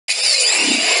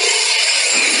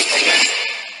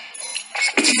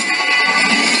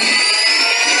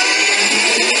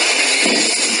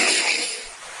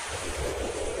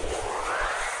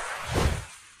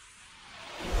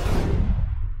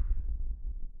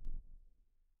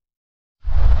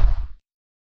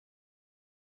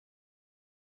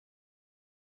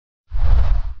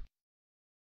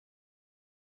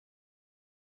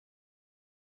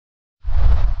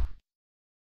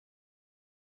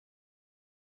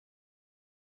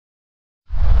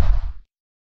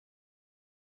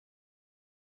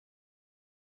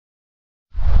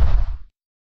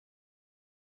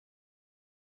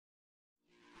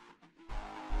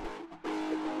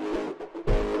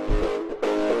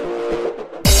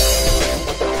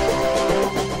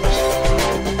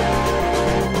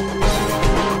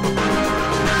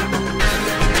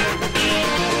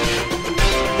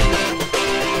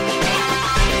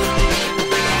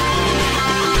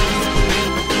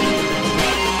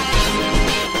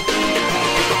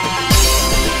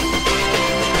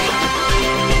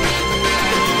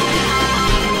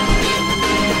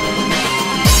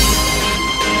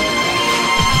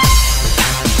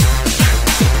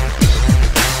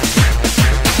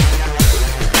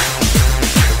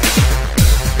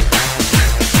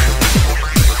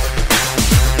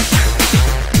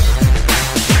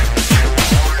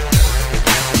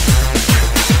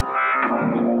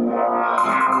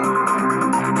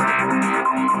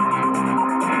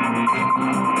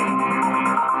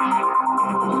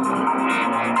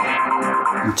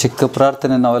ಚಿಕ್ಕ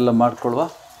ಪ್ರಾರ್ಥನೆ ನಾವೆಲ್ಲ ಮಾಡಿಕೊಳ್ಳುವ.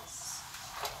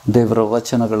 ದೇವರ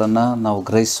ವಚನಗಳನ್ನು ನಾವು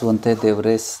ಗ್ರಹಿಸುವಂತೆ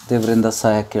ದೇವರಿಂದ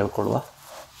ಸಹಾಯ ಕೇಳ್ಕೊಳ್ಳುವ.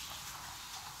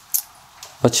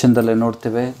 ವಚನದಲ್ಲೇ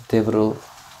ನೋಡ್ತೇವೆ, ದೇವರು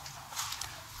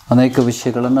ಅನೇಕ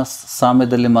ವಿಷಯಗಳನ್ನು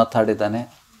ಸಾಮ್ಯದಲ್ಲಿ ಮಾತಾಡಿದ್ದಾನೆ.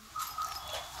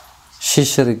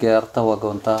 ಶಿಷ್ಯರಿಗೆ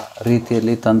ಅರ್ಥವಾಗುವಂಥ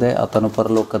ರೀತಿಯಲ್ಲಿ ತಂದೆ ಆತನು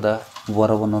ಪರಲೋಕದ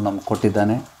ವರವನ್ನು ನಮ್ಗೆ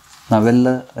ಕೊಟ್ಟಿದ್ದಾನೆ.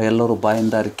 ಎಲ್ಲರೂ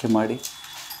ಬಾಯಿಂದ ಅರಿಕೆ ಮಾಡಿ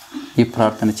ಈ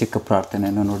ಪ್ರಾರ್ಥನೆ, ಚಿಕ್ಕ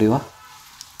ಪ್ರಾರ್ಥನೆಯನ್ನು ನುಡಿಯುವ.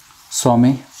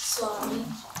 ಸ್ವಾಮಿ,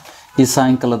 ಈ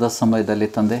ಸಾಯಂಕಾಲದ ಸಮಯದಲ್ಲಿ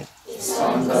ತಂದೆ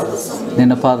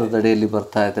ನಿನ್ನ ಪಾದದಡಿಯಲ್ಲಿ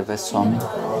ಬರ್ತಾ ಇದ್ದೇವೆ ಸ್ವಾಮಿ.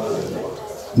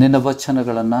 ನಿನ್ನ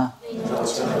ವಚನಗಳನ್ನು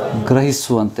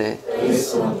ಗ್ರಹಿಸುವಂತೆ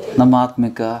ನಮ್ಮ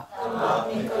ಆತ್ಮಿಕ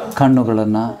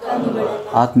ಕಣ್ಣುಗಳನ್ನು,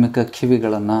 ಆತ್ಮಿಕ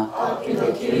ಕಿವಿಗಳನ್ನು,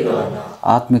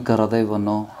 ಆತ್ಮಿಕ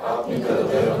ಹೃದಯವನ್ನು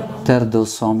ತೆರೆದು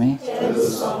ಸ್ವಾಮಿ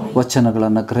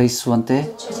ವಚನಗಳನ್ನು ಗ್ರಹಿಸುವಂತೆ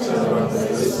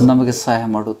ನಮಗೆ ಸಹಾಯ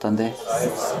ಮಾಡು ತಂದೆ.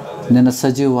 ನಿನ್ನ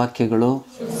ಸಜೀವ ವಾಕ್ಯಗಳು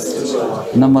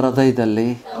ನಮ್ಮ ಹೃದಯದಲ್ಲಿ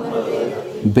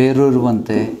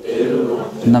ಬೇರೂರುವಂತೆ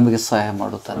ನಮಗೆ ಸಹಾಯ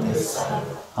ಮಾಡು ತಂದೆ.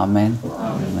 ಆಮೇನ್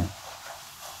ಆಮೇನ್.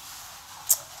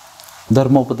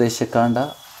 ಧರ್ಮೋಪದೇಶ ಕಾಂಡ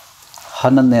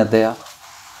 11ನೇ ಅಧ್ಯಾಯ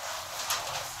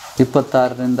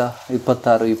 26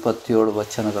 27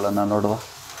 ವಚನಗಳನ್ನು ನೋಡುವ.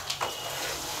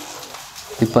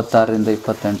 26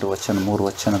 28 ವಚನ, 3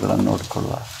 ವಚನಗಳನ್ನು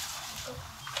ನೋಡಿಕೊಳ್ಳುವ.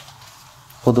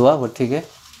 ಓದುವ ಒಟ್ಟಿಗೆ.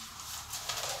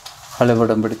 ಹಳೆ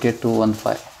ಒಡಂಬಡಿಕೆ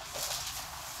 2:15.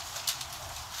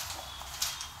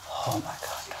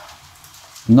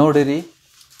 ನೋಡಿರಿ,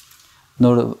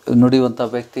 ನುಡಿಯುವಂಥ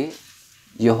ವ್ಯಕ್ತಿ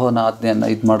ಯೆಹೋವನ ಆಜ್ಞೆಯನ್ನು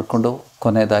ಇದು ಮಾಡಿಕೊಂಡು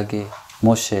ಕೊನೆಯದಾಗಿ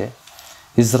ಮೋಶೆ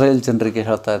ಇಸ್ರಾಯೇಲ್ ಜನರಿಗೆ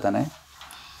ಹೇಳ್ತಾ ಇದ್ದಾನೆ.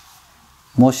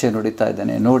 ಮೋಶೆ ನುಡಿತಾ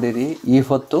ಇದ್ದಾನೆ, ನೋಡಿರಿ, ಈ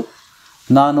ಹೊತ್ತು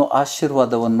ನಾನು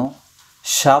ಆಶೀರ್ವಾದವನ್ನು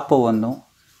ಶಾಪವನ್ನು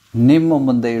ನಿಮ್ಮ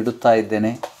ಮುಂದೆ ಇಡುತ್ತಾ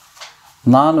ಇದ್ದೇನೆ.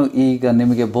 ನಾನು ಈಗ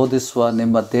ನಿಮಗೆ ಬೋಧಿಸುವ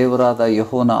ನಿಮ್ಮ ದೇವರಾದ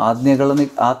ಯೆಹೋವನ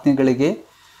ಆಜ್ಞೆಗಳಿಗೆ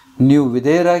ನೀವು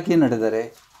ವಿಧೇಯರಾಗಿ ನಡೆದರೆ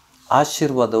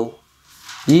ಆಶೀರ್ವಾದವು,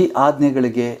 ಈ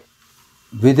ಆಜ್ಞೆಗಳಿಗೆ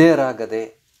ವಿಧೇಯರಾಗದೆ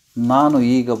ನಾನು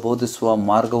ಈಗ ಬೋಧಿಸುವ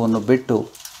ಮಾರ್ಗವನ್ನು ಬಿಟ್ಟು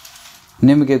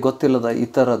ನಿಮಗೆ ಗೊತ್ತಿಲ್ಲದ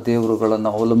ಇತರ ದೇವರುಗಳನ್ನು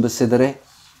ಅವಲಂಬಿಸಿದರೆ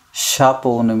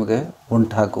ಶಾಪವು ನಿಮಗೆ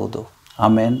ಉಂಟಾಗುವುದು.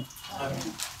 ಆಮೇನ್.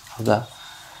 ಹೌದಾ?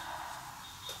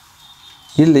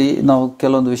 ಇಲ್ಲಿ ನಾವು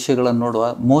ಕೆಲವೊಂದು ವಿಷಯಗಳನ್ನು ನೋಡುವ.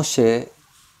 ಮೋಶೆ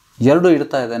 2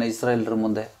 ಇಡ್ತಾ ಇದ್ದಾನೆ ಇಸ್ರಾಯೇಲರ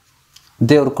ಮುಂದೆ.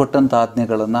 ದೇವರು ಕೊಟ್ಟಂಥ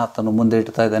ಆಜ್ಞೆಗಳನ್ನು ಆತನು ಮುಂದೆ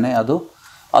ಇಡ್ತಾ ಇದ್ದಾನೆ.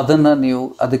 ಅದನ್ನು ನೀವು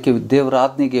ಅದಕ್ಕೆ ದೇವರ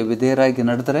ಆಜ್ಞೆಗೆ ವಿಧೇಯರಾಗಿ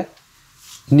ನಡೆದರೆ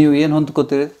ನೀವು ಏನು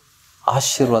ಹೊಂದ್ಕೋತೀರಿ?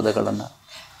 ಆಶೀರ್ವಾದಗಳನ್ನು.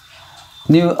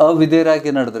 ನೀವು ಅವಿಧೇಯರಾಗಿ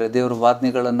ನಡೆದರೆ, ದೇವರ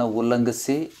ಆಜ್ಞೆಗಳನ್ನು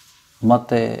ಉಲ್ಲಂಘಿಸಿ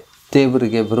ಮತ್ತು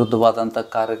ದೇವರಿಗೆ ವಿರುದ್ಧವಾದಂಥ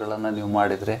ಕಾರ್ಯಗಳನ್ನು ನೀವು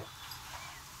ಮಾಡಿದರೆ,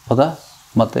 ಹೌದಾ?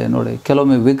 ಮತ್ತು ನೋಡಿ,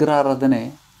 ಕೆಲವೊಮ್ಮೆ ವಿಗ್ರಹ ಆರಾಧನೆ,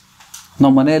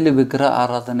 ನಾವು ಮನೆಯಲ್ಲಿ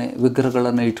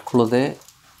ವಿಗ್ರಹಗಳನ್ನು ಇಟ್ಕೊಳ್ಳೋದೆ.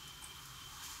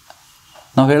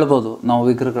 ನಾವು ಹೇಳ್ಬೋದು, ನಾವು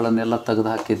ವಿಗ್ರಹಗಳನ್ನೆಲ್ಲ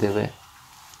ತೆಗೆದು ಹಾಕಿದ್ದೇವೆ.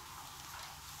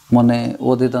 ಮೊನ್ನೆ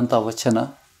ಓದಿದಂಥ ವಚನ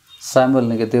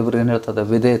ಸ್ಯಾಮ್ಯಲ್ನಿಗೆ ದೇವರು ಏನು ಹೇಳ್ತದೆ?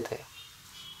 ವಿಧೇಯತೆ.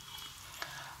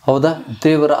 ಹೌದಾ?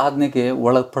 ದೇವರ ಆಜ್ಞೆಗೆ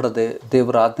ಒಳಪಡದೆ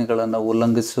ದೇವರ ಆಜ್ಞೆಗಳನ್ನು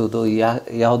ಉಲ್ಲಂಘಿಸುವುದು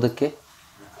ಯಾವುದಕ್ಕೆ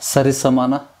ಸರಿ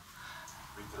ಸಮಾನ?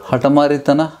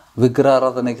 ಹಠಮಾರಿತನ, ವಿಗ್ರಹ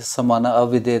ಆರಾಧನೆಗೆ ಸಮಾನ.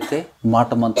 ಅವಿಧೇಯತೆ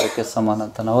ಮಾಟಮಂತ್ರಕ್ಕೆ ಸಮಾನ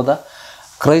ಅಂತಾನೆ. ಹೌದಾ?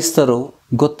 ಕ್ರೈಸ್ತರು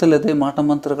ಗೊತ್ತಿಲ್ಲದೆ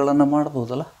ಮಾಟಮಂತ್ರಗಳನ್ನು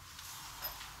ಮಾಡ್ಬೋದಲ್ಲ?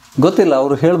 ಗೊತ್ತಿಲ್ಲ,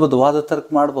 ಅವರು ಹೇಳ್ಬೋದು, ವಾದ ತರ್ಕ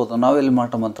ಮಾಡ್ಬೋದು. ನಾವೆಲ್ಲಿ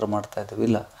ಮಾಟಮಂತ್ರ ಮಾಡ್ತಾಯಿದ್ದೀವಿ?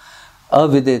 ಇಲ್ಲ.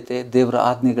 ಅವಿಧೇಯತೆ, ದೇವರ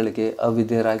ಆಜ್ಞೆಗಳಿಗೆ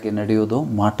ಅವಿಧೇಯರಾಗಿ ನಡೆಯುವುದು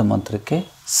ಮಾಟಮಂತ್ರಕ್ಕೆ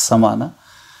ಸಮಾನ.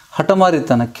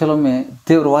 ಹಠಮಾರಿತನ, ಕೆಲವೊಮ್ಮೆ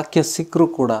ದೇವ್ರ ವಾಕ್ಯ ಸಿಕ್ಕರೂ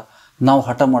ಕೂಡ ನಾವು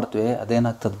ಹಠ ಮಾಡ್ತೀವಿ,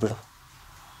 ಅದೇನಾಗ್ತದೆ ಬಿಡು,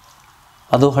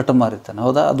 ಅದು ಹಠಮಾರಿತನ.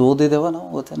 ಹೌದಾ? ಅದು ಓದಿದ್ದೇವ ನಾವು?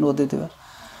 ಓದಿದ್ದೇವೆ.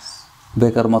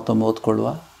 ಬೇಕಾದ್ರೆ ಮತ್ತೊಮ್ಮೆ ಓದ್ಕೊಳ್ಳುವ.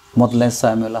 1ನೇ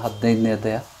ಸಾಮ್ಯಲ 15ನೇ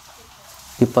ಅಧ್ಯಾಯ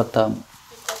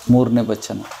 23ನೇ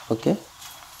ವಚನ. ಓಕೆ,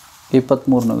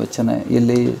 23ನೇ ವಚನ.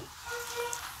 ಇಲ್ಲಿ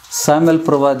ಸಾಮ್ಯಲ್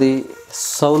ಪ್ರವಾದಿ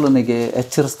ಸೌಲನಿಗೆ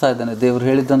ಎಚ್ಚರಿಸ್ತಾ ಇದ್ದಾನೆ. ದೇವರು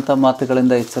ಹೇಳಿದಂಥ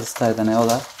ಮಾತುಗಳಿಂದ ಎಚ್ಚರಿಸ್ತಾ ಇದ್ದಾನೆ.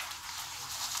 ಹೌದಾ?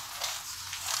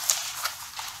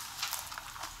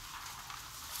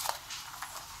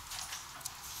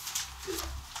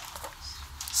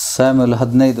 ಸಾಮ್ಯಲ್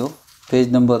 15, ಪೇಜ್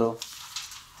ನಂಬರು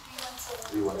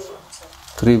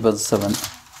 317,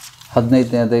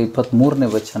 15ನೇ ಅಧ್ಯಾಯ 23ನೇ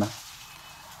ವಚನ.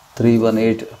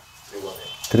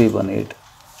 318.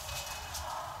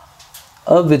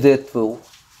 ಅವಿಧೇಯತ್ವವು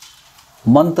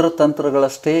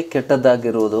ಮಂತ್ರತಂತ್ರಗಳಷ್ಟೇ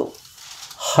ಕೆಟ್ಟದ್ದಾಗಿರುವುದು.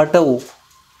 ಹಠವು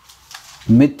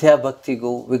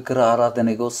ಮಿಥ್ಯಾಭಕ್ತಿಗೂ ವಿಗ್ರಹ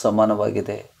ಆರಾಧನೆಗೂ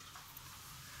ಸಮಾನವಾಗಿದೆ.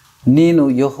 ನೀನು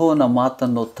ಯೆಹೋವನ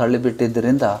ಮಾತನ್ನು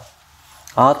ತಳ್ಳಿಬಿಟ್ಟಿದ್ದರಿಂದ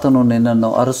ಆತನು ನಿನ್ನನ್ನು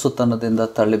ಅರಸುತನದಿಂದ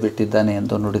ತಳ್ಳಿಬಿಟ್ಟಿದ್ದಾನೆ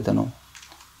ಎಂದು ನುಡಿದನು.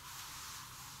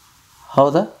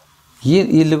 ಹೌದಾ?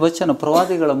 ಇಲ್ಲಿ ವಚನ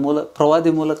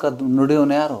ಪ್ರವಾದಿ ಮೂಲಕ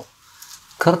ನುಡಿಯೋನು ಯಾರು?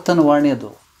 ಕರ್ತನ ವಾಣಿ. ಅದು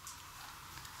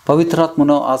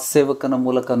ಪವಿತ್ರಾತ್ಮನು ಆ ಸೇವಕನ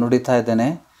ಮೂಲಕ ನುಡಿತಾ ಇದ್ದೇನೆ.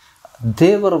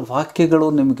 ದೇವರ ವಾಕ್ಯಗಳು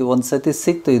ನಿಮಗೆ ಒಂದು ಸತಿ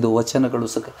ಸಿಕ್ತು, ಇದು ವಚನಗಳು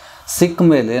ಸಿಕ್ಕ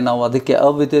ಮೇಲೆ ನಾವು ಅದಕ್ಕೆ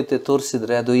ಅವಿಧೇಯತೆ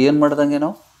ತೋರಿಸಿದರೆ ಅದು ಏನು ಮಾಡ್ದಂಗೆ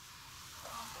ನಾವು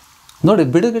ನೋಡಿ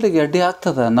ಬಿಡುಗಡೆಗೆ ಅಡ್ಡಿ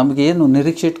ಆಗ್ತದೆ. ನಮಗೇನು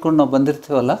ನಿರೀಕ್ಷೆ ಇಟ್ಕೊಂಡು ನಾವು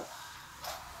ಬಂದಿರ್ತೀವಲ್ಲ,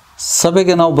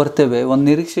 ಸಭೆಗೆ ನಾವು ಬರ್ತೇವೆ, ಒಂದು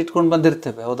ನಿರೀಕ್ಷೆ ಇಟ್ಕೊಂಡು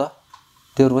ಬಂದಿರ್ತೇವೆ, ಹೌದಾ?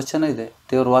 ದೇವ್ರ ವಚನ ಇದೆ,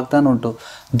 ದೇವ್ರ ವಾಗ್ದಾನ ಉಂಟು.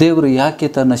 ದೇವರು ಯಾಕೆ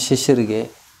ತನ್ನ ಶಿಷ್ಯರಿಗೆ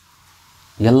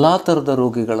ಎಲ್ಲ ಥರದ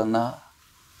ರೋಗಿಗಳನ್ನು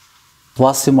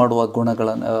ವಾಸಿ ಮಾಡುವ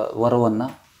ಗುಣಗಳನ್ನು, ವರವನ್ನು,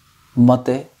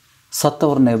 ಮತ್ತು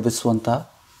ಸತ್ತವರನ್ನ ಎಬ್ಬಿಸುವಂಥ,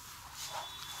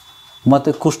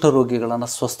 ಮತ್ತು ಕುಷ್ಠರೋಗಿಗಳನ್ನು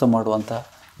ಸ್ವಸ್ಥ ಮಾಡುವಂಥ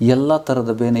ಎಲ್ಲ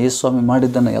ಥರದ ಬೇನೆ ಯೇಸುಸ್ವಾಮಿ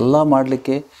ಮಾಡಿದ್ದನ್ನು ಎಲ್ಲ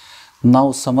ಮಾಡಲಿಕ್ಕೆ ನಾವು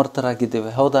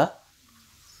ಸಮರ್ಥರಾಗಿದ್ದೇವೆ, ಹೌದಾ?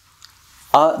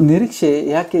 ಆ ನಿರೀಕ್ಷೆ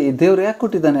ಯಾಕೆ ದೇವರು ಯಾಕೆ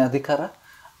ಕೊಟ್ಟಿದ್ದಾನೆ ಅಧಿಕಾರ?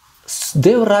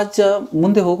 ದೇವ್ರ ರಾಜ್ಯ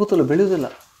ಮುಂದೆ ಹೋಗುತ್ತಲ್ಲ, ಬೆಳೆಯುವುದಿಲ್ಲ.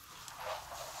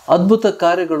 ಅದ್ಭುತ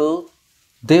ಕಾರ್ಯಗಳು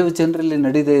ದೇವ ಜನರಲ್ಲಿ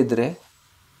ನಡೀದೇ ಇದ್ದರೆ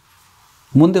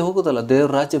ಮುಂದೆ ಹೋಗೋದಲ್ಲ, ದೇವ್ರ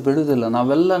ರಾಜ್ಯ ಬೆಳೆಯುವುದಿಲ್ಲ.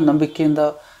 ನಾವೆಲ್ಲ ನಂಬಿಕೆಯಿಂದ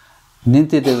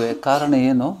ನಿಂತಿದ್ದೇವೆ. ಕಾರಣ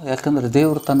ಏನು? ಯಾಕಂದರೆ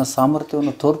ದೇವರು ತನ್ನ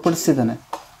ಸಾಮರ್ಥ್ಯವನ್ನು ತೋರ್ಪಡಿಸಿದ್ದಾನೆ.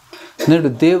 ನೋಡಿ,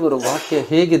 ದೇವರ ವಾಕ್ಯ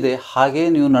ಹೇಗಿದೆ ಹಾಗೇ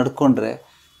ನೀವು ನಡ್ಕೊಂಡ್ರೆ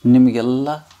ನಿಮಗೆಲ್ಲ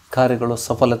ಕಾರ್ಯಗಳು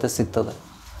ಸಫಲತೆ ಸಿಗ್ತದೆ.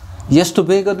 ಎಷ್ಟು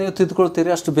ಬೇಗ ನೀವು ತಿದ್ಕೊಳ್ತೀರಿ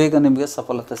ಅಷ್ಟು ಬೇಗ ನಿಮಗೆ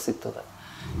ಸಫಲತೆ ಸಿಗ್ತದೆ.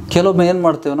 ಕೆಲವೊಮ್ಮೆ ಏನು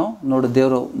ಮಾಡ್ತೇವೆ ನಾವು ನೋಡಿ,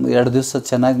 ದೇವರು 2 ದಿವಸ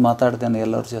ಚೆನ್ನಾಗಿ ಮಾತಾಡ್ತೇನೆ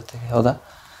ಎಲ್ಲರ ಜೊತೆಗೆ, ಹೌದಾ?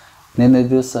 ನಿನ್ನೆ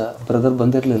ದಿವಸ ಬ್ರದರ್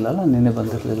ಬಂದಿರಲಿಲ್ಲಲ್ಲ, ನಿನ್ನೆ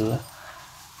ಬಂದಿರಲಿಲ್ಲ.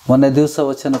 ಮೊನ್ನೆ ದಿವಸ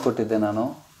ವಚನ ಕೊಟ್ಟಿದ್ದೆ ನಾನು,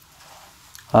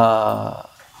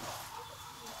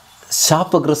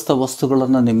 ಶಾಪಗ್ರಸ್ತ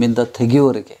ವಸ್ತುಗಳನ್ನು ನಿಮ್ಮಿಂದ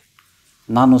ತೆಗೆಯುವವರೆಗೆ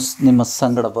ನಾನು ನಿಮ್ಮ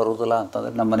ಸಂಗಡ ಬರುವುದಿಲ್ಲ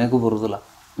ಅಂತಂದರೆ ನಮ್ಮ ಮನೆಗೂ ಬರುವುದಿಲ್ಲ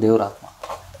ದೇವರ ಆತ್ಮ,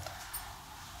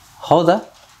 ಹೌದಾ?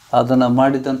 ಅದನ್ನು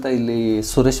ಮಾಡಿದಂಥ ಇಲ್ಲಿ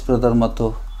ಸುರೇಶ್ ಬ್ರದರ್ ಮತ್ತು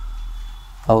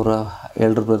ಅವರ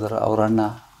ಎಲ್ಡರ್ ಬ್ರದರ್, ಅವರ ಅಣ್ಣ,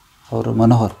 ಅವರ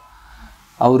ಮನೋಹರ್,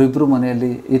 ಅವರಿಬ್ಬರು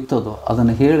ಮನೆಯಲ್ಲಿ ಇತ್ತದು.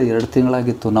 ಅದನ್ನು ಹೇಳಿ 2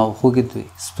 ತಿಂಗಳಾಗಿತ್ತು. ನಾವು ಹೋಗಿದ್ವಿ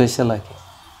ಸ್ಪೆಷಲಾಗಿ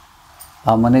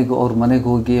ಆ ಮನೆಗೆ, ಅವ್ರ ಮನೆಗೆ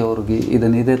ಹೋಗಿ ಅವ್ರಿಗೆ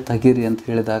ಇದನ್ನಿದೆ ತೆಗೀರಿ ಅಂತ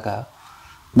ಹೇಳಿದಾಗ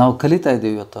ನಾವು ಕಲಿತಾ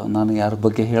ಇದ್ದೀವಿ. ಇವತ್ತು ನಾನು ಯಾರ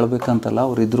ಬಗ್ಗೆ ಹೇಳಬೇಕಂತಲ್ಲ,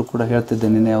 ಅವರಿದ್ದರೂ ಕೂಡ ಹೇಳ್ತಿದ್ದೆ.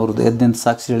 ನಿನ್ನೆ ಅವ್ರದ್ದು ಎದ್ದಿಂದ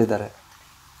ಸಾಕ್ಷಿ ಹೇಳಿದ್ದಾರೆ.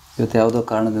 ಇವತ್ತು ಯಾವುದೋ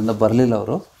ಕಾರಣದಿಂದ ಬರಲಿಲ್ಲ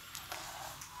ಅವರು.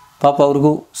 ಪಾಪ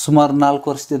ಅವ್ರಿಗೂ ಸುಮಾರು 4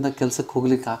 ವರ್ಷದಿಂದ ಕೆಲಸಕ್ಕೆ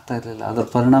ಹೋಗ್ಲಿಕ್ಕೆ ಆಗ್ತಾ ಇರಲಿಲ್ಲ. ಅದರ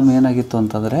ಪರಿಣಾಮ ಏನಾಗಿತ್ತು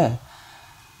ಅಂತಂದರೆ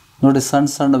ನೋಡಿ,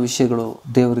 ಸಣ್ಣ ಸಣ್ಣ ವಿಷಯಗಳು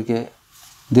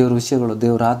ದೇವ್ರ ವಿಷಯಗಳು,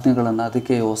 ದೇವರ ಆಜ್ಞೆಗಳನ್ನು,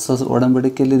 ಅದಕ್ಕೆ ಹೊಸ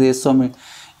ಒಡಂಬಡಿಕೆಯಲ್ಲಿದೆ ಯೇಸುಸ್ವಾಮಿ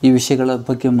ಈ ವಿಷಯಗಳ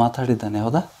ಬಗ್ಗೆ ಮಾತಾಡಿದ್ದಾನೆ,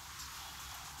 ಹೌದಾ?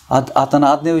 ಆತನ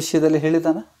ಆಜ್ಞೆ ವಿಷಯದಲ್ಲಿ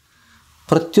ಹೇಳಿದ್ದಾನೆ.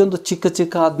 ಪ್ರತಿಯೊಂದು ಚಿಕ್ಕ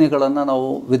ಚಿಕ್ಕ ಆಜ್ಞೆಗಳನ್ನು ನಾವು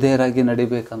ವಿಧೇಯರಾಗಿ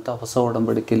ನಡಿಬೇಕಂತ ಹೊಸ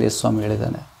ಒಡಂಬಡಿಕೆಯಲ್ಲಿ ಯೇಸುಸ್ವಾಮಿ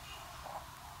ಹೇಳಿದ್ದಾನೆ.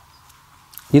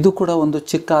 ಇದು ಕೂಡ ಒಂದು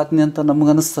ಚಿಕ್ಕ ಆಜ್ಞೆ ಅಂತ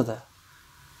ನಮಗನ್ನಿಸ್ತದೆ.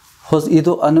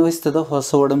 ಇದು ಅನ್ವಯಿಸ್ತದೆ, ಹೊಸ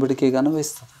ಒಡಂಬಡಿಕೆಗೆ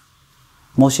ಅನ್ವಯಿಸ್ತದೆ.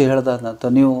 ಮೋಶೆ ಹೇಳ್ದಂತ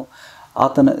ನೀವು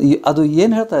ಆತನ ಅದು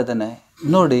ಏನು ಹೇಳ್ತಾ ಇದ್ದಾನೆ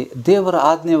ನೋಡಿ, ದೇವರ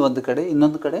ಆಜ್ಞೆ ಒಂದು ಕಡೆ,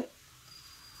 ಇನ್ನೊಂದು ಕಡೆ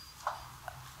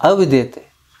ಅವಿಧೇಯತೆ.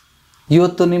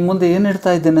 ಇವತ್ತು ನಿಮ್ಮ ಮುಂದೆ ಏನು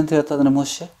ಇಡ್ತಾ ಇದ್ದೇನೆ ಅಂತ ಹೇಳ್ತಾ ಇದ್ದಾನೆ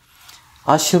ಮೋಶೆ.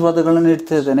 ಆಶೀರ್ವಾದಗಳನ್ನು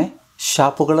ಇಡ್ತಾ ಇದ್ದೇನೆ,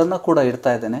 ಶಾಪಗಳನ್ನು ಕೂಡ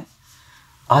ಇಡ್ತಾ ಇದ್ದೇನೆ.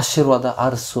 ಆಶೀರ್ವಾದ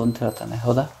ಆರಿಸು ಅಂತ ಹೇಳ್ತಾನೆ,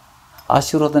 ಹೌದಾ?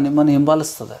 ಆಶೀರ್ವಾದ ನಿಮ್ಮನ್ನು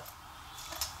ಹಿಂಬಾಲಿಸ್ತದೆ.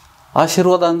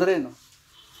 ಆಶೀರ್ವಾದ ಅಂದ್ರೇನು?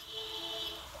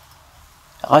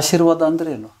 ಆಶೀರ್ವಾದ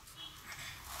ಅಂದ್ರೇನು?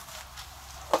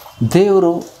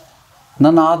 ದೇವರು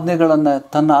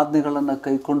ತನ್ನ ಆಜ್ಞೆಗಳನ್ನು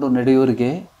ಕೈಕೊಂಡು ನಡೆಯೋರಿಗೆ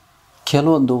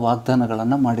ಕೆಲವೊಂದು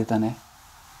ವಾಗ್ದಾನಗಳನ್ನು ಮಾಡಿದ್ದಾನೆ.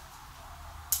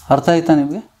 ಅರ್ಥ ಆಯ್ತಾ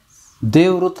ನಿಮಗೆ?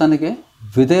 ದೇವರು ತನಗೆ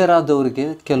ವಿಧೇಯರಾದವರಿಗೆ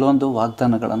ಕೆಲವೊಂದು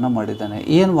ವಾಗ್ದಾನಗಳನ್ನು ಮಾಡಿದ್ದಾನೆ.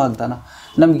 ಏನು ವಾಗ್ದಾನ?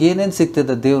 ನಮಗೇನೇನು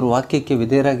ಸಿಗ್ತದೆ? ದೇವ್ರ ವಾಕ್ಯಕ್ಕೆ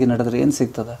ವಿಧೇಯರಾಗಿ ನಡೆದ್ರೆ ಏನು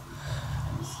ಸಿಗ್ತದೆ?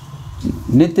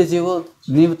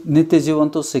 ನಿತ್ಯ ಜೀವ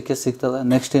ಅಂತೂ ಸಿಗ್ತದೆ.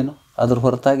 ನೆಕ್ಸ್ಟ್ ಏನು? ಅದ್ರ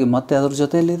ಹೊರತಾಗಿ ಮತ್ತೆ ಅದ್ರ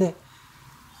ಜೊತೆಯಲ್ಲಿದೆ.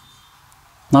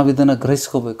 ನಾವು ಇದನ್ನು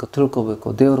ಗ್ರಹಿಸ್ಕೋಬೇಕು, ತಿಳ್ಕೋಬೇಕು.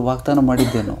 ದೇವರು ವಾಗ್ದಾನ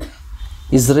ಮಾಡಿದ್ದೇನು?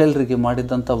 ಇಸ್ರೇಲ್ರಿಗೆ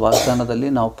ಮಾಡಿದ್ದಂಥ ವಾಗ್ದಾನದಲ್ಲಿ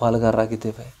ನಾವು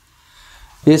ಪಾಲುಗಾರರಾಗಿದ್ದೇವೆ.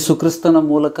 ಯೇಸು ಕ್ರಿಸ್ತನ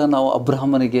ಮೂಲಕ ನಾವು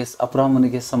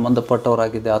ಅಬ್ರಹಾಮನಿಗೆ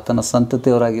ಸಂಬಂಧಪಟ್ಟವರಾಗಿದ್ದೇವೆ, ಆತನ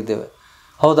ಸಂತತಿಯವರಾಗಿದ್ದೇವೆ,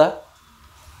 ಹೌದಾ?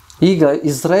 ಈಗ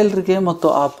ಇಸ್ರಾಯೇಲ್ರಿಗೆ ಮತ್ತು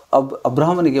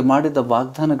ಅಬ್ರಹಾಮನಿಗೆ ಮಾಡಿದ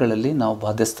ವಾಗ್ದಾನಗಳಲ್ಲಿ ನಾವು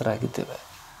ಬಾಧ್ಯಸ್ಥರಾಗಿದ್ದೇವೆ.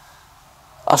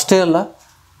 ಅಷ್ಟೇ ಅಲ್ಲ,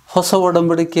 ಹೊಸ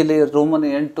ಒಡಂಬಡಿಕೆಯಲ್ಲಿ ರೋಮನ್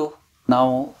 8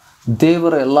 ನಾವು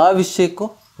ದೇವರ ಎಲ್ಲ ವಿಷಯಕ್ಕೂ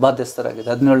ಬಾಧ್ಯಸ್ಥರಾಗಿದೆ.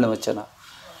 17ನೇ ವಚನ,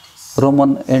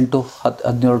 ರೋಮನ್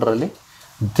 8:17ರಲ್ಲಿ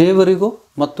ದೇವರಿಗೂ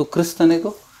ಮತ್ತು ಕ್ರಿಸ್ತನಿಗೂ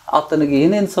ಆತನಿಗೆ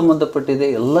ಏನೇನು ಸಂಬಂಧಪಟ್ಟಿದೆ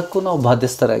ಎಲ್ಲಕ್ಕೂ ನಾವು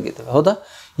ಬಾಧ್ಯಸ್ಥರಾಗಿದ್ದೇವೆ, ಹೌದಾ?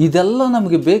 ಇದೆಲ್ಲ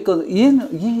ನಮಗೆ ಬೇಕು.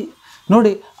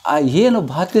 ನೋಡಿ, ಆ ಏನು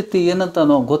ಬಾಧ್ಯತೆ ಏನಂತ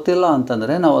ನಾವು ಗೊತ್ತಿಲ್ಲ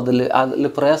ಅಂತಂದರೆ ನಾವು ಅಲ್ಲಿ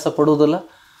ಪ್ರಯಾಸ ಪಡುವುದಿಲ್ಲ.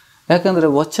 ಯಾಕಂದರೆ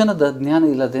ವಚನದ ಜ್ಞಾನ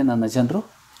ಇಲ್ಲದೆ ನನ್ನ ಜನರು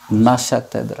ನಾಶ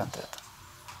ಆಗ್ತಾ ಇದ್ದಾರೆ ಅಂತ ಹೇಳ್ತಾರೆ,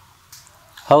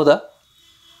 ಹೌದಾ?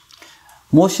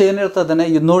 ಮೋಶೆ ಏನು ಹೇಳ್ತಾ ಇದ್ದಾನೆ?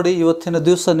 ನೋಡಿ, ಇವತ್ತಿನ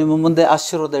ದಿವಸ ನಿಮ್ಮ ಮುಂದೆ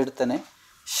ಆಶೀರ್ವಾದ ಇಡ್ತಾನೆ,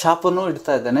 ಶಾಪನೂ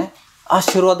ಇಡ್ತಾ ಇದ್ದಾನೆ.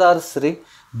 ಆಶೀರ್ವಾದ ಆರಿಸ್ರಿ.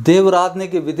 ದೇವರ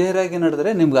ಆಜ್ಞೆಗೆ ವಿಧೇಯರಾಗಿ ನಡೆದರೆ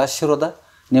ನಿಮ್ಗೆ ಆಶೀರ್ವಾದ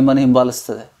ನಿಮ್ಮನ್ನು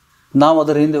ಹಿಂಬಾಲಿಸ್ತದೆ. ನಾವು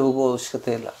ಅದರ ಹಿಂದೆ ಹೋಗುವ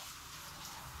ಅವಶ್ಯಕತೆ ಇಲ್ಲ,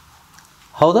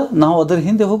 ಹೌದಾ? ನಾವು ಅದರ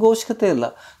ಹಿಂದೆ ಹೋಗುವ ಅವಶ್ಯಕತೆ ಇಲ್ಲ.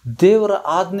 ದೇವರ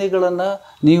ಆಜ್ಞೆಗಳನ್ನು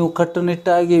ನೀವು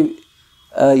ಕಟ್ಟುನಿಟ್ಟಾಗಿ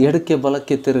ಎಡಕ್ಕೆ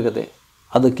ಬಲಕ್ಕೆ ತಿರುಗದೆ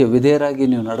ಅದಕ್ಕೆ ವಿಧೇಯರಾಗಿ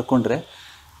ನೀವು ನಡ್ಕೊಂಡ್ರೆ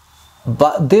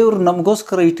ದೇವರು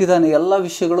ನಮಗೋಸ್ಕರ ಇಟ್ಟಿದ್ದಾನೆ ಎಲ್ಲ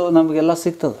ವಿಷಯಗಳು ನಮಗೆಲ್ಲ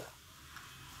ಸಿಗ್ತದೆ.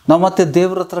 ನಾವು ಮತ್ತೆ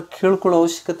ದೇವ್ರ ಹತ್ರ ಕೇಳ್ಕೊಳ್ಳೋ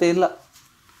ಅವಶ್ಯಕತೆ ಇಲ್ಲ.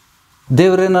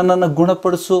 ದೇವರೇ ನನ್ನನ್ನು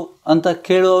ಗುಣಪಡಿಸು ಅಂತ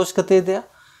ಕೇಳುವ ಅವಶ್ಯಕತೆ ಇದೆಯಾ?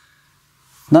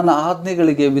 ನನ್ನ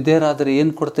ಆಜ್ಞೆಗಳಿಗೆ ವಿಧೇಯರಾದರೆ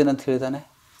ಏನು ಕೊಡ್ತೇನೆ ಅಂತ ಹೇಳಿದ್ದಾನೆ?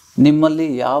 ನಿಮ್ಮಲ್ಲಿ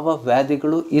ಯಾವ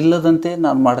ವ್ಯಾಧಿಗಳು ಇಲ್ಲದಂತೆ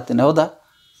ನಾನು ಮಾಡ್ತೇನೆ.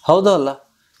 ಹೌದಾ ಅಲ್ಲ?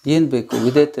 ಏನು ಬೇಕು?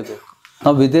 ವಿಧೇಯತೆ ಬೇಕು.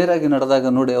 ನಾವು ವಿಧೇಯರಾಗಿ ನಡೆದಾಗ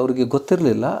ನೋಡಿ, ಅವ್ರಿಗೆ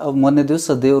ಗೊತ್ತಿರಲಿಲ್ಲ. ಮೊನ್ನೆ ದಿವಸ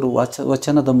ದೇವರು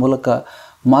ವಚನದ ಮೂಲಕ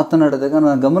ಮಾತನಾಡಿದಾಗ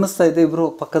ನಾನು ಗಮನಿಸ್ತಾ ಇದ್ದೆ, ಇಬ್ಬರು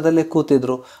ಪಕ್ಕದಲ್ಲೇ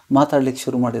ಕೂತಿದ್ರು, ಮಾತಾಡ್ಲಿಕ್ಕೆ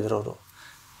ಶುರು ಮಾಡಿದ್ರು. ಅವರು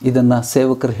ಇದನ್ನು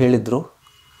ಸೇವಕರು ಹೇಳಿದರು.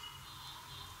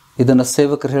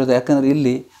 ಯಾಕಂದರೆ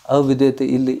ಇಲ್ಲಿ ಅವಿಧೇಯತೆ,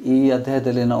 ಇಲ್ಲಿ ಈ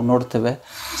ಅಧ್ಯಾಯದಲ್ಲಿ ನಾವು ನೋಡ್ತೇವೆ.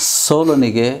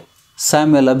 ಸೌಲನಿಗೆ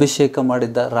ಸ್ಯಾಮ್ಯಲ್ ಅಭಿಷೇಕ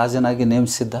ಮಾಡಿದ್ದ, ರಾಜನಾಗಿ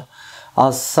ನೇಮಿಸಿದ್ದ ಆ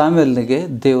ಸ್ಯಾಮ್ಯಲ್ನಿಗೆ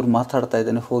ದೇವರು ಮಾತಾಡ್ತಾ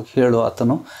ಇದ್ದಾನೆ, ಹೋಗಿ ಹೇಳು,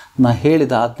 ಆತನು ನಾ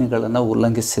ಹೇಳಿದ ಆಜ್ಞೆಗಳನ್ನು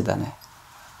ಉಲ್ಲಂಘಿಸಿದ್ದಾನೆ.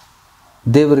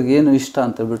 ದೇವರಿಗೆ ಏನು ಇಷ್ಟ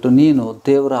ಅಂತೇಳ್ಬಿಟ್ಟು ನೀನು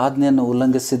ದೇವರ ಆಜ್ಞೆಯನ್ನು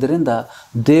ಉಲ್ಲಂಘಿಸಿದ್ರಿಂದ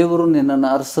ದೇವರು ನಿನ್ನನ್ನು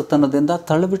ಅರಸತನದಿಂದ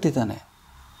ತಳ್ಳಿಬಿಟ್ಟಿದ್ದಾನೆ.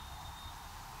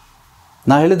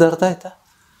 ನಾ ಹೇಳಿದ ಅರ್ಥ ಆಯ್ತಾ?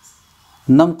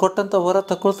 ನಮ್ಗೆ ಕೊಟ್ಟಂಥ ವರ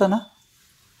ತಗೊಳ್ತಾನ?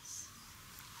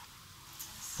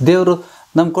 ದೇವರು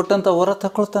ನಮ್ಗೆ ಕೊಟ್ಟಂಥ ವರ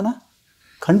ತಗೊಳ್ತಾನ?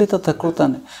 ಖಂಡಿತ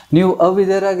ತಗೊಳ್ತಾನೆ. ನೀವು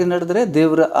ಅವಿಧೇಯರಾಗಿ ನಡೆದರೆ,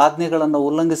 ದೇವರ ಆಜ್ಞೆಗಳನ್ನು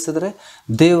ಉಲ್ಲಂಘಿಸಿದರೆ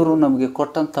ದೇವರು ನಮಗೆ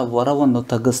ಕೊಟ್ಟಂಥ ವರವನ್ನು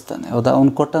ತಗ್ಗಿಸ್ತಾನೆ.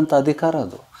 ಅವನು ಕೊಟ್ಟಂಥ ಅಧಿಕಾರ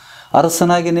ಅದು.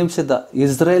 ಅರಸನಾಗಿ ನೇಮಿಸಿದ್ದ,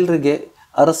 ಇಸ್ರಾಯೇಲ್ರಿಗೆ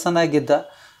ಅರಸನಾಗಿದ್ದ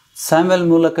ಸ್ಯಾಮ್ಯಲ್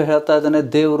ಮೂಲಕ ಹೇಳ್ತಾ ಇದ್ದಾನೆ,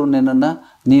 ದೇವರು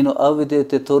ನೀನು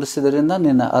ಅವಿಧೇಯತೆ ತೋರಿಸಿದ್ರಿಂದ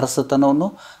ನಿನ್ನ ಅರಸತನವನ್ನು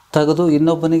ತೆಗೆದು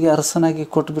ಇನ್ನೊಬ್ಬನಿಗೆ ಅರಸನಾಗಿ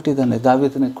ಕೊಟ್ಬಿಟ್ಟಿದ್ದಾನೆ,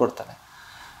 ದಾವೀದನಿಗೆ ಕೊಡ್ತಾನೆ.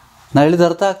 ನಾ ಹೇಳಿದ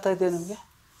ಅರ್ಥ ಆಗ್ತಾ ಇದೆ ನಿಮಗೆ?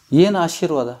 ಏನು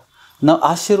ಆಶೀರ್ವಾದ! ನಾವು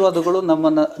ಆಶೀರ್ವಾದಗಳು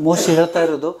ನಮ್ಮನ್ನು ಮೋಶೆ ಹೇಳ್ತಾ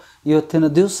ಇರೋದು, ಇವತ್ತಿನ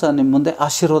ದಿವಸ ನಿಮ್ಮ ಮುಂದೆ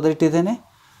ಆಶೀರ್ವಾದ ಇಟ್ಟಿದ್ದೇನೆ,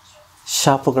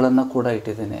 ಶಾಪಗಳನ್ನು ಕೂಡ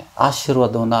ಇಟ್ಟಿದ್ದೇನೆ,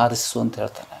 ಆಶೀರ್ವಾದವನ್ನು ಆರಿಸು ಅಂತ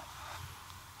ಹೇಳ್ತಾನೆ.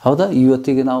 ಹೌದಾ?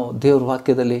 ಇವತ್ತಿಗೆ ನಾವು ದೇವ್ರ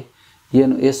ವಾಕ್ಯದಲ್ಲಿ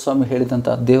ಏನು ಯೇಸುಸ್ವಾಮಿ ಹೇಳಿದಂಥ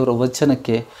ದೇವರ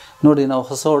ವಚನಕ್ಕೆ ನೋಡಿ, ನಾವು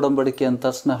ಹೊಸ ಒಡಂಬಡಿಕೆ ಅಂತ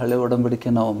ತಕ್ಷಣ ಹಳೆ ಒಡಂಬಡಿಕೆ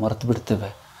ನಾವು ಮರೆತು ಬಿಡ್ತೇವೆ.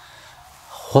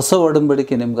 ಹೊಸ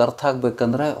ಒಡಂಬಡಿಕೆ ನಿಮ್ಗೆ ಅರ್ಥ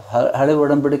ಆಗಬೇಕಂದ್ರೆ ಹಳೆ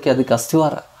ಒಡಂಬಡಿಕೆ ಅದಕ್ಕೆ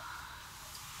ಅಸ್ತಿವಾರ.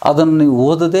 ಅದನ್ನು ನೀವು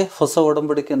ಓದದೆ ಹೊಸ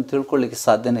ಒಡಂಬಡಿಕೆ ಅಂತ ತಿಳ್ಕೊಳ್ಳಿಕ್ಕೆ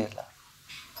ಸಾಧ್ಯನೇ ಇಲ್ಲ.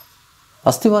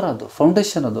 ಅಸ್ತಿವಾರ ಅದು,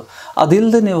 ಫೌಂಡೇಶನ್ ಅದು.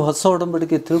 ಅದಿಲ್ಲದೆ ನೀವು ಹೊಸ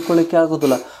ಒಡಂಬಡಿಕೆ ತಿಳ್ಕೊಳ್ಳಿಕ್ಕೆ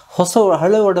ಆಗೋದಿಲ್ಲ.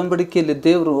 ಹಳೆ ಒಡಂಬಡಿಕೆಯಲ್ಲಿ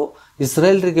ದೇವರು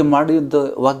ಇಸ್ರಾಯೇಲ್ರಿಗೆ ಮಾಡಿದ್ದ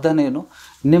ವಾಗ್ದಾನ ಏನು?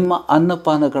 ನಿಮ್ಮ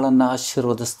ಅನ್ನಪಾನಗಳನ್ನು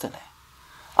ಆಶೀರ್ವದಿಸ್ತೇನೆ.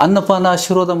 ಅನ್ನಪಾನ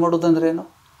ಆಶೀರ್ವಾದ ಮಾಡೋದಂದ್ರೇನು?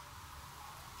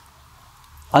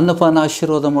 ಅನ್ನಪಾನ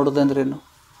ಆಶೀರ್ವಾದ ಮಾಡೋದಂದ್ರೇನು?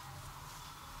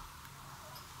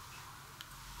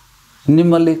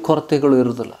 ನಿಮ್ಮಲ್ಲಿ ಕೊರತೆಗಳು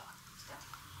ಇರುವುದಿಲ್ಲ,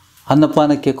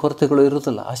 ಅನ್ನಪಾನಕ್ಕೆ ಕೊರತೆಗಳು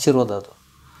ಇರುವುದಿಲ್ಲ, ಆಶೀರ್ವಾದ ಅದು.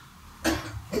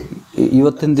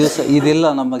 ಇವತ್ತಿನ ದಿವಸ ಇದೆಲ್ಲ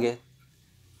ನಮಗೆ,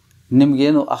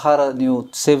 ನಿಮಗೇನು ಆಹಾರ ನೀವು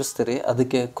ಸೇವಿಸ್ತೀರಿ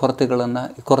ಅದಕ್ಕೆ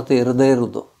ಕೊರತೆ ಇರದೇ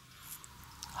ಇರೋದು.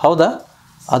 ಹೌದಾ?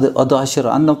 ಅದು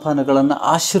ಆಶೀರ್ವಾದ. ಅನ್ನಪಾನಗಳನ್ನು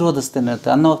ಆಶೀರ್ವದಿಸ್ತೇನೆ ಅಂತ,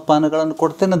 ಅನ್ನಪಾನಗಳನ್ನು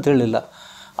ಕೊಡ್ತೇನೆ ಅಂತ ಹೇಳಿಲ್ಲ.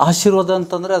 ಆಶೀರ್ವಾದ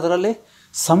ಅಂತಂದರೆ ಅದರಲ್ಲಿ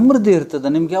ಸಮೃದ್ಧಿ ಇರ್ತದೆ,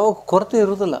 ನಿಮ್ಗೆ ಯಾವಾಗ ಕೊರತೆ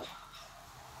ಇರೋದಿಲ್ಲ.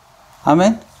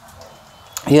 ಆಮೇಲೆ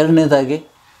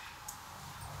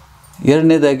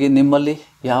ಎರಡನೇದಾಗಿ ನಿಮ್ಮಲ್ಲಿ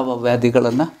ಯಾವ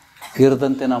ವ್ಯಾಧಿಗಳನ್ನು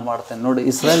ಇರದಂತೆ ನಾವು ಮಾಡ್ತೇನೆ. ನೋಡಿ,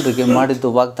 ಇಸ್ರಾಯೇಲ್ರಿಗೆ ಮಾಡಿದ್ದು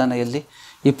ವಾಗ್ದಾನ ಎಲ್ಲಿ?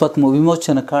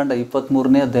 ವಿಮೋಚನ ಕಾಂಡ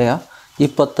 23ನೇ ಅಧ್ಯಾಯ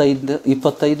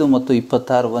 25 ಮತ್ತು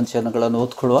 26 ವಚನಗಳನ್ನು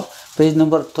ಓದ್ಕೊಳ್ಳುವ. Page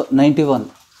number 91.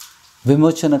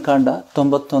 ವಿಮೋಚನ ಕಾಂಡ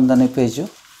 91ನೇ ಪೇಜು,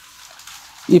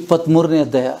 23ನೇ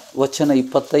ಅಧ್ಯಾಯ ವಚನ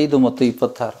 25 ಮತ್ತು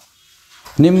 26.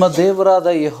 ನಿಮ್ಮ ದೇವರಾದ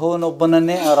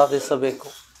ಯೆಹೋವನೊಬ್ಬನನ್ನೇ ಆರಾಧಿಸಬೇಕು.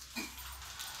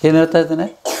 ಏನು ಹೇಳ್ತಾ ಇದ್ದಾನೆ?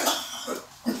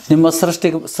 ನಿಮ್ಮ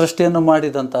ಸೃಷ್ಟಿಯನ್ನು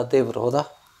ಮಾಡಿದಂಥ ದೇವರು. ಹೌದಾ?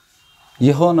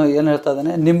 ಯೆಹೋವನು ಏನು ಹೇಳ್ತಾ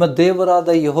ಇದ್ದಾನೆ? ನಿಮ್ಮ ದೇವರಾದ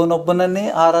ಯೆಹೋವನೊಬ್ಬನನ್ನೇ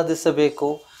ಆರಾಧಿಸಬೇಕು,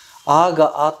 ಆಗ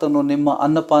ಆತನು ನಿಮ್ಮ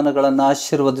ಅನ್ನಪಾನಗಳನ್ನು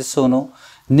ಆಶೀರ್ವದಿಸುವನು,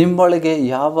 ನಿಮ್ಮೊಳಗೆ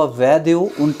ಯಾವ ವ್ಯಾಧಿಯೂ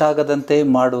ಉಂಟಾಗದಂತೆ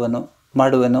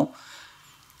ಮಾಡುವೆನು.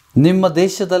 ನಿಮ್ಮ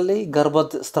ದೇಶದಲ್ಲಿ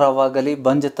ಗರ್ಭಸ್ರಾವಾಗಲಿ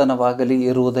ಬಂಜೆತನವಾಗಲಿ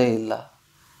ಇರುವುದೇ ಇಲ್ಲ.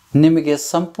 ನಿಮಗೆ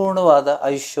ಸಂಪೂರ್ಣವಾದ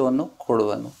ಆಯುಷ್ಯವನ್ನು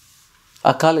ಕೊಡುವನು.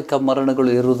 ಅಕಾಲಿಕ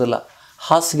ಮರಣಗಳು ಇರುವುದಿಲ್ಲ,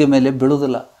 ಹಾಸಿಗೆ ಮೇಲೆ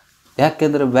ಬೀಳುವುದಿಲ್ಲ.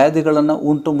 ಯಾಕೆಂದರೆ ವ್ಯಾಧಿಗಳನ್ನು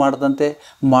ಉಂಟು ಮಾಡದಂತೆ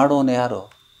ಮಾಡೋನು ಯಾರು?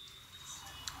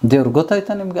 ದೇವ್ರು.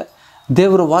 ಗೊತ್ತಾಯ್ತಾ ನಿಮ್ಗೆ?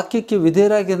 ದೇವರ ವಾಕ್ಯಕ್ಕೆ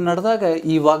ವಿಧೇಯರಾಗಿ ನಡೆದಾಗ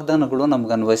ಈ ವಾಗ್ದಾನಗಳು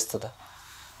ನಮ್ಗೆ ಅನ್ವಯಿಸ್ತದೆ.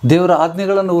 ದೇವರ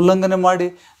ಆಜ್ಞೆಗಳನ್ನು ಉಲ್ಲಂಘನೆ ಮಾಡಿ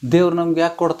ದೇವರು ನಮ್ಗೆ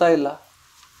ಯಾಕೆ ಕೊಡ್ತಾ ಇಲ್ಲ?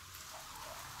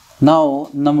 ನಾವು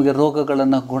ನಮಗೆ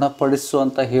ರೋಗಗಳನ್ನು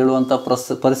ಗುಣಪಡಿಸುವಂತ ಹೇಳುವಂಥ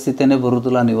ಪರಿಸ್ಥಿತಿಯೇ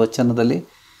ಬರುವುದಿಲ್ಲ. ನೀವು ವಚನದಲ್ಲಿ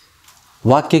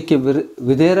ವಾಕ್ಯಕ್ಕೆ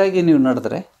ವಿಧೇಯರಾಗಿ ನೀವು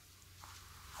ನಡೆದ್ರೆ,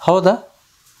 ಹೌದಾ?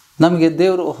 ನಮಗೆ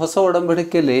ದೇವರು ಹೊಸ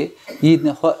ಒಡಂಬಡಿಕೆಯಲ್ಲಿ,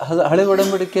 ಹಳೆ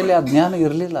ಒಡಂಬಡಿಕೆಯಲ್ಲಿ ಆ ಜ್ಞಾನ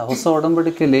ಇರಲಿಲ್ಲ. ಹೊಸ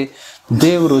ಒಡಂಬಡಿಕೆಯಲ್ಲಿ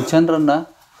ದೇವರು ಜನರನ್ನು,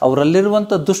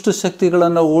 ಅವರಲ್ಲಿರುವಂಥ ದುಷ್ಟ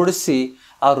ಶಕ್ತಿಗಳನ್ನು ಓಡಿಸಿ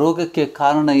ಆ ರೋಗಕ್ಕೆ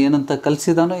ಕಾರಣ ಏನಂತ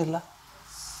ಕಲಿಸಿದಾನೋ ಇಲ್ಲ.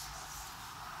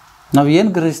 ನಾವು ಏನು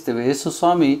ಗ್ರಹಿಸ್ತೇವೆ?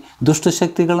 ಯೇಸುಸ್ವಾಮಿ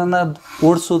ದುಷ್ಟಶಕ್ತಿಗಳನ್ನು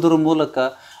ಓಡಿಸೋದ್ರ ಮೂಲಕ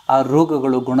ಆ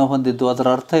ರೋಗಗಳು ಗುಣ ಹೊಂದಿದ್ದು. ಅದರ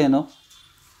ಅರ್ಥ ಏನು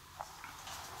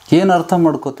ಅರ್ಥ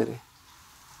ಮಾಡ್ಕೋತೀರಿ?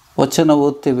 ವಚನ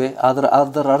ಓದ್ತೀವಿ, ಅದರ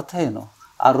ಅರ್ಥ ಏನು?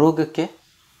 ಆ ರೋಗಕ್ಕೆ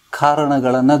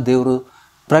ಕಾರಣಗಳನ್ನು ದೇವರು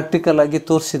ಪ್ರಾಕ್ಟಿಕಲ್ ಆಗಿ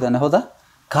ತೋರಿಸಿದ್ದಾನೆ. ಹೌದಾ?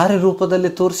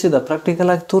 ಕಾರ್ಯರೂಪದಲ್ಲಿ ತೋರಿಸಿದ,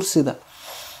 ಪ್ರಾಕ್ಟಿಕಲ್ ಆಗಿ ತೋರಿಸಿದ.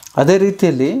 ಅದೇ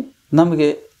ರೀತಿಯಲ್ಲಿ ನಮಗೆ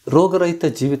ರೋಗರಹಿತ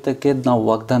ಜೀವಿತಕ್ಕೆ ನಾವು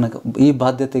ವಾಗ್ದಾನ, ಈ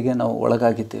ಬಾಧ್ಯತೆಗೆ ನಾವು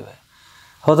ಒಳಗಾಗಿದ್ದೇವೆ.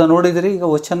 ಹೌದಾ? ನೋಡಿದಿರಿ, ಈಗ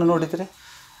ವಚನ ನೋಡಿದಿರಿ,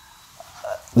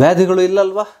 ವ್ಯಾಧಿಗಳು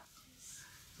ಇಲ್ಲಲ್ವಾ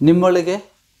ನಿಮ್ಮೊಳಗೆ?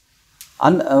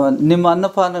 ನಿಮ್ಮ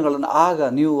ಅನ್ನಪಾನಗಳನ್ನು ಆಗ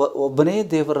ನೀವು ಒಬ್ಬನೇ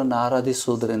ದೇವರನ್ನು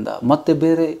ಆರಾಧಿಸುವುದರಿಂದ ಮತ್ತೆ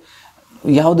ಬೇರೆ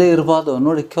ಯಾವುದೇ ಇರಬಾರ್ದು.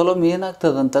 ನೋಡಿ, ಕೆಲವೊಮ್ಮೆ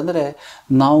ಏನಾಗ್ತದೆ ಅಂತಂದರೆ,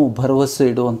 ನಾವು ಭರವಸೆ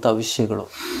ಇಡುವಂಥ ವಿಷಯಗಳು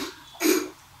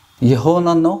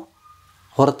ಯೆಹೋವನನ್ನು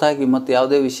ಹೊರತಾಗಿ ಮತ್ತು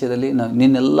ಯಾವುದೇ ವಿಷಯದಲ್ಲಿ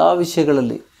ನಿನ್ನೆಲ್ಲ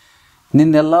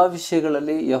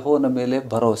ವಿಷಯಗಳಲ್ಲಿ ಯೆಹೋವನ ಮೇಲೆ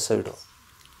ಭರವಸೆ ಇಡು.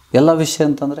 ಎಲ್ಲ ವಿಷಯ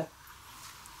ಅಂತಂದರೆ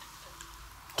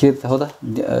ಕೀರ್ತಿ, ಹೌದಾ?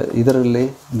 ಇದರಲ್ಲಿ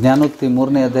ಜ್ಞಾನೋಕ್ತಿ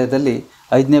 3ನೇ ಅಧ್ಯಾಯದಲ್ಲಿ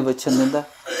 5ನೇ ವಚನದಿಂದ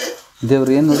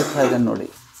ದೇವರು ಏನು ನುಡಿತಾ ಇದ್ದಾನೆ ನೋಡಿ.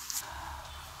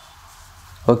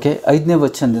 ಓಕೆ, 5ನೇ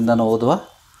ವಚನದಿಂದ ನಾವು ಓದುವ.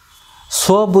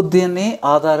 ಸ್ವಬುದ್ಧಿಯನ್ನೇ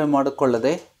ಆಧಾರ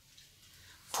ಮಾಡಿಕೊಳ್ಳದೆ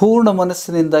ಪೂರ್ಣ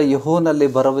ಮನಸ್ಸಿನಿಂದ ಯೆಹೋವನಲ್ಲಿ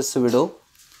ಭರವಸೆವಿಡು.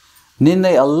 ನಿನ್ನ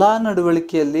ಎಲ್ಲ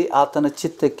ನಡವಳಿಕೆಯಲ್ಲಿ ಆತನ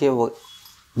ಚಿತ್ತಕ್ಕೆ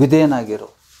ವಿಧೇಯನಾಗಿರು.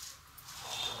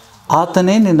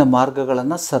 ಆತನೇ ನಿನ್ನ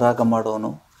ಮಾರ್ಗಗಳನ್ನು ಸರಾಗ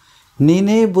ಮಾಡುವನು.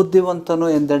 ನೀನೇ ಬುದ್ಧಿವಂತನು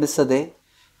ಎಂದೆಣಿಸದೆ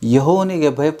ಯೆಹೋವನಿಗೆ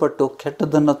ಭಯಪಟ್ಟು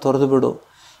ಕೆಟ್ಟದ್ದನ್ನು ತೊರೆದು ಬಿಡು.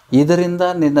 ಇದರಿಂದ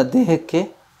ನಿನ್ನ ದೇಹಕ್ಕೆ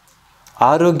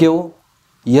ಆರೋಗ್ಯವು,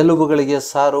 ಎಲುಬುಗಳಿಗೆ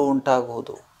ಸಾರು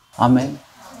ಉಂಟಾಗುವುದು. ಆಮೇಲೆ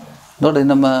ನೋಡಿ,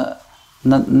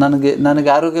 ನನಗೆ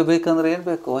ಆರೋಗ್ಯ ಬೇಕಂದ್ರೆ ಏನು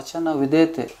ಬೇಕು? ವಚನ,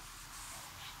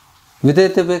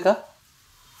 ವಿಧೇಯತೆ ಬೇಕಾ?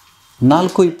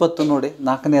 4:20 ನೋಡಿ,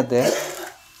 4ನೇ ಅಧ್ಯಾಯ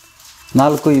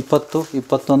 4:20,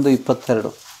 21,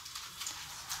 22.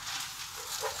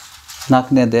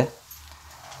 4ನೇ ಅಧ್ಯಾಯ.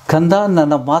 ಕಂದ,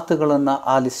 ನನ್ನ ಮಾತುಗಳನ್ನು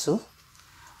ಆಲಿಸು,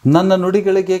 ನನ್ನ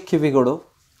ನುಡಿಗಳಿಗೆ ಕಿವಿಗಳು.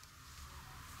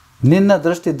 ನಿನ್ನ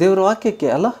ದೃಷ್ಟಿ, ದೇವರ ವಾಕ್ಯಕ್ಕೆ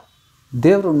ಅಲ್ಲ,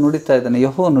 ದೇವರು ನುಡಿತಾ ಇದ್ದಾನೆ,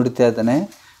 ಯೆಹೋವ ನುಡಿತಾ ಇದ್ದಾನೆ.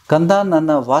 ಕಂದ,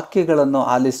 ನನ್ನ ವಾಕ್ಯಗಳನ್ನು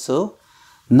ಆಲಿಸು,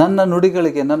 ನನ್ನ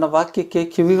ನುಡಿಗಳಿಗೆ, ನನ್ನ ವಾಕ್ಯಕ್ಕೆ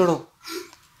ಕಿವಿಗಳು.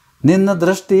 ನಿನ್ನ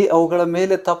ದೃಷ್ಟಿ ಅವುಗಳ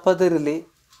ಮೇಲೆ ತಪ್ಪದಿರಲಿ.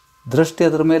 ದೃಷ್ಟಿ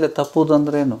ಅದರ ಮೇಲೆ ತಪ್ಪುವುದು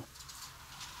ಅಂದ್ರೇನು?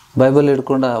 ಬೈಬಲ್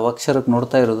ಹಿಡ್ಕೊಂಡು ಅಕ್ಷರಕ್ಕೆ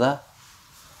ನೋಡ್ತಾ ಇರೋದಾ?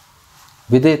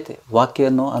 ವಿಧೇಯತೆ,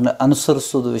 ವಾಕ್ಯನ್ನು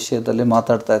ಅನುಸರಿಸೋದು ವಿಷಯದಲ್ಲಿ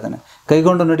ಮಾತಾಡ್ತಾ ಇದ್ದಾನೆ.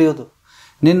 ಕೈಗೊಂಡು ನಡೆಯೋದು.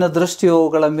 ನಿನ್ನ ದೃಷ್ಟಿಯು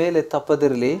ಅವುಗಳ ಮೇಲೆ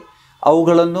ತಪ್ಪದಿರಲಿ,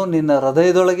 ಅವುಗಳನ್ನು ನಿನ್ನ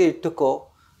ಹೃದಯದೊಳಗೆ ಇಟ್ಟುಕೋ.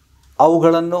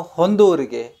 ಅವುಗಳನ್ನು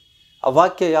ಹೊಂದುವರಿಗೆ ಆ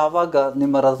ವಾಕ್ಯ ಯಾವಾಗ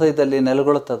ನಿಮ್ಮ ಹೃದಯದಲ್ಲಿ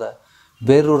ನೆಲೆಗೊಳ್ತದೆ,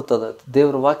 ಬೇರೂರ್ತದೆ,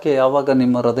 ದೇವ್ರ ವಾಕ್ಯ ಯಾವಾಗ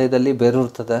ನಿಮ್ಮ ಹೃದಯದಲ್ಲಿ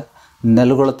ಬೇರೂರ್ತದೆ,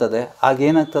 ನೆಲೆಗೊಳ್ತದೆ,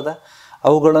 ಆಗೇನಾಗ್ತದೆ?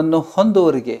 ಅವುಗಳನ್ನು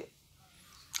ಹೊಂದುವರಿಗೆ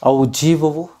ಅವು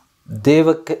ಜೀವವು,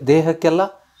 ದೇಹಕ್ಕೆಲ್ಲ,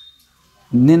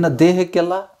 ನಿನ್ನ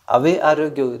ದೇಹಕ್ಕೆಲ್ಲ ಅವೇ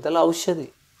ಆರೋಗ್ಯವು. ಇದೆಲ್ಲ ಔಷಧಿ.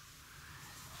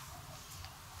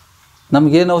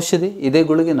 ನಮಗೇನು ಔಷಧಿ? ಇದೇ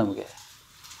ಗುಳಿಗೆ ನಮಗೆ.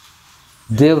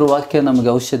 ದೇವ್ರ ವಾಕ್ಯ ನಮಗೆ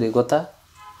ಔಷಧಿ, ಗೊತ್ತಾ?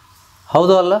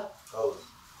 ಹೌದು ಅಲ್ಲ?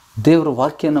 ದೇವ್ರ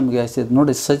ವಾಕ್ಯ ನಮಗೆ ಔಷಧಿ.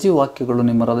 ನೋಡಿ, ಸಜೀವ ವಾಕ್ಯಗಳು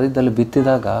ನಿಮ್ಮ ಹೃದಯದಲ್ಲಿ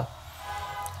ಬಿತ್ತಿದಾಗ,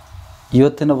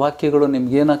 ಇವತ್ತಿನ ವಾಕ್ಯಗಳು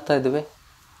ನಿಮ್ಗೇನಾಗ್ತಾ ಇದ್ದಾವೆ?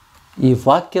 ಈ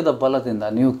ವಾಕ್ಯದ ಬಲದಿಂದ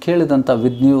ನೀವು ಕೇಳಿದಂಥ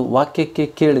ನೀವು ವಾಕ್ಯಕ್ಕೆ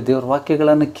ಕೇಳಿ, ದೇವ್ರ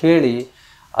ವಾಕ್ಯಗಳನ್ನು ಕೇಳಿ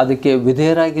ಅದಕ್ಕೆ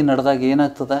ವಿಧೇಯರಾಗಿ ನಡೆದಾಗ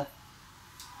ಏನಾಗ್ತದೆ?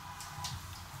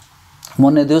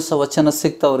 ಮೊನ್ನೆ ದಿವಸ ವಚನ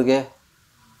ಸಿಕ್ತವ್ರಿಗೆ,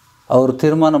 ಅವರು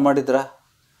ತೀರ್ಮಾನ ಮಾಡಿದ್ರ,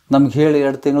 ನಮ್ಗೆ ಹೇಳಿ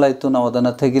 2 ತಿಂಗಳಾಯಿತು, ನಾವು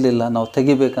ಅದನ್ನು ತೆಗಿಲಿಲ್ಲ, ನಾವು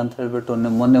ತೆಗಿಬೇಕಂತ ಹೇಳಿಬಿಟ್ಟು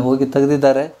ಮೊನ್ನೆ ಹೋಗಿ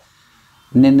ತೆಗೆದಿದ್ದಾರೆ.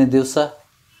 ನಿನ್ನೆ ದಿವಸ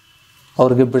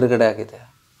ಅವ್ರಿಗೆ ಬಿಡುಗಡೆ ಆಗಿದೆ.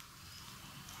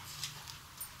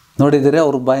 ನೋಡಿದರೆ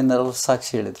ಅವ್ರ ಬಾಯಿಂದ ಅವರು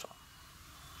ಸಾಕ್ಷಿ ಹೇಳಿದರು.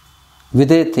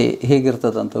 ವಿಧೇಯತೆ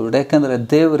ಹೇಗಿರ್ತದಂತ ಬಿಡು. ಯಾಕಂದರೆ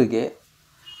ದೇವರಿಗೆ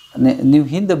ನೀವು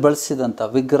ಹಿಂದೆ ಬಳಸಿದಂಥ,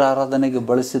 ವಿಗ್ರಹ ಆರಾಧನೆಗೆ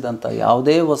ಬಳಸಿದಂಥ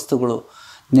ಯಾವುದೇ ವಸ್ತುಗಳು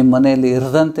ನಿಮ್ಮ ಮನೆಯಲ್ಲಿ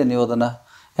ಇರದಂತೆ ನೀವು ಅದನ್ನು,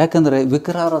 ಯಾಕಂದರೆ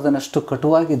ವಿಗ್ರಹ ಆರಾಧನೆ ಅಷ್ಟು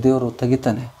ಕಟುವಾಗಿ ದೇವರು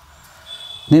ತೆಗಿತಾನೆ.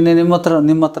 ನಿನ್ನೆ ನಿಮ್ಮ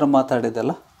ಹತ್ರ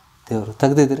ಮಾತಾಡಿದಲ್ಲ, ದೇವರು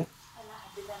ತೆಗೆದಿದ್ದೀರಿ,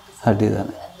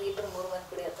 ಅಡ್ಡಿದ್ದಾನೆ.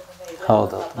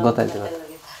 ಹೌದು, ಗೊತ್ತಾಯ್ತು.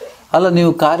 ಅಲ್ಲ,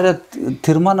 ನೀವು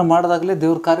ತೀರ್ಮಾನ ಮಾಡಿದಾಗಲೇ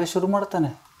ದೇವ್ರ ಕಾರ್ಯ ಶುರು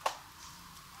ಮಾಡ್ತಾನೆ.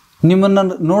 ನಿಮ್ಮನ್ನು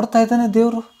ನೋಡ್ತಾ ಇದ್ದಾನೆ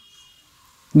ದೇವರು.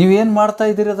 ನೀವೇನು ಮಾಡ್ತಾ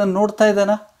ಇದ್ದೀರಿ ಅದನ್ನು ನೋಡ್ತಾ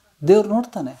ಇದ್ದಾನ ದೇವ್ರು,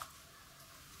 ನೋಡ್ತಾನೆ.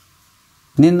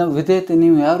 ನಿನ್ನ ವಿಧೇಯತೆ,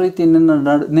 ನೀವು ಯಾವ ರೀತಿ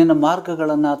ನಿನ್ನ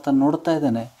ಮಾರ್ಗಗಳನ್ನು ಆತ ನೋಡ್ತಾ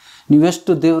ಇದ್ದಾನೆ.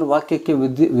 ನೀವೆಷ್ಟು ದೇವ್ರ ವಾಕ್ಯಕ್ಕೆ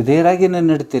ವಿಧೇಯರಾಗಿ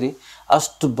ನಡೀತೀರಿ,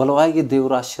 ಅಷ್ಟು ಬಲವಾಗಿ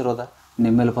ದೇವರ ಆಶೀರ್ವಾದ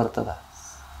ನಿಮ್ಮ ಮೇಲೆ ಬರ್ತದೆ.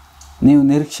 ನೀವು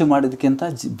ನಿರೀಕ್ಷೆ ಮಾಡಿದಕ್ಕಿಂತ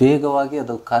ಬೇಗವಾಗಿ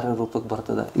ಅದು ಕಾರ್ಯರೂಪಕ್ಕೆ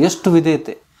ಬರ್ತದೆ. ಎಷ್ಟು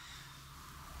ವಿಧೇಯತೆ,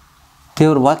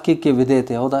 ದೇವ್ರ ವಾಕ್ಯಕ್ಕೆ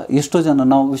ವಿಧೇಯತೆ. ಹೌದಾ? ಎಷ್ಟೋ ಜನ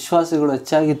ನಾವು ವಿಶ್ವಾಸಿಗಳು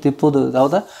ಹೆಚ್ಚಾಗಿ ತಿಪ್ಪೋದು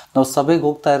ಹೌದಾ? ನಾವು ಸಭೆಗೆ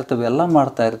ಹೋಗ್ತಾ ಇರ್ತೇವೆ, ಎಲ್ಲ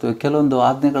ಮಾಡ್ತಾ ಇರ್ತೀವಿ, ಕೆಲವೊಂದು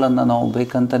ಆಜ್ಞೆಗಳನ್ನು ನಾವು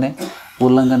ಬೇಕಂತಲೇ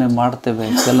ಉಲ್ಲಂಘನೆ ಮಾಡ್ತೇವೆ.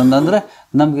 ಕೆಲವೊಂದಂದರೆ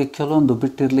ನಮಗೆ ಕೆಲವೊಂದು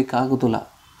ಬಿಟ್ಟಿರ್ಲಿಕ್ಕೆ ಆಗೋದಿಲ್ಲ.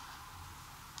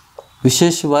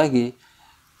 ವಿಶೇಷವಾಗಿ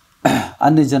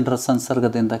ಅನ್ಯ ಜನರ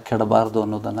ಸಂಸರ್ಗದಿಂದ ಕೆಡಬಾರ್ದು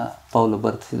ಅನ್ನೋದನ್ನು ಪೌಲು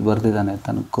ಬರೆದಿದ್ದಾನೆ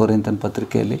ತನ್ನ ಕೊರಿಂಥನ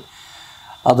ಪತ್ರಿಕೆಯಲ್ಲಿ.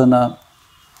 ಅದನ್ನು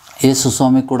ಯೇಸು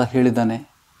ಸ್ವಾಮಿ ಕೂಡ ಹೇಳಿದ್ದಾನೆ,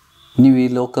 ನೀವು ಈ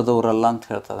ಲೋಕದವರಲ್ಲ ಅಂತ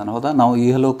ಹೇಳ್ತಾ ಇದ್ದಾನೆ. ಹೌದಾ? ನಾವು ಈ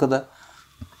ಲೋಕದ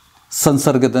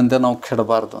ಸಂಸರ್ಗದಿಂದ ನಾವು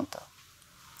ಕೆಡಬಾರ್ದು ಅಂತ.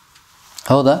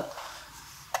 ಹೌದಾ?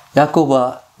 ಯಾಕೋಬ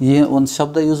ಒಂದು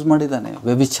ಶಬ್ದ ಯೂಸ್ ಮಾಡಿದ್ದಾನೆ,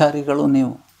 ವ್ಯಭಿಚಾರಿಗಳು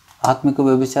ನೀವು, ಆತ್ಮಿಕ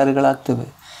ವ್ಯಭಿಚಾರಿಗಳಾಗ್ತೇವೆ.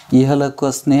 ಇಹಲೋಕ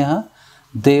ಸ್ನೇಹ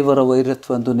ದೇವರ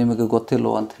ವೈರತ್ವ ಎಂದು ನಿಮಗೆ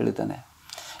ಗೊತ್ತಿಲ್ಲವೋ ಅಂತ ಹೇಳಿದ್ದಾನೆ.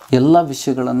 ಎಲ್ಲ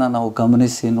ವಿಷಯಗಳನ್ನು ನಾವು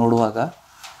ಗಮನಿಸಿ ನೋಡುವಾಗ,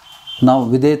 ನಾವು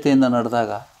ವಿಧೇಯತೆಯಿಂದ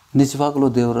ನಡೆದಾಗ ನಿಜವಾಗಲೂ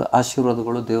ದೇವರ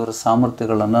ಆಶೀರ್ವಾದಗಳು, ದೇವರ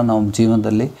ಸಾಮರ್ಥ್ಯಗಳನ್ನು ನಾವು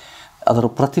ಜೀವನದಲ್ಲಿ ಅದರ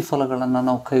ಪ್ರತಿಫಲಗಳನ್ನು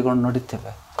ನಾವು ಕೈಗೊಂಡು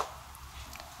ನಡೀತೇವೆ.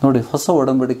 ನೋಡಿ, ಹೊಸ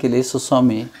ಒಡಂಬಡಿಕೆಯಲ್ಲಿ ಯೇಸು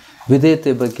ಸ್ವಾಮಿ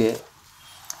ವಿಧೇಯತೆ ಬಗ್ಗೆ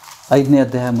 5ನೇ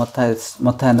ಅಧ್ಯಾಯ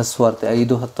ಮತ್ತಾಯನ ಸುವಾರ್ತೆ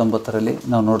 5:19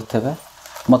 ನಾವು ನೋಡ್ತೇವೆ.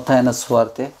 ಮತ್ತಾಯನ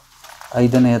ಸುವಾರ್ತೆ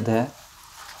 5ನೇ ಅಧ್ಯಾಯ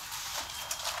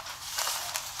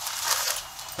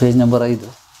ಪೇಜ್ ನಂಬರ್ 5.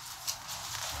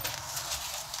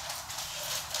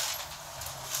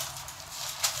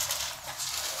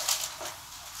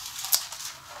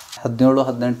 ಹದಿನೇಳು,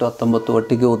 18, 19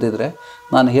 ಒಟ್ಟಿಗೆ ಓದಿದರೆ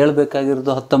ನಾನು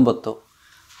ಹೇಳಬೇಕಾಗಿರೋದು 19,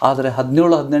 ಆದರೆ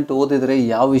 17, 18 ಓದಿದರೆ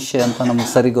ಯಾವ ವಿಷಯ ಅಂತ ನಮಗೆ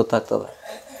ಸರಿ ಗೊತ್ತಾಗ್ತದೆ.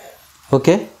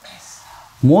 ಓಕೆ.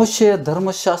 ಮೋಶೆಯ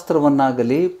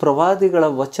ಧರ್ಮಶಾಸ್ತ್ರವನ್ನಾಗಲಿ ಪ್ರವಾದಿಗಳ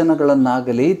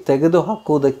ವಚನಗಳನ್ನಾಗಲಿ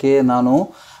ತೆಗೆದುಹಾಕುವುದಕ್ಕೆ ನಾನು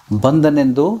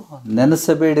ಬಂದನೆಂದು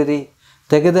ನೆನೆಸಬೇಡಿರಿ.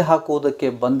 ತೆಗೆದುಹಾಕುವುದಕ್ಕೆ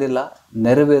ಬಂದಿಲ್ಲ,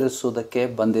 ನೆರವೇರಿಸುವುದಕ್ಕೆ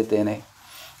ಬಂದಿದ್ದೇನೆ.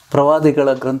 ಪ್ರವಾದಿಗಳ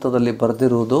ಗ್ರಂಥದಲ್ಲಿ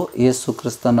ಬರೆದಿರುವುದು ಯೇಸು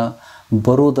ಕ್ರಿಸ್ತನ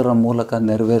ಬರುವುದರ ಮೂಲಕ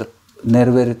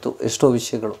ನೆರವೇರಿತು ಎಷ್ಟೋ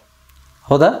ವಿಷಯಗಳು.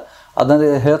 ಹೌದಾ? ಅದನ್ನು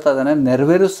ಹೇಳ್ತಾ ಇದ್ದಾನೆ,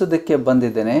 ನೆರವೇರಿಸೋದಕ್ಕೆ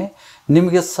ಬಂದಿದ್ದೇನೆ.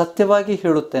 ನಿಮಗೆ ಸತ್ಯವಾಗಿ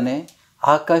ಹೇಳುತ್ತೇನೆ,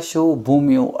 ಆಕಾಶವು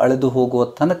ಭೂಮಿಯು ಅಳೆದು ಹೋಗುವ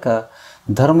ತನಕ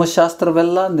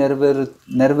ಧರ್ಮಶಾಸ್ತ್ರವೆಲ್ಲ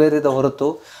ನೆರವೇರಿದ ಹೊರತು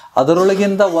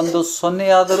ಅದರೊಳಗಿಂದ ಒಂದು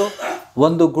ಸೊನ್ನೆಯಾದರೂ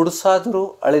ಒಂದು ಗುಡುಸಾದರೂ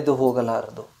ಅಳೆದು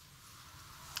ಹೋಗಲಾರದು.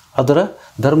 ಅದರ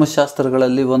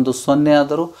ಧರ್ಮಶಾಸ್ತ್ರಗಳಲ್ಲಿ ಒಂದು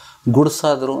ಸೊನ್ನೆಯಾದರೂ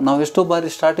ಗುಡುಸಾದರೂ, ನಾವು ಎಷ್ಟೋ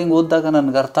ಬಾರಿ ಸ್ಟಾರ್ಟಿಂಗ್ ಓದಿದಾಗ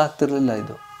ನನಗೆ ಅರ್ಥ ಆಗ್ತಿರಲಿಲ್ಲ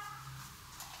ಇದು.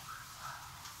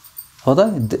 ಹೌದಾ?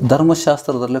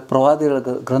 ಧರ್ಮಶಾಸ್ತ್ರದಲ್ಲಿ ಪ್ರವಾದಿಗಳ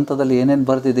ಗ್ರಂಥದಲ್ಲಿ ಏನೇನು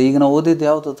ಬರೆದಿದೆ. ಈಗ ನಾವು ಓದಿದ್ದು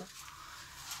ಯಾವುದದು?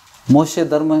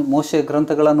 ಮೋಶೆ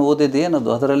ಗ್ರಂಥಗಳನ್ನು ಓದಿದ್ದು ಏನದು?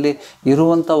 ಅದರಲ್ಲಿ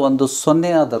ಇರುವಂಥ ಒಂದು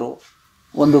ಸೊನ್ನೆಯಾದರೂ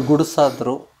ಒಂದು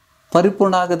ಗುಡುಸಾದರೂ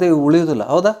ಪರಿಪೂರ್ಣ ಆಗದೆ ಉಳಿಯುವುದಿಲ್ಲ.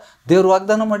 ಹೌದಾ? ದೇವರು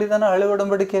ವಾಗ್ದಾನ ಮಾಡಿದಾನ ಹಳೆ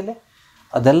ಒಡಂಬಡಿಕೆಯಲ್ಲಿ.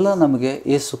 ಅದೆಲ್ಲ ನಮಗೆ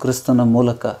ಯೇಸು ಕ್ರಿಸ್ತನ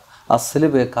ಮೂಲಕ, ಆ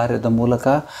ಸಿಲುಬೆಯ ಕಾರ್ಯದ ಮೂಲಕ,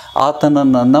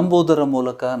 ಆತನನ್ನು ನಂಬುವುದರ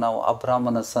ಮೂಲಕ ನಾವು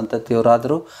ಅಬ್ರಾಹ್ಮನ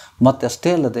ಸಂತತಿಯವರಾದರು.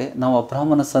 ಮತ್ತಷ್ಟೇ ಅಲ್ಲದೆ ನಾವು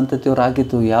ಅಬ್ರಾಹ್ಮನ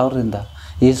ಸಂತತಿಯವರಾಗಿದ್ದು ಯಾವರಿಂದ?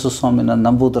 ಯೇಸು ಸ್ವಾಮಿನ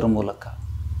ನಂಬುವುದರ ಮೂಲಕ.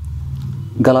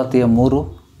 ಗಲಾತಿಯ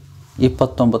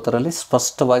 3:29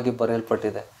 ಸ್ಪಷ್ಟವಾಗಿ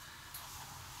ಬರೆಯಲ್ಪಟ್ಟಿದೆ.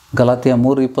 ಗಲಾತಿಯ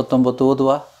 3:29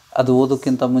 ಓದುವ, ಅದು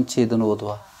ಓದೋಕ್ಕಿಂತ ಮುಂಚೆ ಇದನ್ನು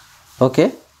ಓದುವ. ಓಕೆ.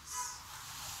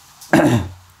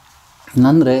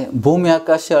 ಅಂದರೆ ಭೂಮಿ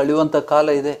ಆಕಾಶ ಅಳಿಯುವಂಥ ಕಾಲ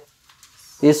ಇದೆ.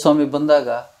 ಯೇಸು ಸ್ವಾಮಿ ಬಂದಾಗ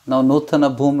ನಾವು ನೂತನ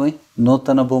ಭೂಮಿ,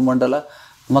 ನೂತನ ಭೂಮಂಡಲ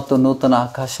ಮತ್ತು ನೂತನ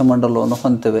ಆಕಾಶ ಮಂಡಲವನ್ನು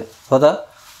ಹೊಂತೇವೆ. ಹೌದಾ?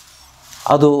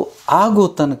 ಅದು ಆಗುವ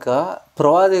ತನಕ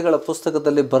ಪ್ರವಾದಿಗಳ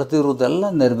ಪುಸ್ತಕದಲ್ಲಿ ಬರೆದಿರುವುದೆಲ್ಲ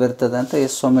ನೆರವೇರ್ತದೆ ಅಂತ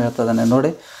ಯೇಸು ಸ್ವಾಮಿ ಹೇಳ್ತಿದ್ದಾನೆ.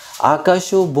 ನೋಡಿ,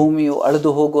 ಆಕಾಶವು ಭೂಮಿಯು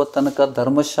ಅಳೆದು ಹೋಗುವ ತನಕ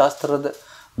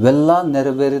ಧರ್ಮಶಾಸ್ತ್ರವೆಲ್ಲ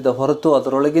ನೆರವೇರಿದ ಹೊರತು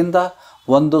ಅದರೊಳಗಿಂದ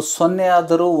ಒಂದು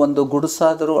ಸೊನ್ನೆಯಾದರೂ ಒಂದು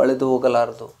ಗುಡುಸಾದರೂ ಅಳೆದು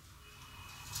ಹೋಗಲಾರದು.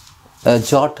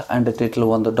 ಜಾಟ್ ಆ್ಯಂಡ್ ಟೈಟಲ್,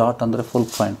 ಒಂದು ಡಾಟ್ ಅಂದರೆ ಫುಲ್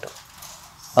ಪಾಯಿಂಟ್,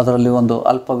 ಅದರಲ್ಲಿ ಒಂದು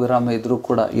ಅಲ್ಪ ವಿರಾಮ ಇದ್ದರೂ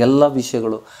ಕೂಡ ಎಲ್ಲ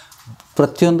ವಿಷಯಗಳು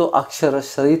ಪ್ರತಿಯೊಂದು ಅಕ್ಷರ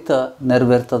ಸಹಿತ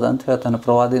ನೆರವೇರ್ತದೆ ಅಂತ ಹೇಳ್ತಾನೆ.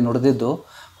 ಪ್ರವಾದಿ ನುಡಿದಿದ್ದು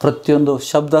ಪ್ರತಿಯೊಂದು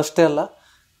ಶಬ್ದ ಅಷ್ಟೇ ಅಲ್ಲ,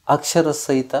 ಅಕ್ಷರ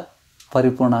ಸಹಿತ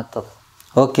ಪರಿಪೂರ್ಣ ಆಗ್ತದೆ.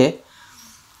 ಓಕೆ.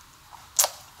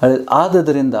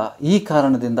 ಆದದರಿಂದ ಈ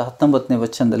ಕಾರಣದಿಂದ 19ನೇ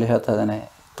ವಚನದಲ್ಲಿ ಹೇಳ್ತಾ ಇದ್ದಾನೆ,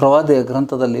 ಪ್ರವಾದಿಯ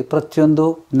ಗ್ರಂಥದಲ್ಲಿ ಪ್ರತಿಯೊಂದು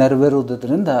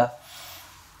ನೆರವೇರುವುದರಿಂದ,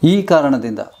 ಈ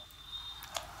ಕಾರಣದಿಂದ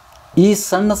ಈ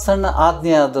ಸಣ್ಣ ಸಣ್ಣ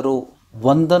ಆಜ್ಞೆಯಾದರೂ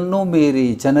ಒಂದನ್ನೂ ಮೀರಿ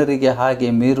ಜನರಿಗೆ ಹಾಗೆ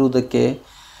ಮೀರುವುದಕ್ಕೆ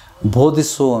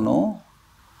ಬೋಧಿಸುವವನು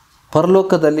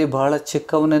ಪರಲೋಕದಲ್ಲಿ ಬಹಳ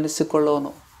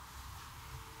ಚಿಕ್ಕವನೆನಿಸಿಕೊಳ್ಳುವನು.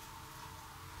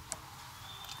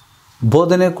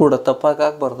 ಬೋಧನೆ ಕೂಡ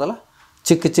ತಪ್ಪಾಗಬಾರ್ದಲ್ಲ.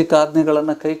 ಚಿಕ್ಕ ಚಿಕ್ಕ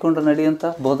ಆಜ್ಞೆಗಳನ್ನು ಕೈಕೊಂಡು ನಡೆಯಂತ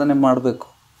ಬೋಧನೆ ಮಾಡಬೇಕು.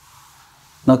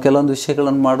 ನಾವು ಕೆಲವೊಂದು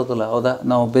ವಿಷಯಗಳನ್ನು ಮಾಡೋದಿಲ್ಲ. ಹೌದಾ?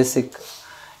 ನಾವು ಬೇಸಿಕ್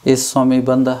ಯೇಸು ಸ್ವಾಮಿ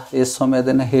ಬಂದ, ಯೇಸು ಸ್ವಾಮಿ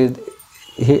ಅದನ್ನು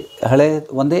ಹಳೆ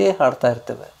ಒಂದೇ ಹಾಡ್ತಾ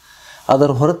ಇರ್ತೇವೆ.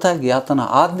 ಅದರ ಹೊರತಾಗಿ ಆತನ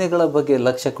ಆಜ್ಞೆಗಳ ಬಗ್ಗೆ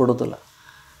ಲಕ್ಷ್ಯ ಕೊಡೋದಿಲ್ಲ.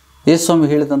 ಯೇಸು ಸ್ವಾಮಿ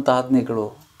ಹೇಳಿದಂಥ ಆಜ್ಞೆಗಳು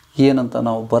ಏನಂತ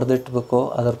ನಾವು ಬರೆದಿಟ್ಬೇಕು,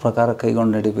 ಅದರ ಪ್ರಕಾರ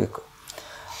ಕೈಗೊಂಡು ನಡಿಬೇಕು.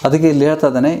 ಅದಕ್ಕೆ ಇಲ್ಲಿ ಹೇಳ್ತಾ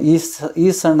ಇದ್ದಾನೆ,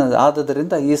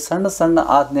 ಆದದರಿಂದ ಈ ಸಣ್ಣ ಸಣ್ಣ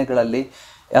ಆಜ್ಞೆಗಳಲ್ಲಿ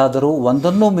ಯಾದರೂ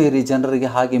ಒಂದನ್ನೂ ಮೀರಿ ಜನರಿಗೆ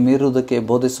ಹಾಗೆ ಮೀರುವುದಕ್ಕೆ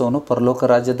ಬೋಧಿಸುವವನು ಪರಲೋಕ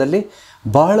ರಾಜ್ಯದಲ್ಲಿ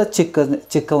ಬಹಳ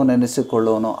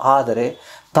ಚಿಕ್ಕವನೆನಿಸಿಕೊಳ್ಳುವನು. ಆದರೆ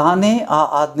ತಾನೇ ಆ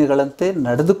ಆಜ್ಞೆಗಳಂತೆ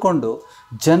ನಡೆದುಕೊಂಡು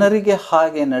ಜನರಿಗೆ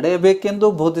ಹಾಗೆ ನಡೆಯಬೇಕೆಂದು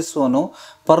ಬೋಧಿಸುವನು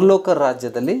ಪರಲೋಕ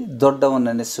ರಾಜ್ಯದಲ್ಲಿ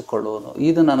ದೊಡ್ಡವನೆನಿಸಿಕೊಳ್ಳುವನು.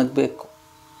 ಇದು ನನಗೆ ಬೇಕು.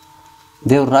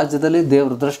 ದೇವ್ರ ರಾಜ್ಯದಲ್ಲಿ,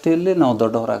 ದೇವ್ರ ದೃಷ್ಟಿಯಲ್ಲಿ ನಾವು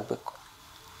ದೊಡ್ಡವರಾಗಬೇಕು,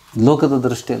 ಲೋಕದ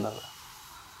ದೃಷ್ಟಿಯಲ್ಲ.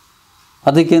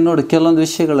 ಅದಕ್ಕೆ ನೋಡಿ, ಕೆಲವೊಂದು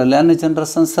ವಿಷಯಗಳಲ್ಲಿ ಅನ್ಯ ಜನರ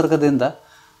ಸಂಸರ್ಗದಿಂದ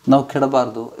ನಾವು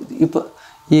ಕೆಡಬಾರ್ದು.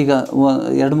 ಈಗ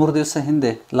 2-3 ದಿವಸ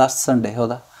ಹಿಂದೆ, ಲಾಸ್ಟ್ ಸಂಡೇ,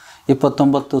 ಹೌದಾ,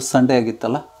 29 ಸಂಡೇ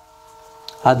ಆಗಿತ್ತಲ್ಲ,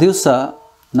 ಆ ದಿವಸ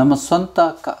ನಮ್ಮ ಸ್ವಂತ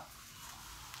ಅಕ್ಕ,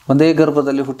 ಒಂದೇ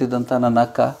ಗರ್ಭದಲ್ಲಿ ಹುಟ್ಟಿದಂಥ ನನ್ನ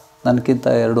ಅಕ್ಕ, ನನಗಿಂತ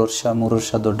 2-3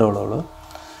 ವರ್ಷ ದೊಡ್ಡವಳವಳು,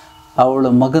 ಅವಳ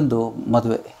ಮಗಂದು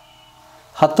ಮದುವೆ.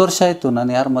 10 ವರ್ಷ ಆಯಿತು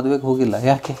ನಾನು ಯಾರ ಮದುವೆಗೆ ಹೋಗಿಲ್ಲ.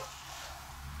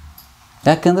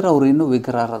 ಯಾಕೆಂದರೆ ಅವರು ಇನ್ನೂ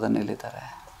ವಿಗ್ರಹಾರಾಧನೆಯಲ್ಲಿದ್ದಾರೆ.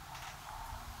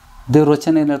 ದೇವ್ರ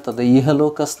ವಚನ ಏನು ಹೇಳ್ತದೆ?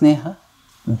 ಇಹಲೋಕ ಸ್ನೇಹ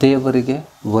ದೇವರಿಗೆ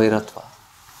ವೈರತ್ವ.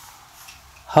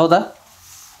 ಹೌದಾ?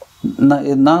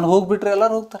 ನಾನು ಹೋಗಿಬಿಟ್ರೆ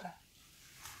ಎಲ್ಲರೂ ಹೋಗ್ತಾರೆ.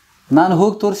 ನಾನು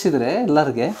ಹೋಗಿ ತೋರಿಸಿದರೆ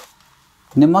ಎಲ್ಲರಿಗೆ,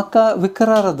 ನಿಮ್ಮಕ್ಕ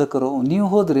ವಿಗ್ರಹಾರಾಧಕರು, ನೀವು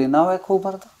ಹೋದ್ರಿ, ನಾವು ಯಾಕೆ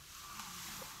ಹೋಗ್ಬಾರ್ದು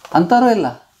ಅಂತಾರೋ ಇಲ್ಲ.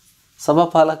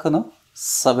 ಸಭಾಪಾಲಕನು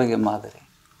ಸಭೆಗೆ ಮಾದರಿ.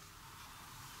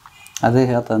 ಅದೇ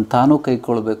ಹೇಳ್ತಾನೆ, ತಾನೂ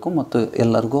ಕೈಗೊಳ್ಬೇಕು ಮತ್ತು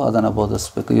ಎಲ್ಲರಿಗೂ ಅದನ್ನು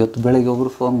ಬೋಧಿಸ್ಬೇಕು. ಇವತ್ತು ಬೆಳಗ್ಗೆ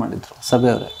ಒಬ್ಬರು ಫೋನ್ ಮಾಡಿದರು,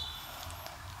 ಸಭೆಯವರೇ,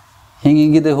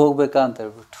 ಹಿಂಗಿದೆ ಹೋಗ್ಬೇಕಾ ಅಂತ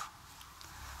ಹೇಳ್ಬಿಟ್ಟು.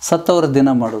 ಸತ್ತವರ ದಿನ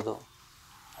ಮಾಡೋದು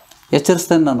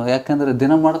ಎಚ್ಚರಿಸ್ತೇನೆ ನಾನು. ಯಾಕೆಂದರೆ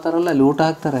ದಿನ ಮಾಡ್ತಾರಲ್ಲ, ಅಲ್ಲಿ ಊಟ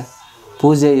ಹಾಕ್ತಾರೆ,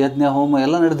 ಪೂಜೆ ಯಜ್ಞ ಹೋಮ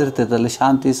ಎಲ್ಲ ನಡೆದಿರ್ತೈತೆ. ಅಲ್ಲಿ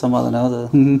ಶಾಂತಿ ಸಮಾಧಾನ ಯಾವುದು,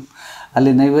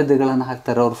 ಅಲ್ಲಿ ನೈವೇದ್ಯಗಳನ್ನು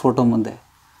ಹಾಕ್ತಾರೆ ಅವ್ರ ಫೋಟೋ ಮುಂದೆ.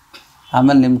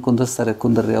 ಆಮೇಲೆ ನಿಮ್ಗೆ ಕುಂದಿಸ್ತಾರೆ,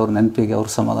 ಕುಂದರ್ರಿ ಅವ್ರ ನೆನಪಿಗೆ, ಅವ್ರ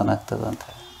ಸಮಾಧಾನ ಆಗ್ತದೆ ಅಂತ.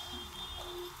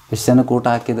 ಎಷ್ಟು ಜನಕ್ಕೆ ಊಟ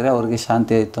ಹಾಕಿದರೆ ಅವ್ರಿಗೆ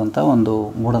ಶಾಂತಿ ಆಯಿತು ಅಂತ ಒಂದು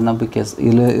ಮೂಢನಂಬಿಕೆ. ಈ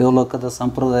ಲೋಕದ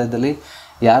ಸಂಪ್ರದಾಯದಲ್ಲಿ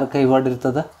ಯಾರ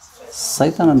ಕೈವಾಡಿರ್ತದ?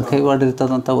 ಸೈತಾನನ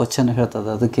ಕೈವಾಡಿರ್ತದಂತ ವಚನ ಹೇಳ್ತದೆ.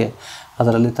 ಅದಕ್ಕೆ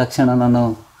ಅದರಲ್ಲಿ ತಕ್ಷಣ ನಾನು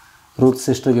ರೂತ್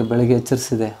ಸಿಸ್ಟರ್ಗೆ ಬೆಳಗ್ಗೆ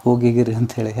ಎಚ್ಚರಿಸಿದೆ, ಹೋಗಿಗಿರಿ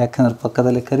ಅಂಥೇಳಿ. ಯಾಕಂದ್ರೆ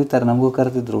ಪಕ್ಕದಲ್ಲಿ ಕರೀತಾರೆ, ನಮಗೂ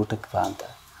ಕರೆದಿದ್ರು ಊಟಕ್ಕೆ ಬಾ ಅಂತ.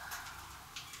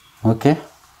 ಓಕೆ,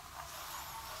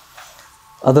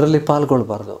 ಅದರಲ್ಲಿ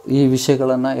ಪಾಲ್ಗೊಳ್ಬಾರ್ದು ಈ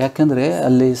ವಿಷಯಗಳನ್ನು. ಯಾಕೆಂದರೆ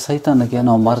ಅಲ್ಲಿ ಸೈತಾನಿಗೆ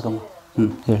ನಾವು ಮಾರ್ಗ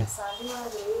ಹೇಳಿ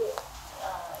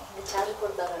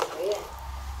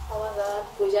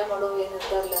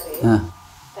ಹಾಂ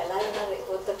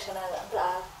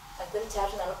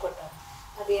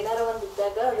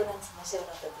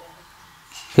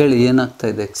ಹೇಳಿ ಏನಾಗ್ತಾ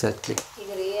ಇದೆ ಎಕ್ಸಾಕ್ಟ್ಲಿ?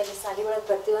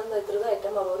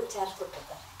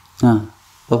 ಹಾಂ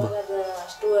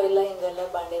ಅಷ್ಟು ಎಲ್ಲ ಹಿಂಗೆಲ್ಲ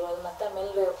ಬಾಂಡೆಗಳು ಮತ್ತು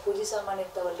ಆಮೇಲೆ ಪೂಜೆ ಸಾಮಾನು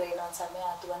ಇರ್ತಾವಲ್ರಿ, ಇನ್ನೊಂದು ಸಮಯ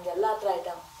ಆತು ಒಂದೆಲ್ಲ ಹತ್ರ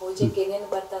ಐಟಮ್ ಪೂಜೆಗೆ ಏನೇನು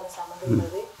ಬರ್ತಾವ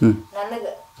ಸಾಮಾನುಗಳ್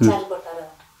ನನಗೆ ಚಾರ್ಜ್ ಕೊಟ್ಟಾರ.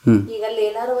 ಈಗ ಅಲ್ಲಿ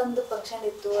ಏನಾರು ಒಂದು ಫಂಕ್ಷನ್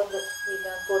ಇತ್ತು, ಒಂದು ಈಗ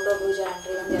ಫೋಟೋ ಪೂಜೆ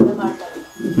ಅನ್ರಿ ಒಂದೆಲ್ಲ ಮಾಡ್ತಾರೆ,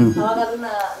 ಅವಾಗ ಅದನ್ನ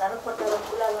ನನಗೆ ಕೊಟ್ಟಾರ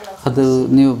ಅನುಕೂಲ. ಅದು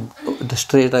ನೀವು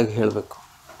ಸ್ಟ್ರೇಟಾಗಿ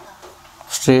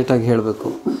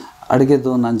ಹೇಳಬೇಕು.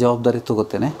 ಅಡುಗೆದು ನಾನು ಜವಾಬ್ದಾರಿ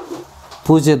ತೊಗೋತೇನೆ,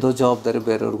 ಪೂಜೆದು ಜವಾಬ್ದಾರಿ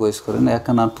ಬೇರೆಯವ್ರಿಗೆ ವಹಿಸ್ಕೊರೇನೆ.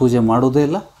 ಯಾಕಂದ್ರೆ ನಾನು ಪೂಜೆ ಮಾಡೋದೇ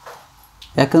ಇಲ್ಲ.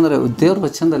 ಯಾಕಂದರೆ ದೇವ್ರ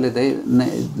ವಚನದಲ್ಲಿದೆ,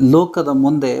 ಲೋಕದ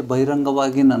ಮುಂದೆ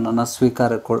ಬಹಿರಂಗವಾಗಿ ನನ್ನನ್ನು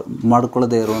ಸ್ವೀಕಾರ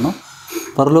ಮಾಡಿಕೊಳ್ಳದೆ ಇರೋನು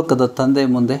ಪರಲೋಕದ ತಂದೆ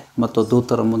ಮುಂದೆ ಮತ್ತು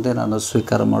ದೂತರ ಮುಂದೆ ನಾನು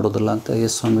ಸ್ವೀಕಾರ ಮಾಡೋದಿಲ್ಲ ಅಂತ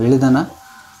ಯೇಸು ಹೇಳಿದಾನ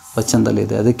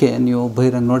ವಚನದಲ್ಲಿದೆ. ಅದಕ್ಕೆ ನೀವು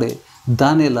ಬಹಿರಂಗ ನೋಡಿ,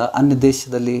 ದಾನಿಯೇಲ ಅನ್ಯ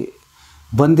ದೇಶದಲ್ಲಿ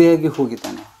ಬಂದಿಯಾಗಿ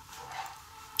ಹೋಗಿದ್ದಾನೆ.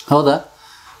 ಹೌದಾ?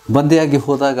 ಬಂದಿಯಾಗಿ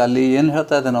ಹೋದಾಗ ಅಲ್ಲಿ ಏನು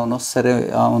ಹೇಳ್ತಾ ಇದ್ದಾನೆ ಅವನು?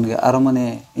 ಅವನಿಗೆ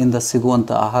ಅರಮನೆಯಿಂದ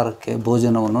ಸಿಗುವಂಥ ಆಹಾರಕ್ಕೆ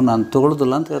ಭೋಜನವನ್ನು ನಾನು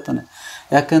ತಗೊಳ್ಳೋದಿಲ್ಲ ಅಂತ ಹೇಳ್ತಾನೆ.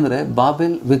 ಯಾಕೆಂದರೆ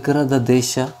ಬಾಬೆಲ್ ವಿಗ್ರಹದ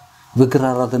ದೇಶ,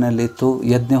 ವಿಗ್ರಹಾರಾಧನೆಯಲ್ಲಿತ್ತು.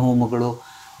 ಯಜ್ಞ ಹೋಮಗಳು,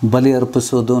 ಬಲಿ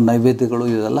ಅರ್ಪಿಸೋದು, ನೈವೇದ್ಯಗಳು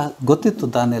ಇವೆಲ್ಲ ಗೊತ್ತಿತ್ತು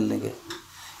ದಾನಿಯೇಲನಿಗೆ.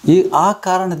 ಆ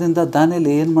ಕಾರಣದಿಂದ ದಾನಿಯೇಲ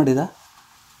ಏನು ಮಾಡಿದ?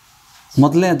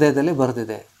 ಮೊದಲನೇ ಅಧ್ಯಾಯದಲ್ಲಿ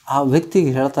ಬರೆದಿದೆ. ಆ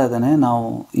ವ್ಯಕ್ತಿಗೆ ಹೇಳ್ತಾ ಇದ್ದಾನೆ, ನಾವು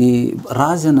ಈ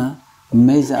ರಾಜನ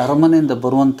ಅರಮನೆಯಿಂದ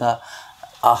ಬರುವಂಥ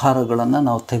ಆಹಾರಗಳನ್ನು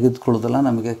ನಾವು ತೆಗೆದುಕೊಳ್ಳೋದಿಲ್ಲ,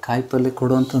 ನಮಗೆ ಕಾಯಿಪಲ್ಯ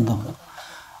ಕೊಡುವಂಥದ್ದು.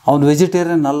 ಅವನು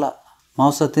ವೆಜಿಟೇರಿಯನ್ ಅಲ್ಲ,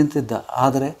 ಮಾಂಸ ತಿಂತಿದ್ದ.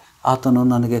 ಆದರೆ ಆತನು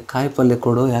ನನಗೆ ಕಾಯಿಪಲ್ಯ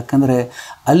ಕೊಡು, ಯಾಕಂದರೆ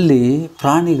ಅಲ್ಲಿ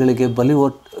ಪ್ರಾಣಿಗಳಿಗೆ ಬಲಿ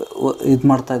ಇದು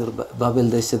ಮಾಡ್ತಾಯಿದ್ರು ಬಾಬೆಲ್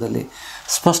ದೇಶದಲ್ಲಿ.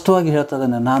 ಸ್ಪಷ್ಟವಾಗಿ ಹೇಳ್ತಾ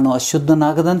ಇದ್ದಾನೆ, ನಾನು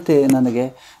ಅಶುದ್ಧನಾಗದಂತೆ ನನಗೆ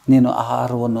ನೀನು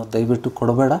ಆಹಾರವನ್ನು ದಯವಿಟ್ಟು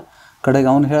ಕೊಡಬೇಡ. ಕಡೆಗೆ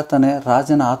ಅವನು ಹೇಳ್ತಾನೆ,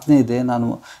 ರಾಜನ ಆಜ್ಞೆ ಇದೆ,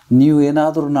 ನೀವು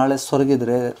ಏನಾದರೂ ನಾಳೆ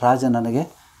ಸೊರಗಿದರೆ ರಾಜ ನನಗೆ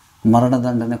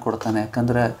ಮರಣದಂಡನೆ ಕೊಡ್ತಾನೆ.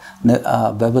 ಯಾಕಂದರೆ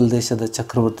ಬಾಬೆಲ್ ದೇಶದ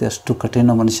ಚಕ್ರವರ್ತಿ ಅಷ್ಟು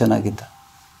ಕಠಿಣ ಮನುಷ್ಯನಾಗಿದ್ದ.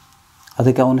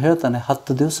 ಅದಕ್ಕೆ ಅವನು ಹೇಳ್ತಾನೆ,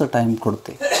 10 ದಿವಸ ಟೈಮ್ ಕೊಡು,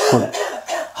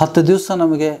 10 ದಿವಸ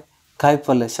ನಮಗೆ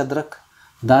ಕಾಯಿಪಲ್ಯ. ಶದ್ರಕ್,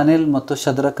 ದಾನಿಯೇಲ್ ಮತ್ತು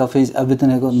ಶದ್ರಕ್,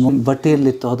 ಅಬೇದ್ನೆಗೋ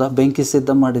ಬಟ್ಟೆಯಲ್ಲಿತ್ತು. ಹೌದಾ? ಬೆಂಕಿ ಸಿದ್ಧ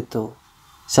ಮಾಡಿತ್ತು.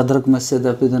 ಶದ್ರಕ್, ಮೆಷಕ್,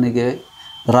 ಅಬೇದ್ನೆಗೋಗೆ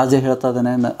ರಾಜ ಹೇಳ್ತಾ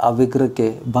ಇದ್ದಾನೆ, ಆ ವಿಗ್ರಹಕ್ಕೆ,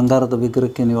 ಬಂಗಾರದ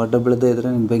ವಿಗ್ರಹಕ್ಕೆ ನೀವು ಅಡ್ಡ ಬೀಳದೇ ಇದ್ದರೆ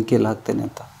ನಿಮ್ಮ ಬೆಂಕಿಯಲ್ಲಿ ಹಾಕ್ತೇನೆ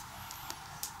ಅಂತ.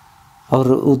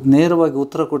 ಅವರು ನೇರವಾಗಿ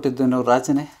ಉತ್ತರ ಕೊಟ್ಟಿದ್ದೇನೆ,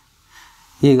 ರಾಜನೇ.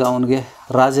 ಈಗ ಅವನಿಗೆ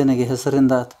ರಾಜನಿಗೆ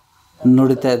ಹೆಸರಿಂದ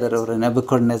ನುಡಿತಾ ಇದ್ದಾರೆ ಅವರು,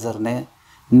 ನೆಬೂಕದ್ನೆಚ್ಚರನೇ,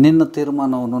 ನಿನ್ನ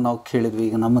ತೀರ್ಮಾನವನ್ನು ನಾವು ಕೇಳಿದ್ವಿ,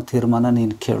 ಈಗ ನಮ್ಮ ತೀರ್ಮಾನ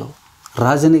ನೀನು ಕೇಳು.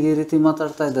 ರಾಜನಿಗೆ ಈ ರೀತಿ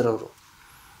ಮಾತಾಡ್ತಾ ಇದ್ದಾರೆ ಅವರು.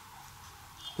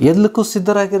 ಎಲ್ಲಕ್ಕೂ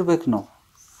ಸಿದ್ಧರಾಗಿರ್ಬೇಕು ನಾವು.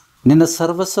 ನಿನ್ನ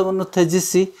ಸರ್ವಸ್ವವನ್ನು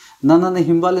ತ್ಯಜಿಸಿ ನನ್ನನ್ನು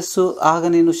ಹಿಂಬಾಲಿಸು, ಆಗ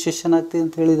ನೀನು ಶಿಷ್ಯನಾಗ್ತಿ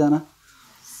ಅಂತ ಹೇಳಿದಾನ.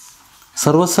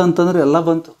 ಸರ್ವಸ್ವ ಅಂತಂದರೆ ಎಲ್ಲ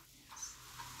ಬಂತು.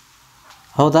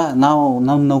 ಹೌದಾ?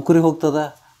 ನಮ್ಮ ನೌಕರಿ ಹೋಗ್ತದ,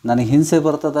 ನನಗೆ ಹಿಂಸೆ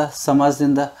ಬರ್ತದ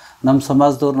ಸಮಾಜದಿಂದ, ನಮ್ಮ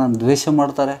ಸಮಾಜದವ್ರು ನನ್ನ ದ್ವೇಷ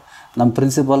ಮಾಡ್ತಾರೆ, ನಮ್ಮ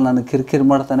ಪ್ರಿನ್ಸಿಪಾಲ್ ನನಗೆ ಕಿರಿಕಿರಿ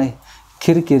ಮಾಡ್ತಾನೆ,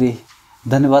 ಕಿರಿಕಿರಿ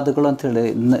ಧನ್ಯವಾದಗಳು ಅಂಥೇಳಿ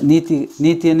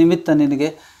ನೀತಿಯ ನಿಮಿತ್ತ ನಿನಗೆ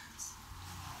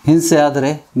ಹಿಂಸೆ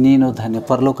ಆದರೆ ನೀನು ಧನ್ಯ,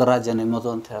 ಪರಲೋಕ ರಾಜ್ಯ ನಿಮ್ಮದು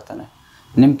ಅಂತ ಹೇಳ್ತಾನೆ.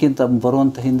 ನಿಮ್ಗಿಂತ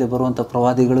ಹಿಂದೆ ಬರುವಂಥ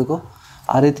ಪ್ರವಾದಿಗಳಿಗೂ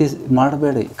ಆ ರೀತಿ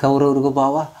ಮಾಡಬೇಡಿ. ಕೌರವ್ರಿಗೂ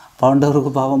ಭಾವ,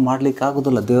 ಪಾಂಡವ್ರಿಗೂ ಭಾವ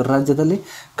ಮಾಡಲಿಕ್ಕಾಗೋದಿಲ್ಲ. ದೇವರ ರಾಜ್ಯದಲ್ಲಿ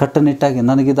ಕಟ್ಟುನಿಟ್ಟಾಗಿ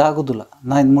ನನಗಿದಾಗೋದಿಲ್ಲ,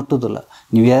 ನಾನು ಇದು ಮುಟ್ಟೋದಿಲ್ಲ.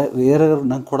 ನೀವು ಯಾರು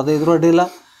ನಂಗೆ ಕೊಡದೇ ಇದ್ರೂ ಅಡ್ಡಿಲ್ಲ,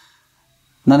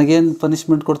 ನನಗೇನು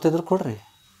ಪನಿಷ್ಮೆಂಟ್ ಕೊಡ್ತಾಯಿದ್ರು ಕೊಡ್ರಿ,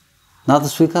 ನಾನು ಅದು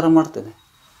ಸ್ವೀಕಾರ ಮಾಡ್ತೇನೆ.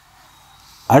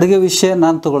 ಅಡುಗೆ ವಿಷಯ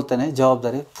ನಾನು ತೊಗೊಳ್ತೇನೆ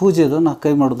ಜವಾಬ್ದಾರಿ. ಪೂಜೆದು ನಾನು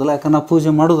ಕೈ ಮಾಡೋದಿಲ್ಲ, ಯಾಕಂದ್ರೆ ನಾನು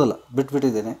ಪೂಜೆ ಮಾಡೋದಿಲ್ಲ,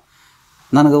 ಬಿಟ್ಬಿಟ್ಟಿದ್ದೇನೆ.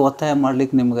 ನನಗೆ ಒತ್ತಾಯ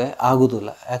ಮಾಡಲಿಕ್ಕೆ ನಿಮಗೆ ಆಗೋದಿಲ್ಲ.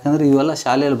 ಯಾಕಂದರೆ ಇವೆಲ್ಲ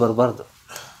ಶಾಲೆಯಲ್ಲಿ ಬರಬಾರ್ದು.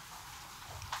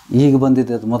 ಈಗ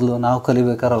ಬಂದಿದೆ ಅದು. ಮೊದಲು ನಾವು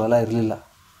ಕಲಿಬೇಕಾದ್ರೆ ಅವೆಲ್ಲ ಇರಲಿಲ್ಲ.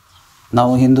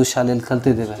 ನಾವು ಹಿಂದೂ ಶಾಲೆಯಲ್ಲಿ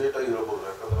ಕಲ್ತಿದ್ದೇವೆ.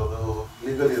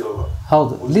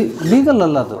 ಹೌದು, ಲೀಗಲ್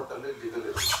ಅಲ್ಲ ಅದು,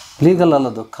 ಲೀಗಲ್ ಅಲ್ಲ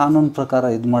ಅದು, ಕಾನೂನು ಪ್ರಕಾರ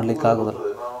ಇದು ಮಾಡ್ಲಿಕ್ಕೆ ಆಗೋದಿಲ್ಲ.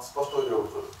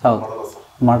 ಹೌದು,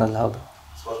 ಮಾಡಲ್ಲ. ಹೌದು,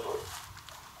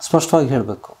 ಸ್ಪಷ್ಟವಾಗಿ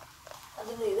ಹೇಳಬೇಕು.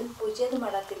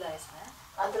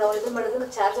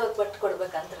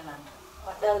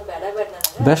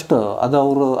 ಬೆಸ್ಟ್ ಅದು.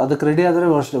 ಅವರು ಅದಕ್ಕೆ ರೆಡಿ ಆದರೆ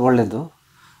ಒಳ್ಳೆಯದು.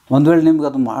 ಒಂದು ವೇಳೆ ನಿಮ್ಗೆ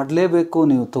ಅದು ಮಾಡಲೇಬೇಕು,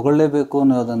 ನೀವು ತೊಗೊಳ್ಳೇಬೇಕು,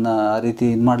 ನೀವು ಅದನ್ನು ಆ ರೀತಿ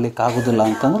ಇದು ಮಾಡ್ಲಿಕ್ಕೆ ಆಗೋದಿಲ್ಲ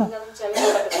ಅಂತಂದ್ರೆ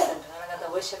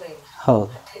ಹೌದು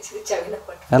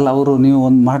ಎಲ್ಲ ಅವರು ನೀವು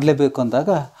ಒಂದು ಮಾಡಲೇಬೇಕು ಅಂದಾಗ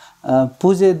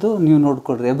ಪೂಜೆದ್ದು ನೀವು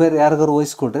ನೋಡಿಕೊಡ್ರಿ. ಬೇರೆ ಯಾರಿಗಾರು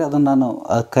ವಹಿಸ್ಕೊಡ್ರಿ. ಅದನ್ನು ನಾನು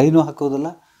ಕೈನೂ ಹಾಕೋದಿಲ್ಲ,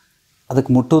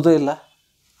 ಅದಕ್ಕೆ ಮುಟ್ಟೋದೇ ಇಲ್ಲ,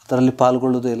 ಅದರಲ್ಲಿ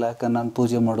ಪಾಲ್ಗೊಳ್ಳೋದೇ ಇಲ್ಲ. ಯಾಕಂದ್ರೆ ನಾನು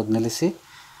ಪೂಜೆ ಮಾಡೋದು ನಿಲ್ಲಿಸಿ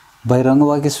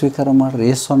ಬಹಿರಂಗವಾಗಿ ಸ್ವೀಕಾರ ಮಾಡಿರಿ.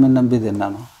 ಯೇಸುಸ್ವಾಮಿನ ನಂಬಿದ್ದೇನೆ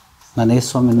ನಾನು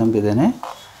ಯೇಸುಸ್ವಾಮಿನ ನಂಬಿದ್ದೇನೆ.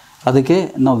 ಅದಕ್ಕೆ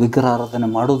ನಾವು ವಿಗ್ರಹ ಆರಾಧನೆ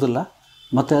ಮಾಡೋದಿಲ್ಲ,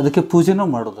 ಮತ್ತು ಅದಕ್ಕೆ ಪೂಜೆನೂ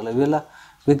ಮಾಡೋದಿಲ್ಲ. ಇವೆಲ್ಲ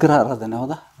ವಿಗ್ರಹ ಆರಾಧನೆ.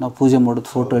 ಹೌದಾ? ನಾವು ಪೂಜೆ ಮಾಡೋದು,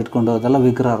 ಫೋಟೋ ಇಟ್ಕೊಂಡು ಅದೆಲ್ಲ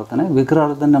ವಿಗ್ರಹ ಆರಾಧನೆ. ವಿಗ್ರಹ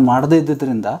ಆರಾಧನೆ ಮಾಡದೇ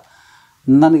ಇದ್ದಿದ್ದರಿಂದ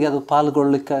ನನಗೆ ಅದು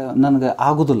ಪಾಲ್ಗೊಳ್ಳಿಕ್ಕೆ ನನಗೆ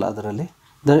ಆಗೋದಿಲ್ಲ ಅದರಲ್ಲಿ.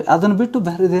 ಅದನ್ನು ಬಿಟ್ಟು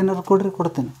ಬೇರೆದು ಏನಾದ್ರು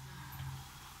ಕೊಡ್ತೀನಿ.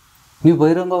 ನೀವು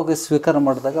ಬಹಿರಂಗವಾಗಿ ಸ್ವೀಕಾರ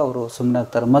ಮಾಡಿದಾಗ ಅವರು ಸುಮ್ಮನೆ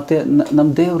ಆಗ್ತಾರೆ. ಮತ್ತು ನಮ್ಮ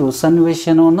ದೇವರು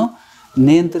ಸನ್ನಿವೇಶನವನ್ನು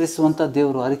ನಿಯಂತ್ರಿಸುವಂಥ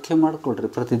ದೇವರು. ಅರಿಕೆ ಮಾಡಿಕೊಡ್ರಿ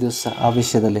ಪ್ರತಿ ದಿವಸ ಆ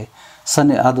ವಿಷಯದಲ್ಲಿ.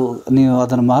 ಅದು ನೀವು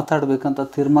ಅದನ್ನು ಮಾತಾಡಬೇಕಂತ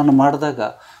ತೀರ್ಮಾನ ಮಾಡಿದಾಗ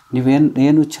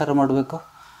ಏನು ವಿಚಾರ ಮಾಡಬೇಕು?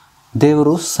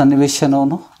 ದೇವರು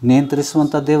ಸನ್ನಿವೇಶನವನ್ನು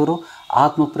ನಿಯಂತ್ರಿಸುವಂಥ ದೇವರು,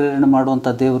 ಆತ್ಮ ಪ್ರೇರಣೆ ಮಾಡುವಂಥ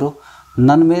ದೇವರು.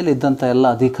 ನನ್ನ ಮೇಲೆ ಇದ್ದಂಥ ಎಲ್ಲ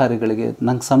ಅಧಿಕಾರಿಗಳಿಗೆ,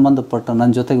 ನಂಗೆ ಸಂಬಂಧಪಟ್ಟ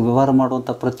ನನ್ನ ಜೊತೆಗೆ ವ್ಯವಹಾರ ಮಾಡುವಂಥ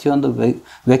ಪ್ರತಿಯೊಂದು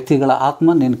ವ್ಯಕ್ತಿಗಳ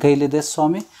ಆತ್ಮ ನಿನ್ನ ಕೈಲಿದೆ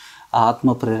ಸ್ವಾಮಿ. ಆ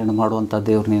ಆತ್ಮ ಪ್ರೇರಣೆ ಮಾಡುವಂಥ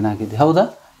ದೇವ್ರು ನೀನಾಗಿದೆ. ಹೌದಾ?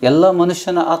 ಎಲ್ಲ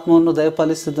ಮನುಷ್ಯನ ಆತ್ಮವನ್ನು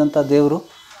ದಯಪಾಲಿಸಿದಂಥ ದೇವರು,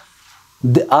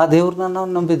 ಆ ದೇವ್ರನ್ನ ನಾವು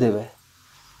ನಂಬಿದ್ದೇವೆ.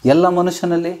 ಎಲ್ಲ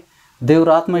ಮನುಷ್ಯನಲ್ಲಿ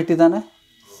ದೇವರು ಆತ್ಮ ಇಟ್ಟಿದ್ದಾನೆ,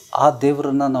 ಆ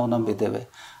ದೇವರನ್ನು ನಾವು ನಂಬಿದ್ದೇವೆ.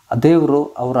 ಆ ದೇವರು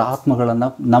ಅವರ ಆತ್ಮಗಳನ್ನು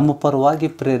ನಮ್ಮ ಪರವಾಗಿ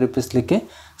ಪ್ರೇರೇಪಿಸಲಿಕ್ಕೆ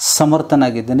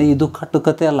ಸಮರ್ಥನಾಗಿದ್ದೇನೆ. ಇದು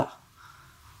ಕಟ್ಟುಕತೆ ಅಲ್ಲ.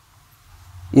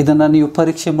 ಇದನ್ನು ನೀವು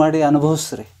ಪರೀಕ್ಷೆ ಮಾಡಿ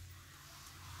ಅನುಭವಿಸ್ರಿ.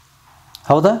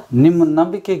 ಹೌದಾ? ನಿಮ್ಮ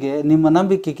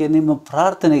ನಂಬಿಕೆಗೆ ನಿಮ್ಮ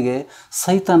ಪ್ರಾರ್ಥನೆಗೆ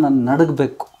ಸೈತಾನ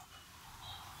ನಡಗಬೇಕು.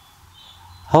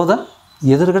 ಹೌದಾ?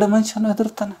 ಎದುರುಗಡೆ ಮನುಷ್ಯನು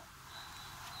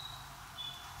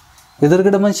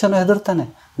ಹೆದರ್ತಾನೆ.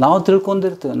 ನಾವು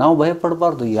ತಿಳ್ಕೊಂಡಿರ್ತೀವಿ. ನಾವು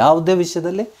ಭಯಪಡಬಾರ್ದು, ಯಾವುದೇ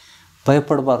ವಿಷಯದಲ್ಲಿ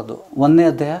ಭಯಪಡಬಾರ್ದು. 1ನೇ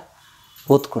ಅಧ್ಯಾಯ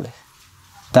ಓದ್ಕೊಳ್ಳಿ,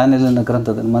 ದಾನಿಯೇಲನ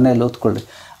ಗ್ರಂಥದಲ್ಲಿ ಮನೆಯಲ್ಲಿ ಓದ್ಕೊಳ್ಳಿ.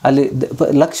 ಅಲ್ಲಿ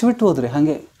ಲಕ್ಷ್ಯ ಬಿಟ್ಟು ಓದ್ರಿ,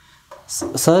 ಹಾಗೆ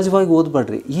ಸಹಜವಾಗಿ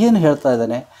ಓದಬೇಡ್ರಿ. ಏನು ಹೇಳ್ತಾ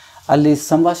ಇದ್ದಾನೆ ಅಲ್ಲಿ?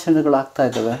 ಸಂಭಾಷಣೆಗಳಾಗ್ತಾ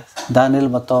ಇದ್ದಾವೆ ದಾನಿಯೇಲ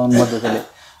ಮತ್ತು ಅವನ ಮಧ್ಯದಲ್ಲಿ.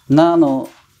 ನಾನು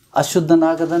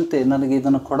ಅಶುದ್ಧನಾಗದಂತೆ ನನಗೆ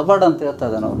ಇದನ್ನು ಕೊಡಬೇಡ ಅಂತ ಹೇಳ್ತಾ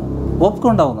ಇದ್ದಾನೆ ಅವನು.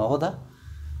 ಒಪ್ಕೊಂಡವನು. ಹೌದಾ?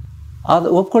 ಅದು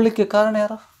ಒಪ್ಕೊಳ್ಳಿಕ್ಕೆ ಕಾರಣ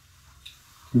ಯಾರು?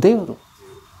 ದೇವರು.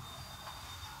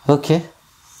 ಓಕೆ,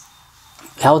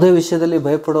 ಯಾವುದೇ ವಿಷಯದಲ್ಲಿ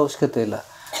ಭಯಪಡೋ ಅವಶ್ಯಕತೆ ಇಲ್ಲ.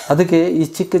 ಅದಕ್ಕೆ ಈ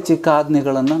ಚಿಕ್ಕ ಚಿಕ್ಕ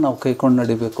ಆಜ್ಞೆಗಳನ್ನು ನಾವು ಕೈಕೊಂಡು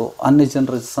ನಡಿಬೇಕು. ಅನ್ಯ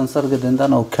ಜನರ ಸಂಸರ್ಗದಿಂದ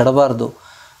ನಾವು ಕೆಡಬಾರ್ದು.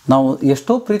 ನಾವು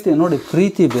ಎಷ್ಟೋ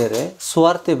ಪ್ರೀತಿ ಬೇರೆ,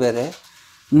 ಸ್ವಾರ್ಥಿ ಬೇರೆ,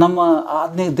 ನಮ್ಮ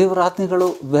ದೇವರ ಆಜ್ಞೆಗಳು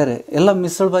ಬೇರೆ. ಎಲ್ಲ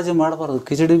ಮಿಸಳ್ಬಾಜಿ ಮಾಡಬಾರ್ದು.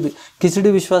 ಕಿಚಡಿ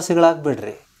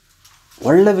ವಿಶ್ವಾಸಿಗಳಾಗಬೇಡ್ರಿ,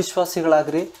 ಒಳ್ಳೆ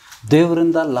ವಿಶ್ವಾಸಿಗಳಾಗ್ರಿ.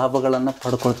 ದೇವರಿಂದ ಲಾಭಗಳನ್ನು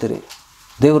ಪಡ್ಕೊಳ್ತೀರಿ.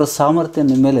 ದೇವರ ಸಾಮರ್ಥ್ಯ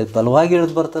ನಿಮ್ಮ ಮೇಲೆ ಬಲವಾಗಿ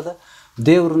ಇಳಿದು ಬರ್ತದೆ.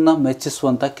 ದೇವ್ರನ್ನ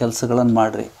ಮೆಚ್ಚಿಸುವಂಥ ಕೆಲಸಗಳನ್ನು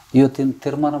ಮಾಡಿರಿ. ಇವತ್ತಿನ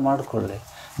ತೀರ್ಮಾನ ಮಾಡಿಕೊಳ್ಳ್ರಿ,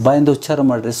 ಬಾಯಿಂದ ಉಚ್ಚಾರ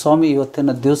ಮಾಡಿರಿ. ಸ್ವಾಮಿ,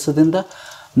 ಇವತ್ತಿನ ದಿವಸದಿಂದ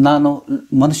ನಾನು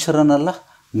ಮನುಷ್ಯರನ್ನೆಲ್ಲ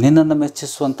ನಿನ್ನನ್ನು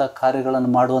ಮೆಚ್ಚಿಸುವಂಥ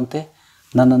ಕಾರ್ಯಗಳನ್ನು ಮಾಡುವಂತೆ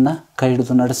ನನ್ನನ್ನು ಕೈ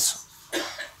ಹಿಡಿದು ನಡೆಸು.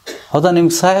 ಹೌದಾ?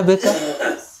 ನಿಮ್ಗೆ ಸಹಾಯ ಬೇಕಾ?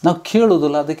 ನಾವು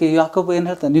ಕೇಳೋದಿಲ್ಲ. ಅದಕ್ಕೆ ಯಾಕೋಬ ಏನು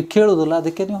ಹೇಳ್ತಾನೆ? ನೀವು ಕೇಳೋದಿಲ್ಲ,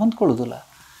 ಅದಕ್ಕೆ ನೀವು ಹೊಂದ್ಕೊಳ್ಳೋದಿಲ್ಲ.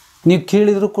 ನೀವು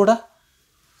ಕೇಳಿದರೂ ಕೂಡ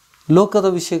ಲೋಕದ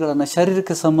ವಿಷಯಗಳನ್ನು,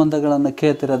 ಶಾರೀರಿಕ ಸಂಬಂಧಗಳನ್ನು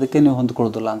ಕೇಳ್ತೀರ, ಅದಕ್ಕೆ ನೀವು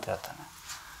ಹೊಂದ್ಕೊಳ್ಳೋದಿಲ್ಲ ಅಂತ ಹೇಳ್ತಾನೆ.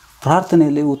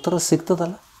 ಪ್ರಾರ್ಥನೆಯಲ್ಲಿ ಉತ್ತರ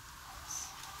ಸಿಗ್ತದಲ್ಲ.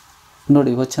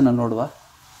 ನೋಡಿ, ವಚನ ನೋಡುವ.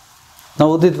 ನಾವು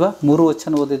ಓದಿದ್ವಾ? 3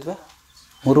 ವಚನ ಓದಿದ್ವಾ?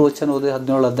 3 ವಚನ ಓದಿ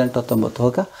 17, 18, 19.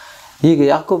 ಹೋಗ. ಈಗ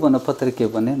ಯಾಕೋಬನ ಪತ್ರಿಕೆ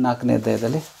ಬನ್ನಿ, 4ನೇ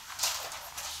ಅಧ್ಯಾಯದಲ್ಲಿ.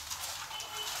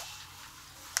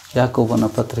 ಯಾಕೋಬನ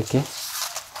ಪತ್ರಿಕೆ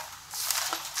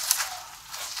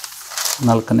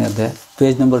 4ನೇ ಅಧ್ಯಾಯ,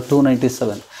 ಪೇಜ್ ನಂಬರ್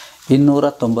 297,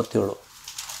 297.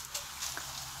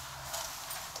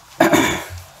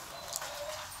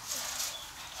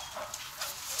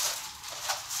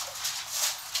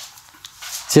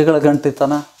 ಜಗಳ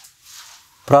ಗಂಟಿತನ,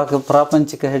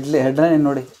 ಪ್ರಾಪಂಚಿಕ ಹೆಡ್ಲೈನ್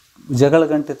ನೋಡಿ. ಜಗಳ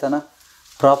ಗಂಟಿತನ,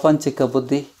 ಪ್ರಾಪಂಚಿಕ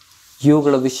ಬುದ್ಧಿ,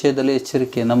 ಇವುಗಳ ವಿಷಯದಲ್ಲಿ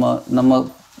ಎಚ್ಚರಿಕೆ. ನಮ್ಮ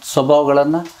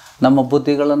ಸ್ವಭಾವಗಳನ್ನು, ನಮ್ಮ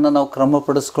ಬುದ್ಧಿಗಳನ್ನು ನಾವು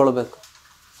ಕ್ರಮಪಡಿಸ್ಕೊಳ್ಬೇಕು.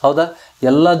 ಹೌದಾ?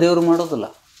 ಎಲ್ಲ ದೇವರು ಮಾಡೋದಿಲ್ಲ.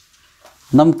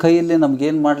 ನಮ್ಮ ಕೈಯಲ್ಲಿ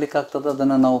ನಮಗೇನು ಮಾಡ್ಲಿಕ್ಕಾಗ್ತದೆ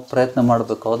ಅದನ್ನು ನಾವು ಪ್ರಯತ್ನ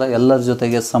ಮಾಡಬೇಕು. ಹೌದಾ? ಎಲ್ಲರ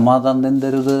ಜೊತೆಗೆ ಸಮಾಧಾನದಿಂದ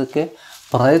ಇರೋದಕ್ಕೆ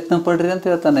ಪ್ರಯತ್ನ ಪಡ್ರಿ ಅಂತ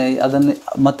ಹೇಳ್ತಾನೆ. ಅದನ್ನು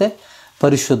ಮತ್ತು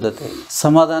ಪರಿಶುದ್ಧತೆ,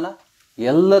 ಸಮಾಧಾನ,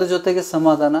 ಎಲ್ಲರ ಜೊತೆಗೆ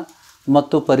ಸಮಾಧಾನ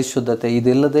ಮತ್ತು ಪರಿಶುದ್ಧತೆ.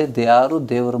 ಇದಿಲ್ಲದೆ ಯಾರು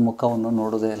ದೇವರ ಮುಖವನ್ನು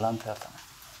ನೋಡೋದೇ ಇಲ್ಲ ಅಂತ ಹೇಳ್ತಾನೆ.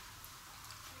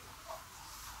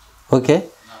 ಓಕೆ,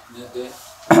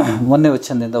 1ನೇ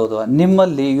ವಚನದಿಂದ ಓದುವ.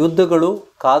 ನಿಮ್ಮಲ್ಲಿ ಯುದ್ಧಗಳು,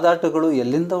 ಕಾದಾಟಗಳು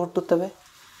ಎಲ್ಲಿಂದ ಹುಟ್ಟುತ್ತವೆ?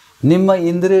 ನಿಮ್ಮ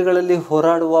ಇಂದ್ರಿಯಗಳಲ್ಲಿ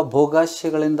ಹೋರಾಡುವ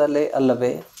ಭೋಗಾಶಯಗಳಿಂದಲೇ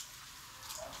ಅಲ್ಲವೇ?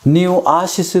 ನೀವು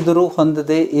ಆಶಿಸಿದರೂ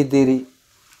ಹೊಂದದೇ ಇದ್ದೀರಿ.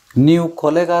 ನೀವು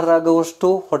ಕೊಲೆಗಾರರಾಗುವಷ್ಟು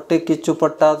ಹೊಟ್ಟೆ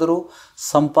ಕಿಚ್ಚುಪಟ್ಟಾದರೂ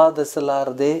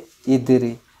ಸಂಪಾದಿಸಲಾರದೆ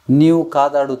ಇದ್ದೀರಿ. ನೀವು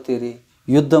ಕಾದಾಡುತ್ತೀರಿ,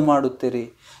 ಯುದ್ಧ ಮಾಡುತ್ತೀರಿ.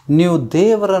 ನೀವು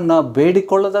ದೇವರನ್ನು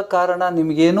ಬೇಡಿಕೊಳ್ಳದ ಕಾರಣ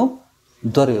ನಿಮಗೇನು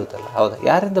ದೊರೆಯುವುದಿಲ್ಲ. ಹೌದಾ?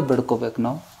 ಯಾರಿಂದ ಬೇಡ್ಕೋಬೇಕು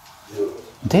ನಾವು?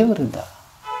 ದೇವರಿಂದ.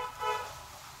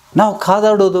 ನಾವು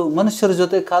ಕಾದಾಡೋದು, ಮನುಷ್ಯರ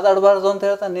ಜೊತೆ ಕಾದಾಡಬಾರ್ದು ಅಂತ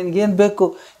ಹೇಳ್ತಾನೆ. ನಿನಗೇನು ಬೇಕು,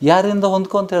 ಯಾರಿಂದ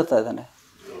ಹೊಂದ್ಕೊ ಅಂತ ಹೇಳ್ತಾ ಇದ್ದಾನೆ.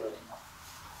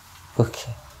 ಓಕೆ,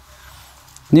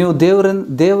 ನೀವು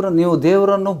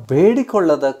ದೇವರನ್ನು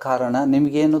ಬೇಡಿಕೊಳ್ಳದ ಕಾರಣ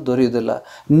ನಿಮಗೇನು ದೊರೆಯುವುದಿಲ್ಲ.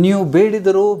 ನೀವು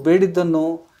ಬೇಡಿದ್ದನ್ನು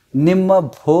ನಿಮ್ಮ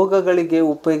ಭೋಗಗಳಿಗೆ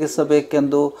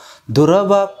ಉಪಯೋಗಿಸಬೇಕೆಂದು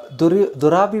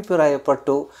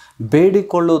ದುರಾಭಿಪ್ರಾಯಪಟ್ಟು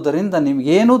ಬೇಡಿಕೊಳ್ಳುವುದರಿಂದ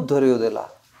ನಿಮಗೇನೂ ದೊರೆಯುವುದಿಲ್ಲ.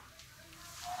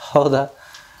 ಹೌದಾ?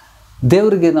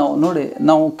 ದೇವರಿಗೆ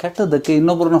ನಾವು ಕೆಟ್ಟದ್ದಕ್ಕೆ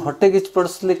ಇನ್ನೊಬ್ಬರನ್ನ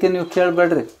ಹೊಟ್ಟೆಗಿಚ್ಚಪಡಿಸ್ಲಿಕ್ಕೆ ನೀವು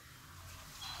ಕೇಳಬೇಡ್ರಿ.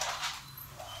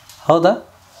 ಹೌದಾ?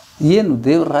 ಏನು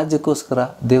ದೇವರ ರಾಜ್ಯಕ್ಕೋಸ್ಕರ,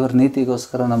 ದೇವರ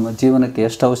ನೀತಿಗೋಸ್ಕರ ನಮ್ಮ ಜೀವನಕ್ಕೆ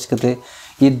ಎಷ್ಟು ಅವಶ್ಯಕತೆ.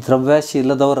 ಈ ದ್ರವ್ಯಾಶಿ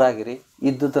ಇಲ್ಲದವರಾಗಿರಿ,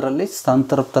 ಇದ್ದುದರಲ್ಲಿ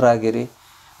ಸಂತೃಪ್ತರಾಗಿರಿ.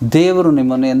 ದೇವರು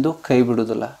ನಿಮ್ಮನ್ನು ಎಂದು ಕೈ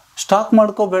ಬಿಡುವುದಿಲ್ಲ. ಸ್ಟಾಕ್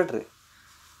ಮಾಡ್ಕೋಬೇಡ್ರಿ.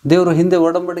 ದೇವರು ಹಿಂದೆ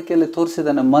ಒಡಂಬಡಿಕೆಯಲ್ಲಿ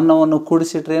ತೋರಿಸಿದ್ದಾನೆ. ಮನ್ನವನ್ನು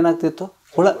ಕೂಡಿಸಿಟ್ರೆ ಏನಾಗ್ತಿತ್ತು?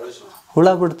 ಹುಳ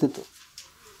ಬಿಡ್ತಿತ್ತು.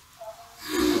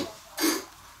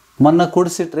 ಮನ್ನ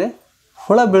ಕೂಡಿಸಿಟ್ರೆ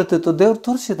ಹುಳ ಬೀಳ್ತಿತ್ತು. ದೇವ್ರು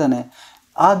ತೋರಿಸಿದ್ದಾನೆ.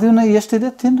 ಆ ದಿನ ಎಷ್ಟಿದೆ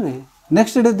ತಿನ್ರಿ,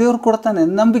 ನೆಕ್ಸ್ಟ್ ಡೇ ದೇವ್ರು ಕೊಡ್ತಾನೆ.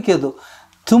 ನಂಬಿಕೆ ಅದು.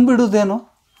 ತುಂಬಿಡುವುದೇನು?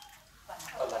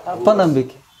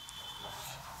 ಅಪನಂಬಿಕೆ.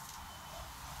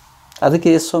 ಅದಕ್ಕೆ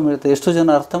ಯೇಸು ಹೇಳ್ತಾರೆ, ಎಷ್ಟೋ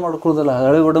ಜನ ಅರ್ಥ ಮಾಡ್ಕೊಳ್ಳೋದಲ್ಲ.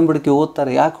 ಹಳೆ ಒಡಂಬಡಿಕೆ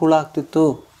ಓದ್ತಾರೆ. ಯಾಕೆ ಹುಳ ಆಗ್ತಿತ್ತು,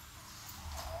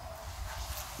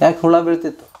 ಯಾಕೆ ಹುಳ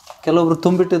ಬೀಳ್ತಿತ್ತು? ಕೆಲವೊಬ್ರು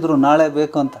ತುಂಬಿಟ್ಟಿದ್ರು ನಾಳೆ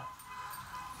ಬೇಕು ಅಂತ.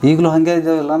 ಈಗಲೂ ಹಾಗೆ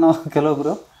ಇದ್ದಾವೆಲ್ಲ ನಾವು.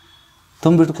 ಕೆಲವೊಬ್ರು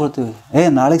ತುಂಬಿಟ್ಕೊಳ್ತೀವಿ,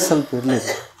 ನಾಳೆಗೆ ಸ್ವಲ್ಪ ಇರಲಿ.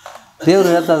 ದೇವರು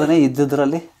ಹೇಳ್ತಾ ಇದ್ದಾನೆ,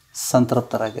 ಇದ್ದುದರಲ್ಲಿ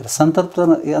ಸಂತೃಪ್ತರಾಗಿರಿ. ಸಂತೃಪ್ತ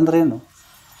ಅಂದ್ರೆ ಏನು?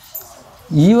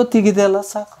 ಇವತ್ತಿಗಿದೆಯಲ್ಲ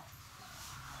ಸಾಕು.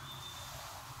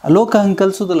 ಲೋಕ ಹಂಗೆ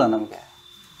ಕಲಿಸೋದಿಲ್ಲ ನಮಗೆ.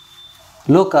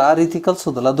 ಲೋಕ ಆ ರೀತಿ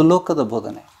ಕಲಿಸೋದಿಲ್ಲ. ಅದು ಲೋಕದ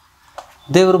ಬೋಧನೆ.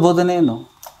 ದೇವರ ಬೋಧನೆ ಏನು?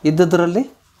 ಇದ್ದುದರಲ್ಲಿ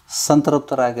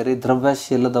ಸಂತೃಪ್ತರಾಗಿರಿ, ದ್ರವ್ಯಾಶಿ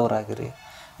ಇಲ್ಲದವರಾಗಿರಿ.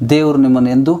 ದೇವರು ನಿಮ್ಮನ್ನು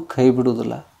ಎಂದೂ ಕೈ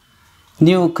ಬಿಡುವುದಿಲ್ಲ.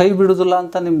 ನೀವು ಕೈ ಬಿಡುವುದಿಲ್ಲ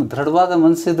ಅಂತ ನಿಮ್ಮ ದೃಢವಾದ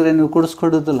ಮನಸ್ಸಿದ್ರೆ ನೀವು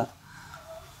ಕೊಡಿಸ್ಕೊಡೋದಿಲ್ಲ.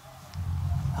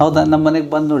 ಹೌದಾ? ನಮ್ಮ ಮನೆಗೆ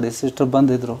ಬಂದು ನೋಡಿ, ಸಿಸ್ಟರ್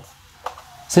ಬಂದಿದ್ರು.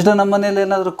 ಸಿಸ್ಟರ್, ನಮ್ಮ ಮನೇಲಿ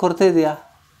ಏನಾದರೂ ಕೊರತೆ ಇದೆಯಾ?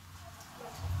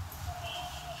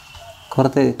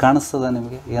 ಕೊರತೆ ಕಾಣಿಸ್ತದ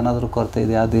ನಿಮಗೆ? ಏನಾದರೂ ಕೊರತೆ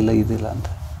ಇದೆಯಾ? ಅದಿಲ್ಲ ಇದಿಲ್ಲ ಅಂತ.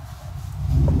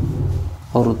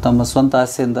 ಅವರು ತಮ್ಮ ಸ್ವಂತ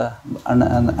ಆಸೆಯಿಂದ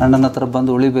ಅಣ್ಣನ ಹತ್ರ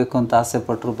ಬಂದು ಉಳಿಬೇಕು ಅಂತ ಆಸೆ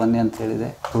ಪಟ್ಟರು. ಬನ್ನಿ ಅಂತ ಹೇಳಿದೆ,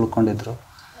 ಉಳ್ಕೊಂಡಿದ್ರು.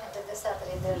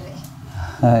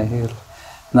 ಹೇಳಿ,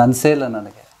 ಅನಿಸೇ ಇಲ್ಲ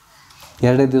ನನಗೆ.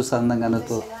 2 ದಿವಸ ಅಂದಂಗೆ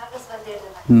ಅನ್ನಿತು.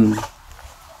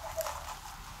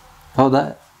 ಹೌದಾ?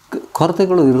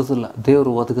 ಕೊರತೆಗಳು ಇರೋದಿಲ್ಲ.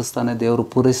 ದೇವರು ಒದಗಿಸ್ತಾನೆ. ದೇವರು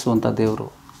ಪೂರೈಸುವಂಥ ದೇವರು.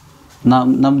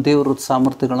 ನಮ್ಮ ದೇವರು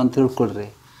ಸಾಮರ್ಥ್ಯಗಳನ್ನು ತಿಳ್ಕೊಳ್ರಿ.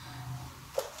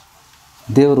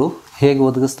 ದೇವರು ಹೇಗೆ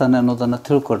ಒದಗಿಸ್ತಾನೆ ಅನ್ನೋದನ್ನು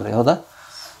ತಿಳ್ಕೊಳ್ರಿ. ಹೌದಾ?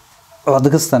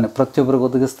 ಒದಗಿಸ್ತಾನೆ, ಪ್ರತಿಯೊಬ್ಬರಿಗೆ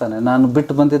ಒದಗಿಸ್ತಾನೆ. ನಾನು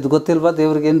ಬಿಟ್ಟು ಬಂದಿದ್ದು ಗೊತ್ತಿಲ್ವಾ?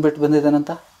 ದೇವ್ರಿಗೆ ಏನು ಬಿಟ್ಟು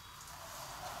ಬಂದಿದ್ದೇನಂತ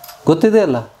ಗೊತ್ತಿದೆ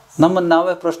ಅಲ್ಲ. ನಮ್ಮನ್ನು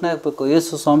ನಾವೇ ಪ್ರಶ್ನೆ ಹಾಕಬೇಕು.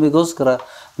 ಯೇಸು ಸ್ವಾಮಿಗೋಸ್ಕರ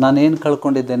ನಾನೇನು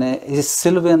ಕಳ್ಕೊಂಡಿದ್ದೇನೆ? ಈ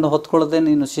ಸಿಲುಬೆಯನ್ನು ಹೊತ್ಕೊಳ್ಳದೆ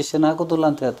ನೀನು ಶಿಷ್ಯನಾಗೋದಿಲ್ಲ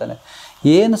ಅಂತ ಹೇಳ್ತಾನೆ.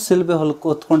 ಏನು ಸಿಲುಬೆ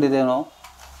ಹೊತ್ಕೊಂಡಿದ್ದೇನೋ?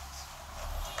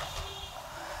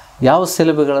 ಯಾವ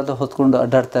ಸಿಲುಬೆಗಳನ್ನು ಹೊತ್ಕೊಂಡು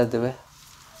ಅಡ್ಡಾಡ್ತಾ ಇದ್ದೇವೆ?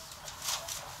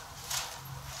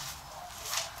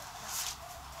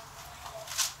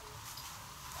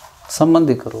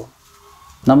 ಸಂಬಂಧಿಕರು,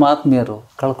 ನಮ್ಮ ಆತ್ಮೀಯರು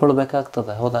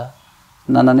ಕಳ್ಕೊಳ್ಬೇಕಾಗ್ತದೆ. ಹೌದಾ?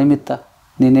 ನನ್ನ ನಿಮಿತ್ತ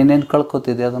ನೀನೇನೇನು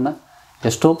ಕಳ್ಕೊತಿದ್ದೆ ಅದನ್ನು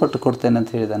ಎಷ್ಟೋ ಪಟ್ಟು ಕೊಡ್ತೇನೆ ಅಂತ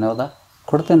ಹೇಳಿದ್ದಾನೆ. ಹೌದಾ?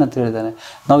 ಕೊಡ್ತೇನೆ ಅಂತ ಹೇಳಿದ್ದಾನೆ.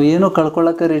 ನಾವು ಏನೂ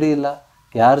ಕಳ್ಕೊಳ್ಳೋಕ್ಕೆ ರೆಡಿ ಇಲ್ಲ.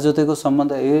 ಯಾರ ಜೊತೆಗೂ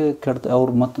ಸಂಬಂಧ ಕೆಡ್ತ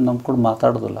ಅವ್ರು ಮತ್ತು ನಮ್ಮ ಕೂಡ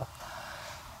ಮಾತಾಡೋದಿಲ್ಲ.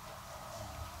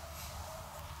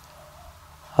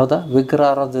 ಹೌದಾ?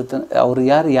 ವಿಗ್ರಹ ಆರಾಧನೆ ಅವ್ರು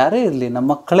ಯಾರೇ ಇರಲಿ,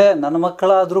 ನನ್ನ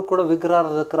ಮಕ್ಕಳಾದರೂ ಕೂಡ ವಿಗ್ರಹ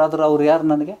ಆರಾಧಕರಾದರೂ ಅವ್ರು ಯಾರು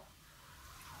ನನಗೆ?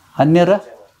 ಅನ್ಯರ.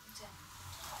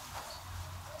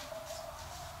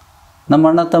 ನಮ್ಮ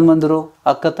ಅಣ್ಣ ತಮ್ಮಂದಿರು,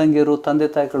 ಅಕ್ಕ ತಂಗಿಯರು, ತಂದೆ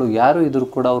ತಾಯಿಗಳು ಯಾರು ಇದ್ರು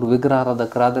ಕೂಡ ಅವ್ರು ವಿಗ್ರಹ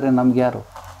ಆರಾಧಕರಾದರೆ ನಮ್ಗೆ ಯಾರು?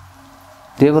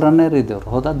 ದೇವರನ್ನೇ ಅರಿಯದವರು.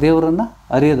 ಹೌದಾ? ದೇವರನ್ನು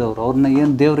ಅರಿಯದವರು. ಅವ್ರನ್ನ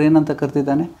ದೇವ್ರು ಏನಂತ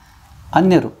ಕರ್ತಿದ್ದಾನೆ?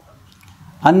 ಅನ್ಯರು.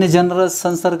 ಅನ್ಯ ಜನರ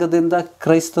ಸಂಸರ್ಗದಿಂದ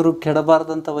ಕ್ರೈಸ್ತರು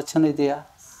ಕೆಡಬಾರ್ದಂಥ ವಚನ ಇದೆಯಾ?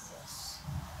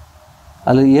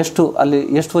 ಅಲ್ಲಿ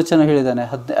ಎಷ್ಟು ವಚನ ಹೇಳಿದ್ದಾನೆ?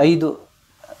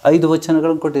 5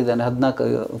 ವಚನಗಳನ್ನು ಕೊಟ್ಟಿದ್ದಾನೆ.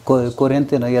 14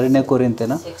 ಕೊರಿಂಥಿಯನ 2ನೇ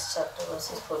ಕೊರಿಂಥಿಯನ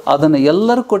ಅದನ್ನು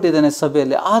ಎಲ್ಲರೂ ಕೊಟ್ಟಿದ್ದಾನೆ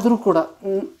ಸಭೆಯಲ್ಲಿ. ಆದರೂ ಕೂಡ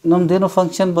ನಮ್ಮದೇನೋ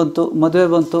ಫಂಕ್ಷನ್ ಬಂತು, ಮದುವೆ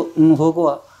ಬಂತು, ಹೋಗುವ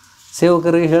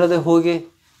ಸೇವಕರಿಗೆ ಹೇಳದೆ ಹೋಗಿ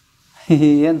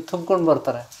ಏನು ತುಂಬ್ಕೊಂಡು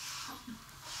ಬರ್ತಾರೆ.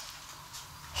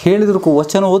 ಹೇಳಿದ್ರು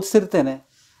ವಚನ ಓದಿಸಿರ್ತೇನೆ,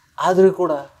 ಆದರೂ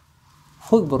ಕೂಡ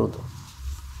ಹೋಗಿ ಬರೋದು.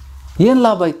 ಏನು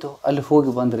ಲಾಭ ಆಯಿತು? ಅಲ್ಲಿ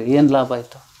ಹೋಗಿ ಬಂದರೆ ಏನು ಲಾಭ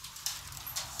ಆಯಿತು?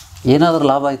 ಏನಾದರೂ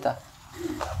ಲಾಭ ಆಯಿತಾ?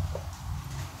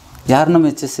 ಯಾರನ್ನ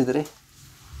ಮೆಚ್ಚಿಸಿದ್ರಿ?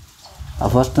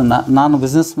 ಫಸ್ಟ್ ನಾನು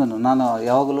ಬಿಸ್ನೆಸ್ ಮ್ಯಾನು, ನಾನು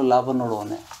ಯಾವಾಗಲೂ ಲಾಭ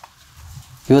ನೋಡುವವನೇ.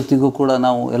 ಇವತ್ತಿಗೂ ಕೂಡ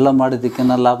ನಾವು ಎಲ್ಲ ಮಾಡಿದ್ದಕ್ಕೆ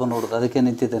ನಾನು ಲಾಭ ನೋಡೋದು, ಅದಕ್ಕೆ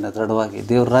ನಿಂತಿದ್ದೇನೆ ದೃಢವಾಗಿ.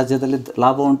 ದೇವ್ರ ರಾಜ್ಯದಲ್ಲಿ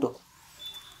ಲಾಭ ಉಂಟು,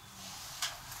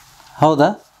 ಹೌದಾ?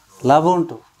 ಲಾಭ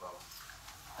ಉಂಟು.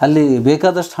 ಅಲ್ಲಿ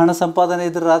ಬೇಕಾದಷ್ಟು ಹಣ ಸಂಪಾದನೆ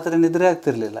ಇದ್ರೆ ರಾತ್ರಿ ನಿದ್ರೆ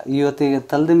ಆಗ್ತಿರ್ಲಿಲ್ಲ. ಇವತ್ತಿಗೆ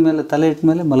ತಲೆದ ಮೇಲೆ ತಲೆ ಇಟ್ಟ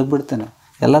ಮೇಲೆ ಮಲಗಿಬಿಡ್ತೇನೆ.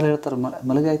 ಎಲ್ಲರೂ ಹೇಳ್ತಾರೆ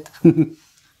ಮಲಗಾಯ್ತು.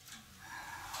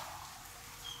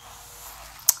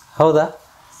 ಹೌದಾ?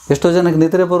 ಎಷ್ಟೋ ಜನಕ್ಕೆ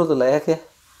ನಿದ್ರೆ ಬರೋದಿಲ್ಲ. ಯಾಕೆ?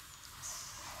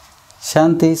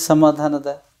 ಶಾಂತಿ ಸಮಾಧಾನದ,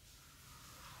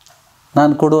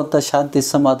 ನಾನು ಕೊಡುವಂಥ ಶಾಂತಿ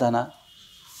ಸಮಾಧಾನ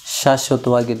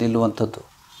ಶಾಶ್ವತವಾಗಿ ನಿಲ್ಲುವಂಥದ್ದು.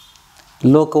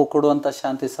 ಲೋಕವು ಕೊಡುವಂಥ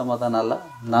ಶಾಂತಿ ಸಮಾಧಾನ ಅಲ್ಲ,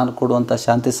 ನಾನು ಕೊಡುವಂಥ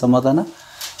ಶಾಂತಿ ಸಮಾಧಾನ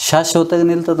ಶಾಶ್ವತವಾಗಿ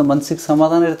ನಿಲ್ತದೆ. ಮನಸ್ಸಿಗೆ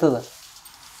ಸಮಾಧಾನ ಇರ್ತದೆ.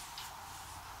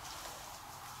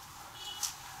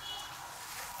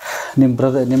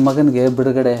 ನಿಮ್ಮ ಮಗನಿಗೆ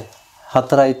ಬಿಡುಗಡೆ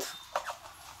ಹತ್ತಿರ ಆಯಿತು.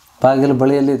 ಬಾಗಿಲು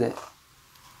ಬಳಿಯಲ್ಲಿದೆ.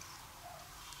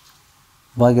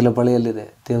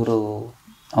 ದೇವರು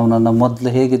ಅವನನ್ನು ಮೊದಲು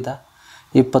ಹೇಗಿದ್ದ,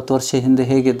 20 ವರ್ಷ ಹಿಂದೆ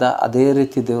ಹೇಗಿದ್ದ, ಅದೇ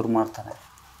ರೀತಿ ದೇವ್ರು ಮಾಡ್ತಾನೆ.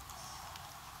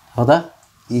 ಹೌದಾ?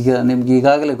 ಈಗ ನಿಮ್ಗೆ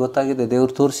ಈಗಾಗಲೇ ಗೊತ್ತಾಗಿದೆ,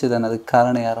 ದೇವ್ರು ತೋರಿಸಿದ್ದಾನೆ ಅದಕ್ಕೆ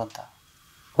ಕಾರಣ ಯಾರು ಅಂತ.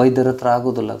 ವೈದ್ಯರ ಹತ್ರ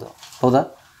ಆಗೋದಿಲ್ಲ ಅದು. ಹೌದಾ?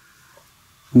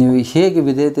 ನೀವು ಹೇಗೆ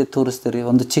ವಿಧೇಯತೆ ತೋರಿಸ್ತೀರಿ,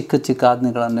 ಒಂದು ಚಿಕ್ಕ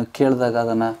ಆಜ್ಞೆಗಳನ್ನು ಕೇಳಿದಾಗ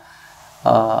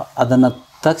ಅದನ್ನು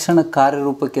ತಕ್ಷಣ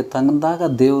ಕಾರ್ಯರೂಪಕ್ಕೆ ತಂದಾಗ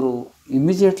ದೇವರು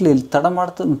ಇಮಿಡಿಯೇಟ್ಲಿ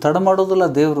ತಡ ಮಾಡೋದಿಲ್ಲ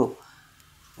ದೇವರು.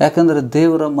 ಯಾಕಂದರೆ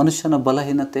ದೇವರ ಮನುಷ್ಯನ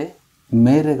ಬಲಹೀನತೆ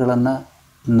ಮೇರೆಗಳನ್ನು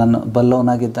ನನ್ನ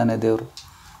ಬಲ್ಲವನಾಗಿದ್ದಾನೆ ದೇವರು.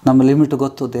 ನಮ್ಮ ಲಿಮಿಟ್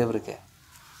ಗೊತ್ತು ದೇವರಿಗೆ.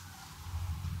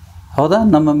 ಹೌದಾ?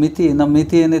 ನಮ್ಮ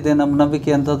ಮಿತಿ ಏನಿದೆ, ನಮ್ಮ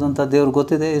ನಂಬಿಕೆ ಅಂಥದ್ದು ಅಂತ ದೇವ್ರಿಗೆ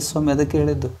ಗೊತ್ತಿದೆ. ಸ್ವಾಮಿ ಅದಕ್ಕೆ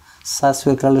ಹೇಳಿದ್ದು,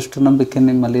 ಸಾಸಿವೆ ಕಾಳಷ್ಟು ನಂಬಿಕೆ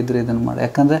ನಿಮ್ಮಲ್ಲಿ ಇದ್ದರೆ ಇದನ್ನು ಮಾಡಿ.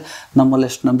 ಯಾಕಂದರೆ ನಮ್ಮಲ್ಲಿ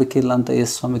ಎಷ್ಟು ನಂಬಿಕೆ ಇಲ್ಲ ಅಂತ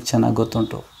ಸ್ವಾಮಿಗೆ ಚೆನ್ನಾಗಿ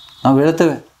ಗೊತ್ತುಂಟು. ನಾವು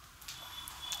ಹೇಳ್ತೇವೆ,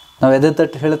 ನಾವು ಎದೆ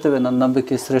ತಟ್ಟು ಹೇಳ್ತೇವೆ ನನ್ನ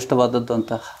ನಂಬಿಕೆ ಶ್ರೇಷ್ಠವಾದದ್ದು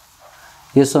ಅಂತ.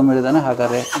 ಸ್ವಾಮಿ ಹೇಳಿದಾನೆ,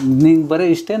 ಹಾಗಾದರೆ ನಿಂಗೆ ಬರೀ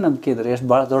ಇಷ್ಟೇ ನಂಬಿಕೆ ಇದ್ದರೆ, ಎಷ್ಟು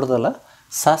ಭಾಳ ದೊಡ್ಡದಲ್ಲ,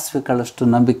 ಸಾಸಿವೆ ಕಾಳಷ್ಟು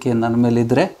ನಂಬಿಕೆ ನನ್ನ ಮೇಲೆ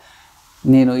ಇದ್ದರೆ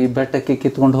ನೀನು ಈ ಬೆಟ್ಟಕ್ಕೆ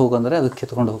ಕಿತ್ಕೊಂಡು ಹೋಗಂದರೆ ಅದು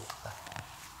ಕಿತ್ಕೊಂಡು ಹೋಗ್ತದೆ.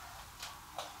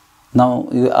 ನಾವು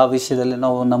ಆ ವಿಷಯದಲ್ಲಿ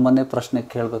ನಾವು ನಮ್ಮನ್ನೇ ಪ್ರಶ್ನೆ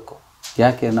ಕೇಳಬೇಕು.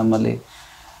 ಯಾಕೆ ನಮ್ಮಲ್ಲಿ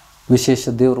ವಿಶೇಷ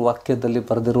ದೇವ್ರ ವಾಕ್ಯದಲ್ಲಿ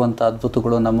ಬರೆದಿರುವಂಥ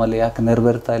ಅದ್ಭುತಗಳು ನಮ್ಮಲ್ಲಿ ಯಾಕೆ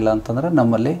ನೆರವೇರ್ತಾ ಇಲ್ಲ ಅಂತಂದರೆ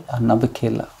ನಮ್ಮಲ್ಲಿ ಆ ನಂಬಿಕೆ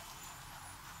ಇಲ್ಲ.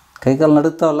 ಕೈಕಾಲು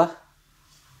ನಡುತ್ತಾವಲ್ಲ.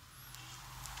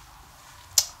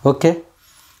 ಓಕೆ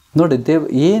ನೋಡಿ,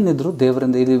 ಏನಿದ್ರು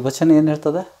ದೇವರಿಂದ, ಇಲ್ಲಿ ವಚನ ಏನು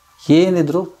ಹೇಳ್ತದೆ,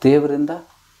 ಏನಿದ್ರು ದೇವರಿಂದ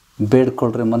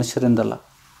ಬೇಡ್ಕೊಳ್ರಿ, ಮನುಷ್ಯರಿಂದಲ್ಲ.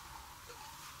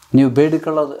 ನೀವು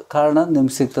ಬೇಡಿಕೊಳ್ಳೋದು ಕಾರಣ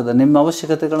ನಿಮ್ಗೆ ಸಿಗ್ತದೆ. ನಿಮ್ಮ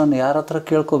ಅವಶ್ಯಕತೆಗಳನ್ನು ಯಾರ ಹತ್ರ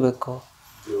ಕೇಳ್ಕೋಬೇಕು?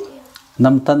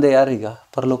 ನಮ್ಮ ತಂದೆ ಯಾರೀಗ?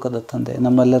 ಪರಲೋಕದ ತಂದೆ.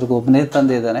 ನಮ್ಮೆಲ್ಲರಿಗೂ ಒಬ್ಬನೇ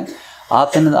ತಂದೆ ಇದ್ದಾನೆ. ಆ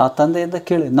ತಂದೆಯಿಂದ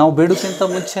ಕೇಳಿ. ನಾವು ಬೇಡೋಕ್ಕಿಂತ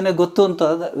ಮುಂಚೆನೇ ಗೊತ್ತು ಅಂತ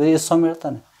ಸ್ವಾಮಿ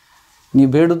ಹೇಳ್ತಾನೆ. ನೀವು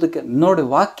ಬೇಡೋದಕ್ಕೆ ನೋಡಿ,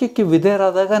 ವಾಕ್ಯಕ್ಕೆ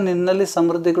ವಿಧೇಯರಾದಾಗ ನಿನ್ನಲ್ಲಿ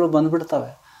ಸಮೃದ್ಧಿಗಳು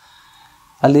ಬಂದುಬಿಡ್ತವೆ.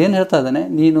 ಅಲ್ಲಿ ಏನು ಹೇಳ್ತಾ ಇದ್ದಾನೆ,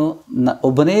 ನೀನು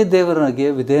ಒಬ್ಬನೇ ದೇವರಿಗೆ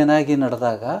ವಿಧೇಯನಾಗಿ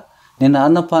ನಡೆದಾಗ ನಿನ್ನ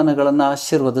ಅನ್ನಪಾನಗಳನ್ನು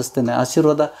ಆಶೀರ್ವದಿಸ್ತೇನೆ.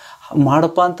 ಆಶೀರ್ವಾದ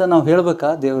ಮಾಡಪ್ಪ ಅಂತ ನಾವು ಹೇಳಬೇಕಾ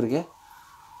ದೇವರಿಗೆ?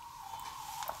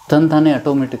 ತಂತಾನೆ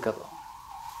ಆಟೋಮೆಟಿಕ್ ಅದು.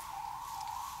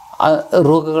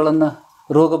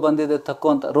 ರೋಗ ಬಂದಿದೆ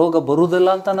ತಕ್ಕುವಂಥ, ರೋಗ ಬರುವುದಿಲ್ಲ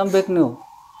ಅಂತ ನಂಬೇಕು ನೀವು.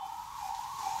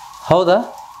 ಹೌದಾ?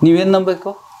 ನೀವೇನು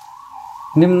ನಂಬೇಕು?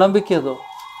 ನಿಮ್ಮ ನಂಬಿಕೆ ಅದು.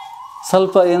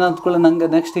 ಸ್ವಲ್ಪ ಏನಂತ್ಕೊಳ್ಳಿ, ನನಗೆ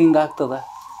ನೆಕ್ಸ್ಟ್ ಹಿಂಗೆ ಆಗ್ತದೆ.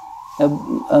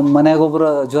 ಮನೆಯಾಗೊಬ್ಬರು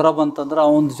ಜ್ವರ ಬಂತಂದ್ರೆ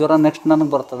ಅವನ ಜ್ವರ ನೆಕ್ಸ್ಟ್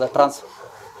ನನಗೆ ಬರ್ತದೆ,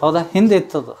 ಹೌದಾ? ಹಿಂದೆ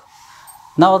ಇತ್ತದು.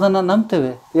 ನಾವು ಅದನ್ನು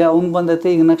ನಂಬ್ತೇವೆ. ಅವ್ನಿಗೆ ಬಂದೈತಿ,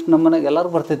 ಈಗ ನೆಕ್ಸ್ಟ್ ನಮ್ಮ ಮನೆಗೆ ಎಲ್ಲರೂ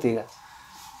ಬರ್ತೈತಿ. ಈಗ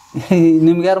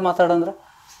ನಿಮ್ಗೆ ಯಾರು ಮಾತಾಡಂದ್ರೆ,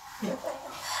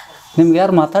 ನಿಮ್ಗೆ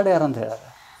ಯಾರು ಮಾತಾಡ್ಯಾರಂತ ಹೇಳಾರೆ?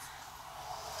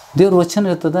 ದೇವ್ರ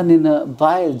ವಚನ ಇರ್ತದೆ, ನಿನ್ನ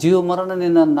ಬಾಯಿ ಜೀವ ಮರಣ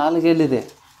ನಿನ್ನ ನಾಲಿಗೆಯಲ್ಲಿದೆ.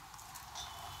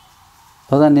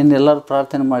 ಹೌದಾ? ಎಲ್ಲರೂ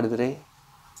ಪ್ರಾರ್ಥನೆ ಮಾಡಿದ್ರಿ.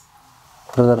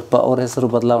 ಬ್ರದರ್ ಅವ್ರ ಹೆಸರು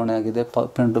ಬದಲಾವಣೆ ಆಗಿದೆ.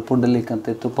 ಪುಂಡಲೀಕ್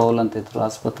ಅಂತ ಇತ್ತು, ಪೌಲ್ ಅಂತ ಇದ್ರು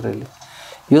ಆಸ್ಪತ್ರೆಯಲ್ಲಿ.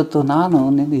 ಇವತ್ತು ನಾನು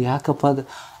ನಿನ್ನ ಯಾಕಪ್ಪ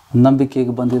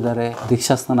ನಂಬಿಕೆಗೆ ಬಂದಿದ್ದಾರೆ,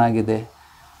 ದೀಕ್ಷಾಸ್ನಾನ ಆಗಿದೆ,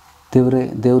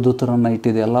 ದೇವದೂತರನ್ನು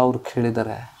ಇಟ್ಟಿದೆ, ಎಲ್ಲ ಅವ್ರು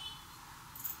ಕೇಳಿದ್ದಾರೆ.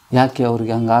 ಯಾಕೆ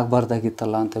ಅವ್ರಿಗೆ ಹಂಗೆ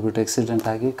ಆಗಬಾರ್ದಾಗಿತ್ತಲ್ಲ ಅಂತ ಬಿಟ್ಟು ಆಕ್ಸಿಡೆಂಟ್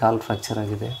ಆಗಿ ಕಾಲು ಫ್ರ್ಯಾಕ್ಚರ್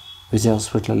ಆಗಿದೆ, ವಿಜಯ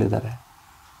ಹಾಸ್ಪಿಟ್ಲಲ್ಲಿದ್ದಾರೆ.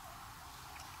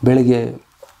 ಬೆಳಿಗ್ಗೆ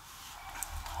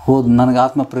ನನಗೆ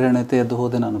ಆತ್ಮ ಪ್ರೇರಣತೆ ಎದ್ದು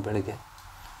ಹೋದೆ. ನಾನು ಬೆಳಿಗ್ಗೆ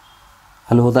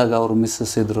ಅಲ್ಲಿ ಹೋದಾಗ ಅವರು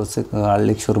ಮಿಸ್ಸಸ್ ಇದ್ದರು,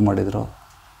 ಅಳ್ಲಿಕ್ಕೆ ಶುರು ಮಾಡಿದರು.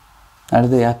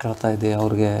 ನಡೆದೆ, ಯಾಕೆ ಹೇಳ್ತಾ ಇದ್ದೆ,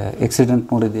 ಅವ್ರಿಗೆ ಆಕ್ಸಿಡೆಂಟ್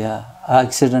ನೋಡಿದೆಯಾ? ಆ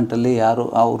ಆಕ್ಸಿಡೆಂಟಲ್ಲಿ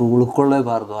ಅವರು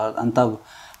ಉಳ್ಕೊಳ್ಳೇಬಾರ್ದು ಅಂಥ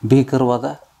ಭೀಕರವಾದ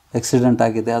ಆಕ್ಸಿಡೆಂಟ್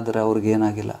ಆಗಿದೆ. ಆದರೆ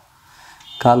ಅವ್ರಿಗೇನಾಗಿಲ್ಲ,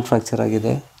 ಕಾಲು ಫ್ರ್ಯಾಕ್ಚರ್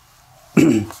ಆಗಿದೆ.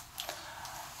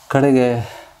 ಕಡೆಗೆ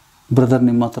ಬ್ರದರ್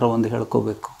ನಿಮ್ಮ ಹತ್ರ ಒಂದು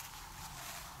ಹೇಳ್ಕೋಬೇಕು,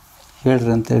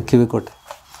 ಹೇಳ್ರಿ ಅಂತೇಳಿ ಕಿವಿ ಕೊಟ್ಟೆ.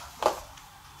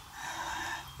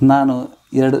 ನಾನು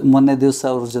ಮೊನ್ನೆ ದಿವಸ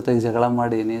ಅವ್ರ ಜೊತೆಗೆ ಜಗಳ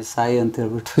ಮಾಡಿ ನೀವು ಸಾಯಿ ಅಂತ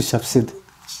ಹೇಳ್ಬಿಟ್ಟು ಶಪಿಸಿದ್ದೆ.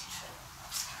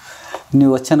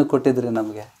 ನೀವು ವಚನ ಕೊಟ್ಟಿದ್ರಿ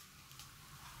ನಮಗೆ,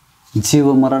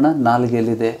 ಜೀವ ಮರಣ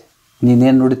ನಾಲಿಗೆಯಲ್ಲಿದೆ,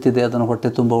 ನೀನೇನು ನುಡಿತಿದೆ ಅದನ್ನು ಹೊಟ್ಟೆ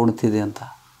ತುಂಬ ಉಣ್ತಿದೆ ಅಂತ.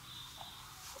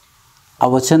 ಆ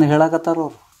ವಚನ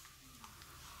ಹೇಳಕತ್ತಾರವ್ರು.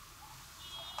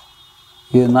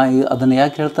 ಅದನ್ನು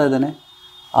ಯಾಕೆ ಹೇಳ್ತಾ ಇದ್ದಾನೆ?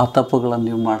 ಆ ತಪ್ಪುಗಳನ್ನು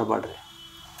ನೀವು ಮಾಡಬೇಡ್ರಿ.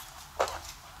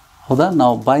 ಹೌದಾ?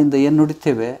 ನಾವು ಬಾಯಿಂದ ಏನು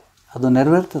ನುಡಿತೇವೆ ಅದು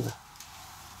ನೆರವೇರ್ತದೆ.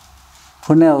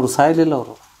 ಪುಣ್ಯ ಅವರು ಸಾಯಲಿಲ್ಲ.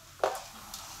 ಅವರು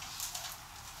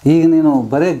ಈಗ ನೀನು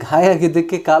ಬರೀ ಗಾಯ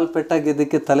ಆಗಿದ್ದಕ್ಕೆ, ಕಾಲು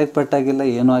ಪೆಟ್ಟಾಗಿದ್ದಕ್ಕೆ, ತಲೆಗೆ ಪೆಟ್ಟಾಗಿಲ್ಲ,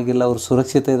 ಏನೂ ಆಗಿಲ್ಲ, ಅವ್ರು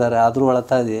ಸುರಕ್ಷಿತ ಇದ್ದಾರೆ, ಆದರೂ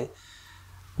ಅಳ್ತಾ ಇದೆಯೇ,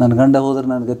 ನನ್ನ ಗಂಡ ಹೋದ್ರೆ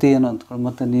ನನ್ನ ಗತಿ ಏನು ಅಂದ್ಕೊಂಡು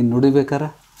ಮತ್ತೆ ನೀನು ನುಡಿಬೇಕಾರ?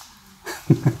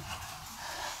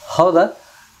 ಹೌದಾ?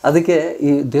 ಅದಕ್ಕೆ ಈ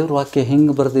ದೇವ್ರ ವಾಕ್ಯ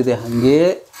ಹೆಂಗೆ ಬರೆದಿದೆ ಹಾಗೇ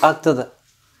ಆಗ್ತದೆ.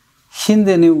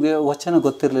 ಹಿಂದೆ ನಿಮಗೆ ವಚನ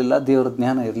ಗೊತ್ತಿರಲಿಲ್ಲ, ದೇವ್ರ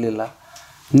ಜ್ಞಾನ ಇರಲಿಲ್ಲ,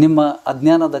 ನಿಮ್ಮ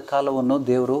ಅಜ್ಞಾನದ ಕಾಲವನ್ನು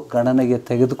ದೇವರು ಗಣನೆಗೆ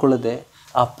ತೆಗೆದುಕೊಳ್ಳದೆ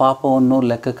ಆ ಪಾಪವನ್ನು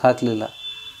ಲೆಕ್ಕಕ್ಕೆ ಹಾಕಲಿಲ್ಲ.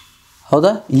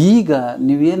 ಹೌದಾ? ಈಗ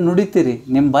ನೀವೇನು ನುಡಿತೀರಿ,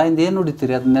 ನಿಮ್ಮ ಬಾಯಿಂದ ಏನು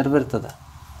ನುಡಿತೀರಿ ಅದು ನೆರವೇರ್ತದೆ.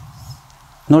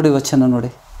 ನೋಡಿ ವಚನ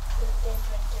ನೋಡಿ.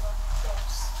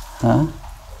 ಹಾಂ,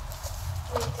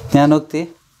 ಜ್ಞಾನೋಕ್ತಿ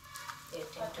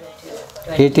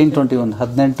 18:21,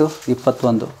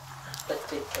 18:21.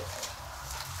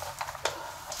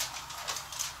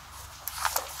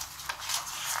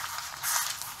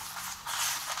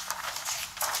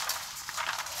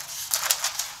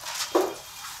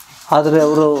 ಆದರೆ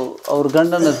ಅವ್ರ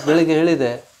ಗಂಡನ ಬೆಳಿಗ್ಗೆ ಹೇಳಿದೆ,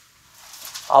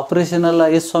 ಆಪ್ರೇಷನ್ ಅಲ್ಲ,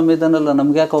 ಸ್ವಾಮಿ ಇದನ್ನಲ್ಲ,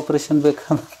 ನಮ್ಗೆ ಯಾಕೆ ಆಪ್ರೇಷನ್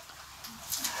ಬೇಕಂತ,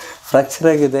 ಫ್ರ್ಯಾಕ್ಚರ್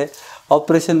ಆಗಿದೆ,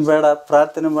 ಆಪ್ರೇಷನ್ ಬೇಡ,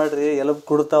 ಪ್ರಾರ್ಥನೆ ಮಾಡಿರಿ, ಎಲುಬು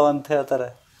ಕುಡ್ತಾವ ಅಂತ ಹೇಳ್ತಾರೆ.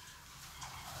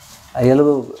 ಆ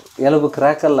ಎಲುಬು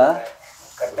ಕ್ರ್ಯಾಕ್ ಅಲ್ಲ,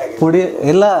 ಕುಡಿ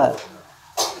ಇಲ್ಲ,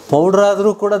 ಪೌಡ್ರ್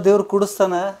ಆದರೂ ಕೂಡ ದೇವ್ರು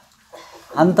ಕುಡಿಸ್ತಾನೆ.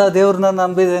 ಅಂಥ ದೇವ್ರನ್ನ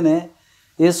ನಂಬಿದ್ದೇನೆ.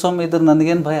 ಸ್ವಾಮಿ ಇದ್ರೆ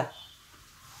ನನಗೇನು ಭಯ.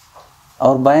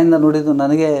 ಅವ್ರ ಬಾಯಿಂದ ನುಡಿದು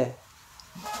ನನಗೆ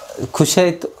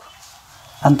ಖುಷಿಯಾಯಿತು.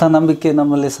 ಅಂಥ ನಂಬಿಕೆ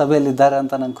ನಮ್ಮಲ್ಲಿ ಸಭೆಯಲ್ಲಿದ್ದಾರೆ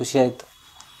ಅಂತ ನಂಗೆ ಖುಷಿಯಾಯಿತು.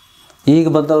 ಈಗ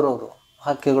ಬಂದವರು ಅವರು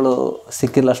ವಾಕ್ಯಗಳು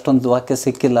ಸಿಕ್ಕಿಲ್ಲ, ಅಷ್ಟೊಂದು ವಾಕ್ಯ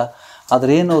ಸಿಕ್ಕಿಲ್ಲ,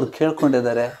 ಆದರೆ ಏನು ಅವ್ರು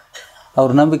ಕೇಳ್ಕೊಂಡಿದ್ದಾರೆ, ಅವ್ರ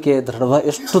ನಂಬಿಕೆ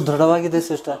ಎಷ್ಟು ದೃಢವಾಗಿದೆ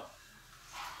ಸಿಸ್ಟರ್.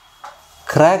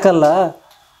 ಕ್ರ್ಯಾಕ್ ಅಲ್ಲ,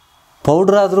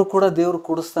 ಪೌಡ್ರ್ ಆದರೂ ಕೂಡ ದೇವರು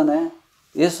ಕುಡಿಸ್ತಾನೆ.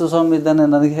 ಯೇಸು ಸ್ವಾಮಿ ಇದ್ದಾನೆ,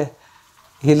 ನನಗೆ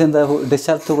ಇಲ್ಲಿಂದ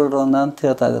ಡಿಸ್ಚಾರ್ಜ್ ತಗೊಳ್ರೋಣ ಅಂತ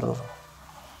ಹೇಳ್ತಾ ಇದ್ರು ಅವರು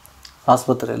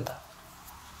ಆಸ್ಪತ್ರೆಯಿಂದ.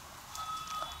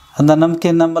 ಅಂದ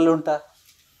ನಂಬಿಕೆ ನಮ್ಮಲ್ಲಿ ಉಂಟಾ?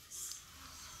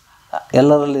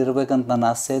 ಎಲ್ಲರಲ್ಲಿ ಇರಬೇಕಂತ ನನ್ನ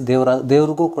ಆಸೆ,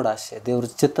 ದೇವ್ರಿಗೂ ಕೂಡ ಆಸೆ, ದೇವ್ರ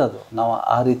ಚಿತ್ತ ಅದು. ನಾವು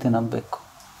ಆ ರೀತಿ ನಂಬಬೇಕು.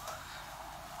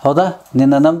 ಹೌದಾ?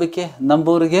 ನಿನ್ನ ನಂಬಿಕೆ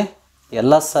ನಂಬೋರಿಗೆ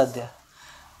ಎಲ್ಲ ಸಾಧ್ಯ.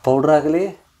 ಪೌಡ್ರಾಗಲಿ,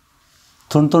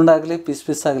 ತುಂಡಾಗಲಿ,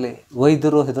 ಪೀಸ್ ಆಗಲಿ,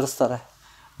 ವೈದ್ಯರು ಹೆದರಿಸ್ತಾರೆ,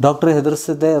 ಡಾಕ್ಟ್ರು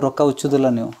ಹೆದರಿಸಿದ್ದೆ ರೊಕ್ಕ ಹುಚ್ಚೋದಿಲ್ಲ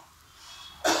ನೀವು.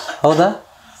 ಹೌದಾ?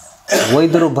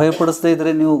 ವೈದ್ಯರು ಭಯಪಡಿಸದೇ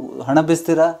ಇದ್ದರೆ ನೀವು ಹಣ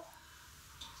ಬಿಸ್ತೀರಾ?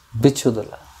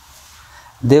 ಬಿಚ್ಚೋದಿಲ್ಲ.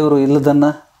 ದೇವರು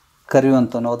ಇಲ್ಲದನ್ನು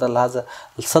ಕರೆಯುವಂಥನು. ಹೌದಾ?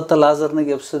 ಸತ್ತ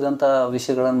ಲಾಜರ್ನಿಗೆ ಎಬ್ಸಿದಂಥ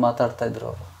ವಿಷಯಗಳನ್ನು ಮಾತಾಡ್ತಾಯಿದ್ರು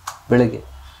ಅವರು. ಬೆಳಗ್ಗೆ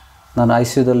ನಾನು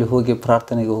ICUದಲ್ಲಿ ಹೋಗಿ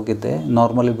ಪ್ರಾರ್ಥನೆಗೆ ಹೋಗಿದ್ದೆ.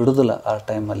 ನಾರ್ಮಲಿ ಬಿಡೋದಿಲ್ಲ ಆ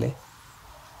ಟೈಮಲ್ಲಿ.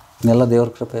 ಎಲ್ಲ ದೇವ್ರ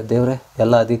ಕೃಪೆ. ದೇವರೇ,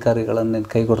 ಎಲ್ಲ ಅಧಿಕಾರಿಗಳನ್ನು ನೀನು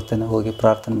ಕೈಗೊಡ್ತೇನೆ, ಹೋಗಿ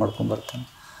ಪ್ರಾರ್ಥನೆ ಮಾಡ್ಕೊಂಬರ್ತೇನೆ.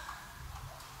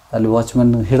 ಅಲ್ಲಿ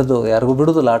ವಾಚ್ಮನ್ ಹಿಡಿದು ಯಾರಿಗೂ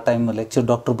ಬಿಡೋದಿಲ್ಲ ಆ ಟೈಮಲ್ಲಿ. ಆ್ಯಕ್ಚುಲಿ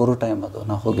ಡಾಕ್ಟ್ರು ಬರೋ ಟೈಮ್ ಅದು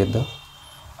ನಾವು ಹೋಗಿದ್ದು.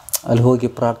 ಅಲ್ಲಿ ಹೋಗಿ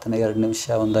ಪ್ರಾರ್ಥನೆ 2 ನಿಮಿಷ,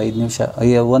 ಒಂದು 5 ನಿಮಿಷ,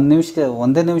 1 ನಿಮಿಷಕ್ಕೆ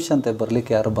 1 ನಿಮಿಷ ಅಂತೆ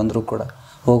ಬರಲಿಕ್ಕೆ ಯಾರು ಬಂದರೂ ಕೂಡ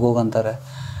ಹೋಗೋಗಂತಾರೆ.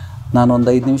 ನಾನು ಒಂದು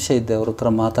 5 ನಿಮಿಷ ಇದ್ದೆ. ಅವ್ರ ಹತ್ರ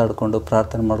ಮಾತಾಡಿಕೊಂಡು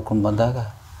ಪ್ರಾರ್ಥನೆ ಮಾಡ್ಕೊಂಡು ಬಂದಾಗ,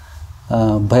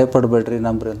 ಭಯಪಡಬೇಡ್ರಿ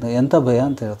ನಂಬ್ರಿ. ಎಂಥ ಭಯ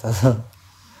ಅಂತ ಹೇಳ್ತಾರೆ.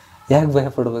 ಯಾಕೆ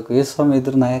ಭಯಪಡಬೇಕು? ಸ್ವಾಮಿ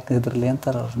ಇದ್ರೆ ನಾ ಯಾಕೆ ಇದ್ರಲ್ಲಿ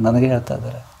ಅಂತಾರೆ ಅವ್ರು. ನನಗೆ ಹೇಳ್ತಾ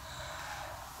ಇದ್ದಾರೆ.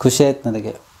 ಖುಷಿ ಆಯ್ತು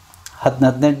ನನಗೆ.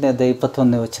 18ನೇ ಅಧ್ಯಾಯ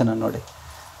 21ನೇ ವಚನ ನೋಡಿ.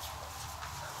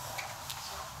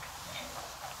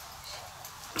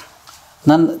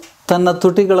 ತನ್ನ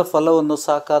ತುಟಿಗಳ ಫಲವನ್ನು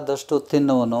ಸಾಕಾದಷ್ಟು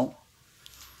ತಿನ್ನುವನು.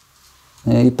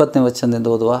 20ನೇ ವಚನದಿಂದ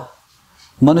ಓದುವ.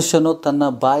 ಮನುಷ್ಯನು ತನ್ನ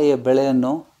ಬಾಯಿಯ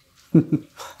ಬೆಳೆಯನ್ನು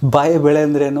ಬಾಯಿಯ ಬೆಳೆ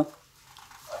ಅಂದ್ರೇನು?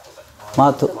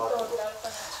 ಮಾತು.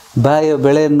 ಬಾಯಿಯ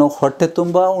ಬೆಳೆಯನ್ನು ಹೊಟ್ಟೆ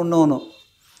ತುಂಬ ಉಣ್ಣುವನು.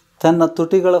 ತನ್ನ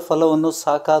ತುಟಿಗಳ ಫಲವನ್ನು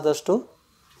ಸಾಕಾದಷ್ಟು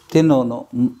ತಿನ್ನುವನು.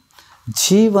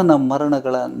 ಜೀವನ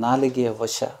ಮರಣಗಳ ನಾಲಿಗೆಯ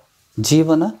ವಶ.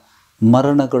 ಜೀವನ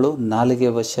ಮರಣಗಳು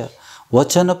ನಾಲಿಗೆಯ ವಶ.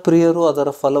 ವಚನ ಪ್ರಿಯರು ಅದರ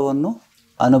ಫಲವನ್ನು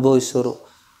ಅನುಭವಿಸುವರು.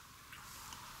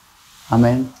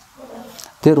 ಆಮೇನ್.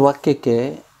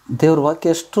 ದೇವ್ರ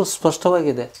ವಾಕ್ಯ ಎಷ್ಟು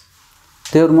ಸ್ಪಷ್ಟವಾಗಿದೆ.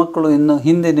 ದೇವ್ರ ಮಕ್ಕಳು, ಇನ್ನು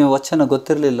ಹಿಂದೆ ನೀವು ವಚನ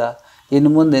ಗೊತ್ತಿರಲಿಲ್ಲ, ಇನ್ನು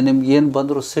ಮುಂದೆ ನಿಮ್ಗೆ ಏನು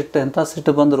ಬಂದರೂ ಸಿಟ್ಟು, ಎಂಥ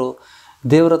ಸಿಟ್ಟು ಬಂದರೂ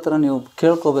ದೇವ್ರ ಹತ್ರ ನೀವು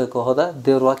ಕೇಳ್ಕೋಬೇಕು. ಹೌದಾ?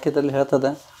 ದೇವ್ರ ವಾಕ್ಯದಲ್ಲಿ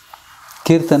ಹೇಳ್ತದೆ.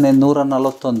 ಕೀರ್ತನೆ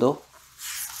 141,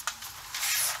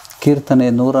 ಕೀರ್ತನೆ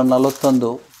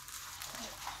 141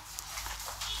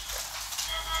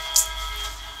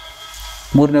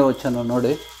 3ನೇ ವಚನ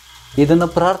ನೋಡಿ. ಇದನ್ನು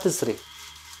ಪ್ರಾರ್ಥಿಸ್ರಿ,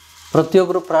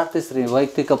 ಪ್ರತಿಯೊಬ್ಬರು ಪ್ರಾರ್ಥಿಸ್ರಿ.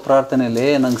 ವೈಯಕ್ತಿಕ ಪ್ರಾರ್ಥನೆಯಲ್ಲಿ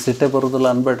ನಂಗೆ ಸಿಟ್ಟೆ ಬರೋದಿಲ್ಲ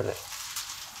ಅನ್ಬೇಡ್ರಿ.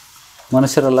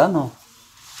 ಮನುಷ್ಯರಲ್ಲ ನಾವು.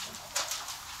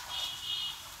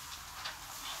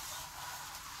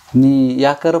 ನೀ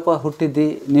ಯಾಕಾರಪ್ಪ ಹುಟ್ಟಿದ್ದಿ,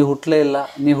 ನೀ ಹುಟ್ಟಲೇ ಇಲ್ಲ,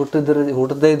 ನೀ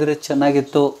ಹುಟ್ಟದೇ ಇದ್ರೆ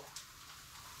ಚೆನ್ನಾಗಿತ್ತು,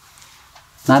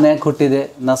 ನಾನು ಯಾಕೆ ಹುಟ್ಟಿದೆ,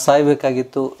 ನಾ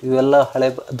ಸಾಯ್ಬೇಕಾಗಿತ್ತು, ಇವೆಲ್ಲ ಹಳೆ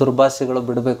ದುರ್ಭಾಷೆಗಳು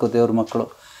ಬಿಡಬೇಕು ದೇವ್ರ ಮಕ್ಕಳು.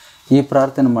 ಈ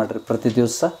ಪ್ರಾರ್ಥನೆ ಮಾಡಿರಿ ಪ್ರತಿ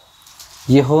ದಿವಸ.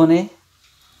 ಯೆಹೋವನೇ,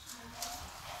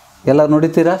 ಎಲ್ಲ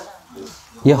ನುಡಿತೀರಾ?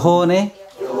 ಯೆಹೋವನೇ,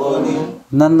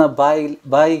 ನನ್ನ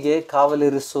ಬಾಯಿಗೆ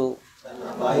ಕಾವಲಿರಿಸು,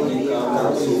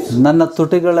 ನನ್ನ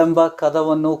ತುಟಿಗಳೆಂಬ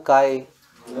ಕದವನ್ನು ಕಾಯಿ.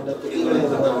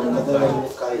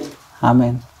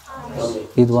 ಆಮೇನ್.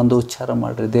 ಇದು ಒಂದು ಉಚ್ಚಾರ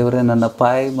ಮಾಡಿರಿ. ದೇವರೇ, ನನ್ನ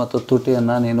ಬಾಯಿ ಮತ್ತು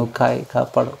ತುಟಿಯನ್ನು ನೀನು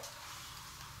ಕಾಪಾಡು.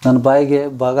 ನನ್ನ ಬಾಯಿಗೆ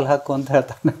ಬಾಗಿಲು ಹಾಕು ಅಂತ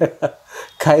ಹೇಳ್ತಾನೆ,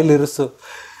 ಕಾಯಿಲಿರಿಸು.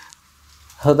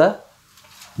 ಹೌದಾ?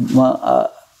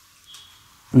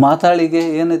 ಮಾತಾಳಿಗೆ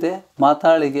ಏನಿದೆ?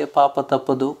 ಮಾತಾಳಿಗೆ ಪಾಪ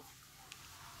ತಪ್ಪದು,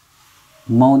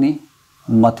 ಮೌನಿ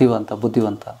ಮತಿವಂತ,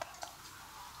 ಬುದ್ಧಿವಂತ ಅಂತ.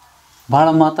 ಭಾಳ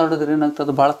ಮಾತಾಡೋದ್ರೆ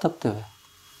ಏನಾಗ್ತದೆ? ಭಾಳ ತಪ್ತೇವೆ.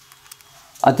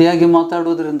 ಅತಿಯಾಗಿ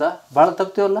ಮಾತಾಡೋದ್ರಿಂದ ಭಾಳ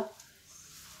ತಪ್ತೇವಲ್ಲ.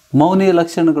 ಮೌನಿಯ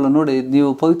ಲಕ್ಷಣಗಳು ನೋಡಿ. ನೀವು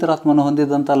ಪವಿತ್ರಾತ್ಮನ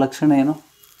ಹೊಂದಿದಂಥ ಲಕ್ಷಣ ಏನು?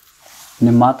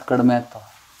 ನಿಮ್ಮ ಮಾತು ಕಡಿಮೆ ಆಗ್ತವೆ.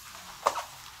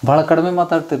 ಭಾಳ ಕಡಿಮೆ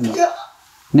ಮಾತಾಡ್ತೀರಿ ನೀವು.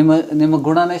 ನಿಮ್ಮ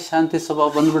ಗುಣನೇ ಶಾಂತಿ ಸ್ವಭಾವ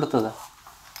ಬಂದುಬಿಡ್ತದೆ.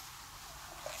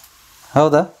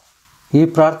 ಹೌದಾ? ಈ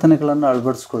ಪ್ರಾರ್ಥನೆಗಳನ್ನು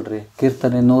ಅಳವಡಿಸ್ಕೊಳ್ರಿ.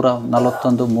 ಕೀರ್ತನೆ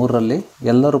 141:3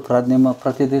 ಎಲ್ಲರೂ ನಿಮ್ಮ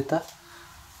ಪ್ರತಿದಿನ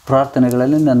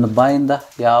ಪ್ರಾರ್ಥನೆಗಳಲ್ಲಿ ನನ್ನ ಬಾಯಿಂದ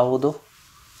ಯಾವುದು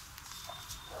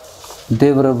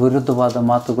ದೇವರ ವಿರುದ್ಧವಾದ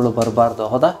ಮಾತುಗಳು ಬರಬಾರ್ದು.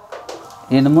 ಹೌದಾ?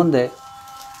 ಇನ್ನು ಮುಂದೆ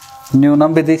ನೀವು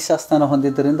ನಂಬಿ ದೀಕ್ಷಾಸ್ನಾನ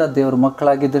ಹೊಂದಿದ್ದರಿಂದ, ದೇವರ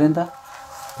ಮಕ್ಕಳಾಗಿದ್ದರಿಂದ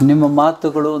ನಿಮ್ಮ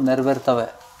ಮಾತುಗಳು ನೆರವೇರ್ತವೆ.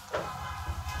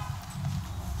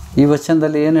 ಈ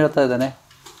ವಚನದಲ್ಲಿ ಏನು ಹೇಳ್ತಾ ಇದ್ದಾನೆ?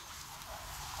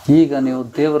 ಈಗ ನೀವು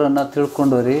ದೇವರನ್ನು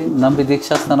ತಿಳ್ಕೊಂಡವ್ರಿ, ನಂಬಿ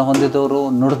ದೀಕ್ಷಾಸ್ನಾನ ಹೊಂದಿದವರು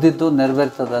ನುಡಿದಿದ್ದು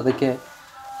ನೆರವೇರ್ತದೆ. ಅದಕ್ಕೆ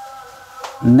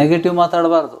ನೆಗೆಟಿವ್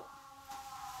ಮಾತಾಡಬಾರ್ದು.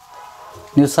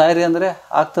 ನೀವು ಸಾಯಿರಿ ಅಂದರೆ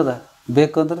ಆಗ್ತದೆ,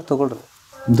 ಬೇಕು ಅಂದರೆ ತೊಗೊಳ್ರಿ.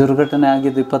 ದುರ್ಘಟನೆ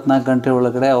ಆಗಿದ್ದು 24 ಗಂಟೆ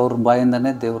ಒಳಗಡೆ ಅವ್ರ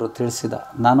ಬಾಯಿಂದನೇ ದೇವರು ತಿಳಿಸಿದ.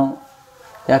 ನಾನು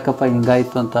ಯಾಕಪ್ಪ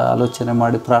ಹಿಂಗಾಯಿತು ಅಂತ ಆಲೋಚನೆ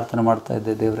ಮಾಡಿ ಪ್ರಾರ್ಥನೆ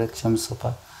ಮಾಡ್ತಾಯಿದ್ದೆ. ದೇವರೇ ಕ್ಷಮಿಸಪ್ಪ,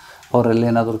 ಅವರಲ್ಲಿ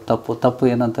ಏನಾದರೂ ತಪ್ಪು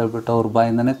ಏನಂತ ಹೇಳ್ಬಿಟ್ಟು ಅವ್ರ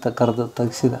ಬಾಯಿಂದನೇ ಕರೆದು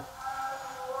ತೆಗೆಸಿದ.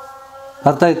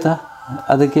 ಅರ್ಥ ಆಯ್ತಾ?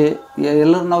 ಅದಕ್ಕೆ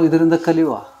ಎಲ್ಲರೂ ನಾವು ಇದರಿಂದ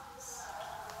ಕಲಿಯುವ.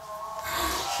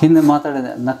 ಹಿಂದೆ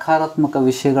ಮಾತಾಡಿದೆ, ನಕಾರಾತ್ಮಕ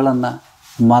ವಿಷಯಗಳನ್ನು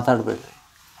ಮಾತಾಡಬೇಡ್ರಿ.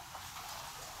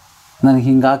 ನನಗೆ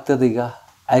ಹಿಂಗಾಗ್ತದೆ, ಈಗ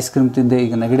ಐಸ್ ಕ್ರೀಮ್ ತಿಂದೆ,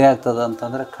 ಈಗ ನೆಗಡಿ ಆಗ್ತದೆ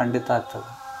ಅಂತಂದರೆ ಖಂಡಿತ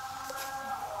ಆಗ್ತದೆ.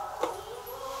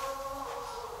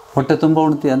 ಹೊಟ್ಟೆ ತುಂಬ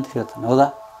ಉಣ್ತಿ ಅಂತ ಹೇಳ್ತಾನೆ. ಹೌದಾ?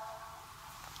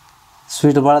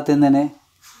 ಸ್ವೀಟ್ ಭಾಳ ತಿಂದೇನೆ,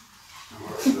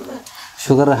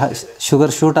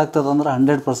 ಶುಗರ್ ಶೂಟ್ ಆಗ್ತದೆ ಅಂದ್ರೆ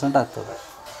 100% ಆಗ್ತದೆ.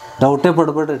 ಡೌಟೇ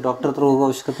ಪಡಬೇಡ್ರಿ. ಡಾಕ್ಟರ್ ಹತ್ರ ಹೋಗೋ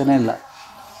ಅವಶ್ಯಕತೆನೇ ಇಲ್ಲ.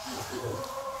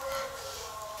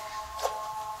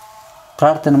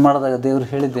 ಪ್ರಾರ್ಥನೆ ಮಾಡಿದಾಗ ದೇವರು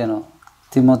ಹೇಳಿದ್ದೇನು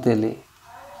ತಿಮೋತಿಯಲ್ಲಿ?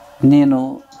 ನೀನು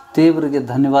ದೇವರಿಗೆ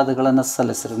ಧನ್ಯವಾದಗಳನ್ನು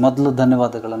ಸಲ್ಲಿಸ್ರಿ. ಮೊದಲು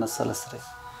ಧನ್ಯವಾದಗಳನ್ನು ಸಲ್ಲಿಸ್ರಿ.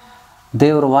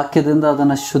 ದೇವರ ವಾಕ್ಯದಿಂದ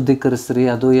ಅದನ್ನು ಶುದ್ಧೀಕರಿಸ್ರಿ.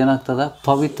 ಅದು ಏನಾಗ್ತದೆ?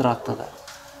 ಪವಿತ್ರ ಆಗ್ತದೆ.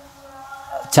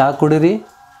 ಚಹಾ ಕುಡೀರಿ,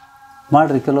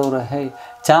 ಮಾಡಿರಿ. ಕೆಲವರು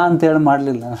ಚಹಾ ಅಂತೇಳಿ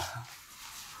ಮಾಡಲಿಲ್ಲ,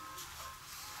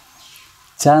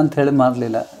 ಚಹಾ ಅಂಥೇಳಿ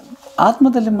ಮಾಡಲಿಲ್ಲ.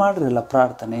 ಆತ್ಮದಲ್ಲಿ ಮಾಡಿರಲ್ಲ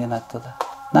ಪ್ರಾರ್ಥನೆ. ಏನಾಗ್ತದೆ?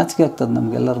 ನಾಚಿಕೆ ಆಗ್ತದೆ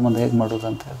ನಮ್ಗೆ ಎಲ್ಲರ ಮುಂದೆ ಹೇಗೆ ಮಾಡೋದು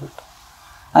ಅಂತ ಹೇಳ್ಬಿಟ್ಟು.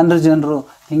 ಅಂದರೆ ಜನರು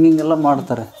ಹಿಂಗೆಲ್ಲ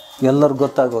ಮಾಡ್ತಾರೆ, ಎಲ್ಲರೂ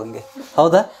ಗೊತ್ತಾಗೋ ಹಂಗೆ.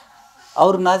 ಹೌದಾ?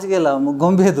 ಅವ್ರ ನಾಚಿಕೆ ಇಲ್ಲ,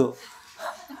 ಗೊಂಬೆದು.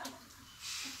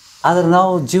 ಆದರೆ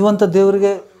ನಾವು ಜೀವಂತ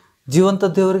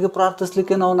ದೇವರಿಗೆ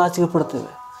ಪ್ರಾರ್ಥಿಸ್ಲಿಕ್ಕೆ ನಾವು ನಾಚಿಕೆ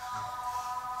ಪಡ್ತೇವೆ.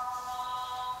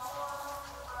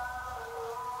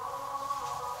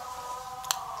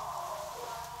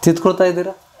 ತಿದ್ಕೊಳ್ತಾ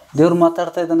ಇದ್ದೀರಾ? ದೇವ್ರು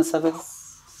ಮಾತಾಡ್ತಾ ಇದ್ದಾನೆ ಸಭೆಗೆ.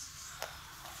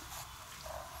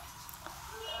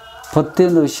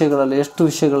 ಪ್ರತಿಯೊಂದು ವಿಷಯಗಳಲ್ಲಿ, ಎಷ್ಟು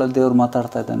ವಿಷಯಗಳಲ್ಲಿ ದೇವ್ರು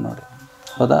ಮಾತಾಡ್ತಾ ಇದ್ದಾನೆ ನೋಡಿ.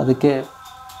 ಹೌದಾ? ಅದಕ್ಕೆ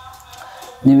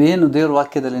ನೀವೇನು ದೇವ್ರ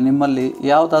ವಾಕ್ಯದಲ್ಲಿ ನಿಮ್ಮಲ್ಲಿ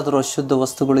ಯಾವುದಾದ್ರೂ ಅಶುದ್ಧ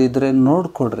ವಸ್ತುಗಳು ಇದ್ದರೆ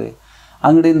ನೋಡಿಕೊಡ್ರಿ.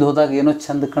 ಅಂಗಡಿಯಿಂದ ಹೋದಾಗ ಏನೋ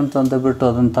ಚೆಂದ ಕಣ್ತು ಅಂತ ಬಿಟ್ಟು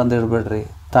ಅದನ್ನು ತಂದಿಡಬೇಡ್ರಿ.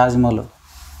 ತಾಜ್ ಮಹಲ್,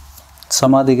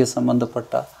 ಸಮಾಧಿಗೆ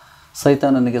ಸಂಬಂಧಪಟ್ಟ,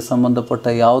 ಸೈತಾನನಿಗೆ ಸಂಬಂಧಪಟ್ಟ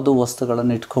ಯಾವುದೂ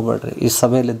ವಸ್ತುಗಳನ್ನು ಇಟ್ಕೋಬೇಡ್ರಿ. ಈ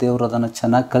ಸಭೆಯಲ್ಲಿ ದೇವರು ಅದನ್ನು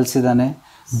ಚೆನ್ನಾಗಿ ಕಲಿಸಿದ್ದಾನೆ.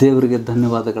 ದೇವರಿಗೆ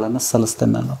ಧನ್ಯವಾದಗಳನ್ನು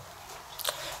ಸಲ್ಲಿಸ್ತೇನೆ ನಾನು.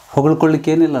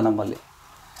 ಹೊಗಳ್ಕೊಳ್ಳಿಕ್ಕೇನಿಲ್ಲ ನಮ್ಮಲ್ಲಿ.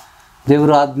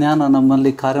 ದೇವರು ಆ ಜ್ಞಾನ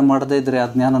ನಮ್ಮಲ್ಲಿ ಕಾರ್ಯ ಮಾಡದೇ ಇದ್ದರೆ, ಆ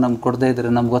ಜ್ಞಾನ ನಮ್ಗೆ ಕೊಡದೇ ಇದ್ದರೆ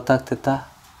ನಮ್ಗೆ ಗೊತ್ತಾಗ್ತಿತ್ತಾ?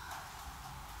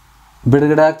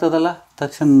 ಬಿಡುಗಡೆ ಆಗ್ತದಲ್ಲ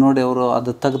ತಕ್ಷಣ ನೋಡಿ. ಅವರು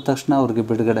ಅದು ತೆಗೆದ ತಕ್ಷಣ ಅವ್ರಿಗೆ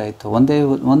ಬಿಡುಗಡೆ ಆಯಿತು.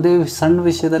 ಒಂದೇ ಸಣ್ಣ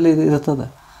ವಿಷಯದಲ್ಲಿ ಇದು ಇರ್ತದೆ.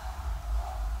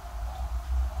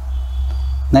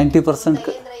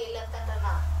 90%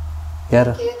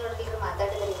 ಯಾರು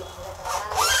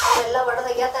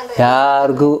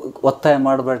ಯಾರಿಗೂ ಒತ್ತಾಯ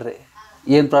ಮಾಡಬೇಡ್ರಿ.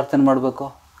 ಏನು ಪ್ರಾರ್ಥನೆ ಮಾಡಬೇಕು?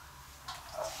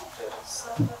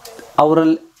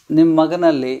 ಅವರಲ್ಲಿ, ನಿಮ್ಮ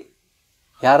ಮಗನಲ್ಲಿ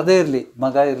ಯಾರದೇ ಇರಲಿ,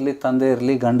 ಮಗ ಇರಲಿ, ತಂದೆ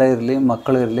ಇರಲಿ, ಗಂಡ ಇರಲಿ,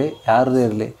 ಮಕ್ಕಳು ಇರಲಿ, ಯಾರದೇ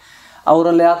ಇರಲಿ,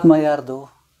 ಅವರಲ್ಲಿ ಆತ್ಮ ಯಾರ್ದು?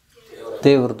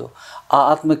 ದೇವ್ರದ್ದು. ಆ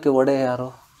ಆತ್ಮಕ್ಕೆ ಒಡೆಯ ಯಾರು?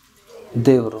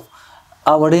 ದೇವರು.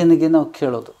 ಆ ಒಡೆಯನಿಗೆ ನಾವು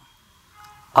ಕೇಳೋದು,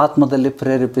 ಆತ್ಮದಲ್ಲಿ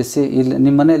ಪ್ರೇರೇಪಿಸಿ. ಇಲ್ಲಿ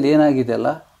ನಿಮ್ಮ ಮನೇಲಿ ಏನಾಗಿದೆಯಲ್ಲ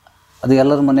ಅದು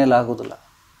ಎಲ್ಲರ ಮನೇಲಿ ಆಗೋದಿಲ್ಲ.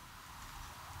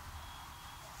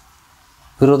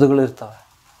 ವಿರೋಧಗಳು ಇರ್ತವೆ,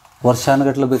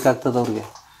 ವರ್ಷಾನುಗಟ್ಟಲೆ ಬೇಕಾಗ್ತದೆ ಅವ್ರಿಗೆ.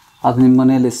 ಅದು ನಿಮ್ಮ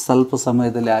ಮನೆಯಲ್ಲಿ ಸ್ವಲ್ಪ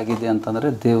ಸಮಯದಲ್ಲಿ ಆಗಿದೆ ಅಂತಂದರೆ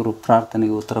ದೇವರು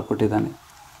ಪ್ರಾರ್ಥನೆಗೆ ಉತ್ತರ ಕೊಟ್ಟಿದ್ದಾನೆ.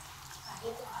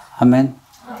 ಆಮೇನ್.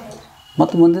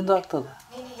 ಮತ್ತು ಮುಂದಿಂದು ಆಗ್ತದೆ.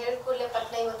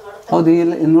 ಹೌದು.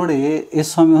 ಇಲ್ಲ ನೋಡಿ, ಈ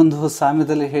ಸ್ವಾಮಿ ಒಂದು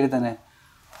ಸಾಮ್ಯದಲ್ಲಿ ಹೇಳಿದ್ದಾನೆ.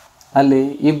 ಅಲ್ಲಿ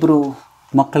ಇಬ್ಬರು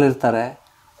ಮಕ್ಕಳಿರ್ತಾರೆ.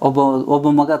 ಒಬ್ಬ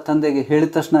ಮಗ ತಂದೆಗೆ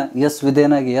ಹೇಳಿದ ತಕ್ಷಣ ಎಸ್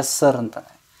ವಿಧೇಯನಾಗಿ ಎಸ್ ಸರ್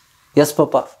ಅಂತಾನೆ, ಎಸ್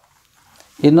ಪಾಪ.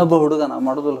 ಇನ್ನೊಬ್ಬ ಹುಡುಗ ನಾ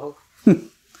ಮಾಡೋದಿಲ್ಲ ಹೋಗು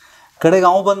ಕಡೆಗೆ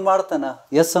ಅವ ಬಂದು ಮಾಡ್ತಾನೆ,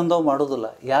 ಎಸ್ ಅಂದವ್ ಮಾಡೋದಿಲ್ಲ.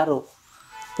 ಯಾರು?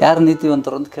 ಯಾರು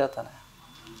ನೀತಿವಂತರು ಅಂತ ಕೇಳ್ತಾನೆ.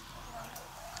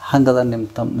 ಹಂಗದ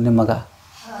ನಿಮ್ಮ ಮಗ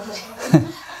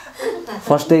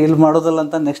ಫಸ್ಟ್ ಡೇ ಇಲ್ಲಿ ಮಾಡೋದಿಲ್ಲ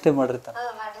ಅಂತ ನೆಕ್ಸ್ಟ್ ಡೇ ಮಾಡಿರ್ತಾನೆ,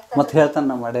 ಮತ್ತೆ ಹೇಳ್ತಾನೆ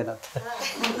ನಾ ಮಾಡೇನಂತ.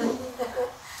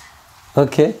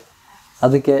 ಓಕೆ,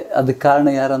 ಅದಕ್ಕೆ ಕಾರಣ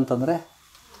ಯಾರಂತಂದರೆ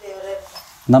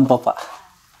ನಮ್ಮ ಪಾಪ.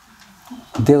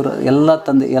 ದೇವ್ರ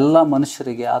ಎಲ್ಲ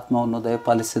ಮನುಷ್ಯರಿಗೆ ಆತ್ಮವನ್ನು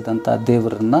ದಯಪಾಲಿಸಿದಂಥ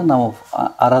ದೇವರನ್ನು ನಾವು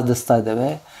ಆರಾಧಿಸ್ತಾ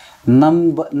ಇದ್ದೇವೆ.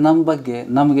 ನಮ್ಮ ಬಗ್ಗೆ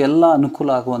ನಮಗೆಲ್ಲ ಅನುಕೂಲ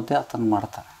ಆಗುವಂತೆ ಆತನ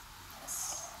ಮಾಡ್ತಾನೆ.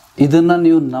 ಇದನ್ನು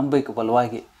ನೀವು ನಂಬಬೇಕು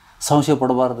ಬಲವಾಗಿ, ಸಂಶಯ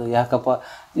ಪಡಬಾರ್ದು. ಯಾಕಪ್ಪ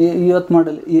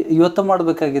ಇವತ್ತು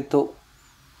ಮಾಡಬೇಕಾಗಿತ್ತು.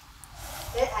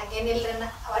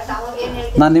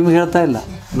 ನಾನು ನಿಮ್ಗೆ ಹೇಳ್ತಾ ಇಲ್ಲ,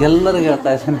 ಎಲ್ಲರಿಗೂ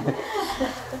ಹೇಳ್ತಾ ಇದ್ದೇನೆ.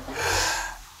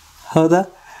 ಹೌದಾ?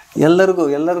 ಎಲ್ಲರಿಗೂ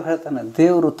ಹೇಳ್ತಾನೆ.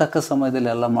 ದೇವರು ತಕ್ಕ ಸಮಯದಲ್ಲಿ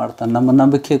ಎಲ್ಲ ಮಾಡ್ತಾನೆ. ನಮ್ಮ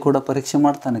ನಂಬಿಕೆ ಕೂಡ ಪರೀಕ್ಷೆ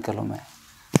ಮಾಡ್ತಾನೆ. ಕೆಲವೊಮ್ಮೆ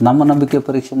ನಮ್ಮ ನಂಬಿಕೆ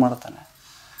ಪರೀಕ್ಷೆ ಮಾಡ್ತಾನೆ.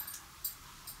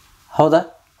 ಹೌದಾ?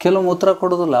 ಕೆಲವೊಮ್ಮೆ ಉತ್ತರ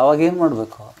ಕೊಡೋದಿಲ್ಲ. ಅವಾಗೇನು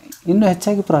ಮಾಡಬೇಕು? ಇನ್ನೂ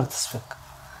ಹೆಚ್ಚಾಗಿ ಪ್ರಾರ್ಥಿಸ್ಬೇಕು.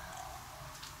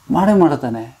 ಮಾಡೇ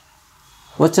ಮಾಡ್ತಾನೆ.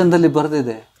 ವಚನದಲ್ಲಿ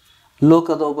ಬರೆದಿದೆ,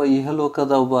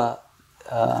 ಇಹಲೋಕದ ಒಬ್ಬ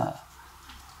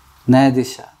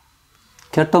ನ್ಯಾಯಾಧೀಶ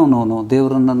ಕೆಟ್ಟವನವನು,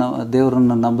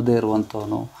 ದೇವರನ್ನು ನಂಬದೇ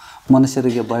ಇರುವಂಥವನು,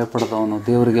 ಮನುಷ್ಯರಿಗೆ ಭಯಪಡದವನು,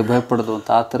 ದೇವರಿಗೆ ಭಯಪಡದವಂತ.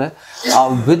 ಆ ಥರ ಆ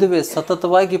ವಿಧವೆ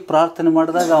ಸತತವಾಗಿ ಪ್ರಾರ್ಥನೆ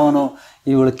ಮಾಡಿದಾಗ ಅವನು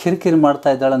ಇವಳು ಕಿರಿಕಿರಿ ಮಾಡ್ತಾ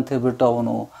ಇದ್ದಾಳೆ ಅಂತ ಹೇಳ್ಬಿಟ್ಟು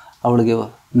ಅವನು ಅವಳಿಗೆ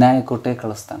ನ್ಯಾಯ ಕೊಟ್ಟೇ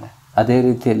ಕಳಿಸ್ತಾನೆ. ಅದೇ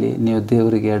ರೀತಿಯಲ್ಲಿ ನೀವು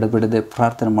ದೇವರಿಗೆ ಎಡಬಿಡದೆ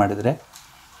ಪ್ರಾರ್ಥನೆ ಮಾಡಿದರೆ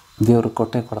ದೇವರು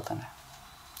ಕೊಟ್ಟೇ ಕೊಡ್ತಾನೆ.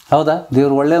 ಹೌದಾ?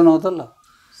 ದೇವ್ರು ಒಳ್ಳೆಯವನು ಹೌದಲ್ಲ?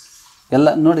 ಎಲ್ಲ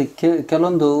ನೋಡಿ,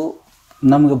 ಕೆಲವೊಂದು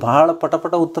ನಮಗೆ ಭಾಳ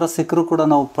ಪಟಪಟ ಉತ್ತರ ಸಿಕ್ಕರೂ ಕೂಡ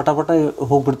ನಾವು ಪಟಪಟ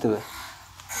ಹೋಗ್ಬಿಡ್ತೇವೆ.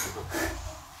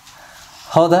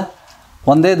 ಹೌದಾ?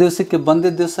 ಒಂದೇ ದಿವಸಕ್ಕೆ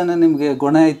ಬಂದಿದ್ದ ದಿವಸನೇ ನಿಮಗೆ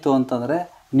ಗುಣ ಆಯಿತು ಅಂತಂದರೆ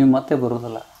ನೀವು ಮತ್ತೆ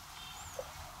ಬರೋದಿಲ್ಲ.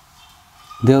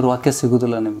 ದೇವ್ರ ವಾಕ್ಯ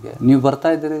ಸಿಗೋದಿಲ್ಲ ನಿಮಗೆ. ನೀವು ಬರ್ತಾ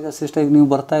ಇದ್ದೀರಿ, ಈಗ ಸಿಸ್ಟರ್, ನೀವು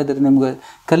ಬರ್ತಾ ಇದ್ದೀರಿ, ನಿಮ್ಗೆ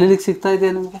ಕಲೀಲಿಕ್ಕೆ ಸಿಗ್ತಾ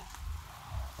ಇದೆಯಾ? ನಿಮಗೆ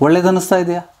ಒಳ್ಳೇದು ಅನ್ನಿಸ್ತಾ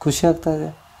ಇದೆಯಾ? ಖುಷಿ ಆಗ್ತಾ ಇದೆ?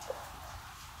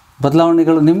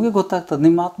 ಬದಲಾವಣೆಗಳು ನಿಮಗೆ ಗೊತ್ತಾಗ್ತದೆ,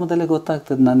 ನಿಮ್ಮ ಆತ್ಮದಲ್ಲೇ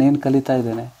ಗೊತ್ತಾಗ್ತದೆ ನಾನೇನು ಕಲಿತಾ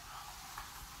ಇದ್ದೇನೆ.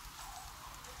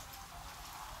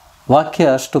 ವಾಕ್ಯ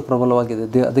ಅಷ್ಟು ಪ್ರಬಲವಾಗಿದೆ.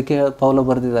 ಅದಕ್ಕೆ ಪೌಲ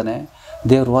ಬರೆದಿದ್ದಾನೆ,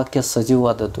 ದೇವ್ರ ವಾಕ್ಯ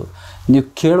ಸಜೀವವಾದದ್ದು. ನೀವು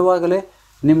ಕೇಳುವಾಗಲೇ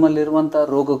ನಿಮ್ಮಲ್ಲಿರುವಂಥ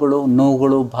ರೋಗಗಳು,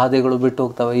 ನೋವುಗಳು, ಬಾಧೆಗಳು ಬಿಟ್ಟು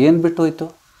ಹೋಗ್ತವೆ. ಏನು ಬಿಟ್ಟು ಹೋಯ್ತು?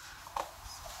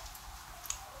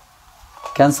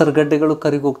 ಕ್ಯಾನ್ಸರ್ ಗಡ್ಡೆಗಳು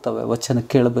ಕರಿಗಿ ಹೋಗ್ತವೆ ವಚನ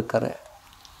ಕೇಳಬೇಕಾರೆ.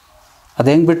 ಅದು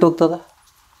ಹೆಂಗೆ ಬಿಟ್ಟು ಹೋಗ್ತದ?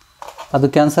 ಅದು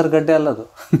ಕ್ಯಾನ್ಸರ್ ಗಡ್ಡೆ ಅಲ್ಲ. ಅದು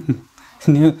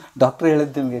ನೀವು ಡಾಕ್ಟ್ರ್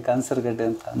ಹೇಳಿದ್ದು ನಿಮಗೆ ಕ್ಯಾನ್ಸರ್ ಗಡ್ಡೆ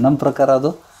ಅಂತ. ನಮ್ಮ ಪ್ರಕಾರ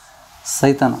ಅದು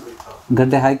ಸೈತಾನ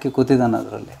ಗಡ್ಡೆ ಹಾಕಿ ಕೂತಿದ್ದಾನೆ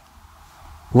ಅದರಲ್ಲಿ.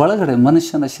 ಒಳಗಡೆ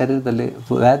ಮನುಷ್ಯನ ಶರೀರದಲ್ಲಿ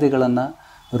ವ್ಯಾಧಿಗಳನ್ನು,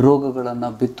 ರೋಗಗಳನ್ನು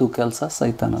ಬಿತ್ತು ಕೆಲಸ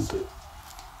ಸೈತಾನಂತ.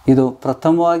 ಇದು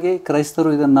ಪ್ರಥಮವಾಗಿ ಕ್ರೈಸ್ತರು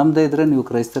ಇದನ್ನು ನಂಬದೇ ಇದ್ದರೆ ನೀವು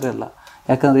ಕ್ರೈಸ್ತರೇ ಅಲ್ಲ.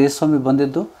 ಯಾಕಂದರೆ ಯೇಸುಸ್ವಾಮಿ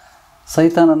ಬಂದಿದ್ದು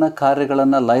ಸೈತಾನನ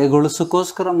ಕಾರ್ಯಗಳನ್ನು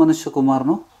ಲಯಗೊಳಿಸೋಕ್ಕೋಸ್ಕರ ಮನುಷ್ಯ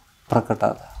ಕುಮಾರನು ಪ್ರಕಟ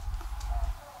ಆದ.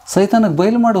 ಸೈತಾನಕ್ಕೆ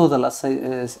ಬಯಲು ಮಾಡಿ ಹೋದಲ್ಲ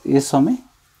ಯೇಸುಸ್ವಾಮಿ.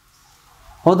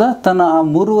 ಹೌದಾ? ತನ್ನ ಆ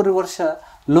 3.5 ವರ್ಷ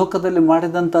ಲೋಕದಲ್ಲಿ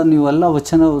ಮಾಡಿದಂಥ ನೀವೆಲ್ಲ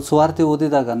ವಚನ ಸುವಾರ್ತೆ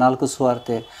ಓದಿದಾಗ, 4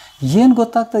 ಸುವಾರ್ತೆ, ಏನು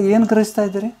ಗೊತ್ತಾಗ್ತಾ, ಏನು ಗ್ರಹಿಸ್ತಾ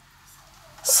ಇದ್ದೀರಿ?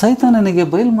 ಸೈತಾನನಿಗೆ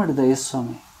ಬಯಲು ಮಾಡಿದ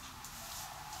ಯೇಸುಸ್ವಾಮಿ.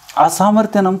 ಆ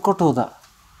ಸಾಮರ್ಥ್ಯ ನಮ್ಗೆ ಕೊಟ್ಟು ಹೋದ.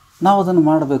 ನಾವು ಅದನ್ನು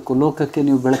ಮಾಡಬೇಕು. ಲೋಕಕ್ಕೆ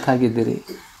ನೀವು ಬೆಳಕಾಗಿದ್ದೀರಿ.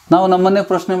 ನಾವು ನಮ್ಮನ್ನೇ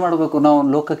ಪ್ರಶ್ನೆ ಮಾಡಬೇಕು, ನಾವು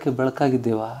ಲೋಕಕ್ಕೆ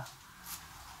ಬೆಳಕಾಗಿದ್ದೀವಾ?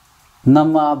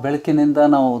 ನಮ್ಮ ಬೆಳಕಿನಿಂದ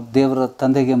ನಾವು ದೇವರ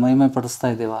ತಂದೆಗೆ ಮಹಿಮೆ ಪಡಿಸ್ತಾ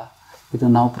ಇದ್ದೇವಾ? ಇದು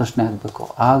ನಾವು ಪ್ರಶ್ನೆ ಆಗಬೇಕು.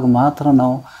 ಆಗ ಮಾತ್ರ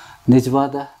ನಾವು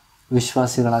ನಿಜವಾದ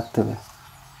ವಿಶ್ವಾಸಿಗಳಾಗ್ತೇವೆ.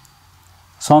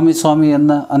 ಸ್ವಾಮಿ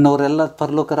ಅನ್ನೋರೆಲ್ಲ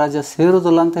ಪರಲೋಕ ರಾಜ್ಯ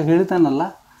ಸೇರೋದಿಲ್ಲ ಅಂತ ಹೇಳಿದಾನಲ್ಲ.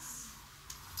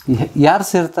 ಯಾರು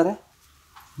ಸೇರ್ತಾರೆ?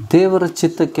 ದೇವರ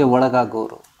ಚಿತ್ತಕ್ಕೆ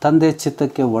ಒಳಗಾಗೋರು, ತಂದೆ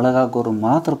ಚಿತ್ತಕ್ಕೆ ಒಳಗಾಗೋರು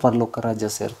ಮಾತ್ರ ಪರಲೋಕ ರಾಜ್ಯ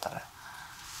ಸೇರ್ತಾರೆ.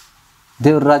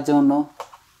 ದೇವರ ರಾಜ್ಯವನ್ನು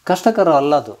ಕಷ್ಟಕರ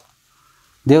ಅಲ್ಲ ಅದು.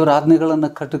 ದೇವರ ಆಜ್ಞೆಗಳನ್ನು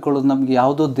ಕಟ್ಟಿಕೊಳ್ಳೋದು ನಮಗೆ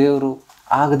ಯಾವುದೋ ದೇವರು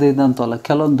ಆಗದೇ ಇದ್ದಂತಲ್ಲ.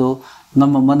 ಕೆಲವೊಂದು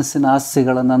ನಮ್ಮ ಮನಸ್ಸಿನ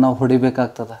ಆಸೆಗಳನ್ನು ನಾವು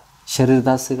ಹೊಡಿಬೇಕಾಗ್ತದೆ, ಶರೀರದ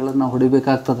ಆಸೆಗಳನ್ನು ನಾವು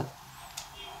ಹೊಡಿಬೇಕಾಗ್ತದೆ.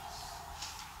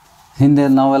 ಹಿಂದೆ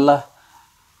ನಾವೆಲ್ಲ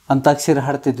ಅಂತಾಕ್ಷರಿ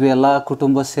ಹಾಡ್ತಿದ್ವಿ ಎಲ್ಲ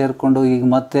ಕುಟುಂಬ ಸೇರಿಕೊಂಡು. ಈಗ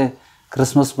ಮತ್ತೆ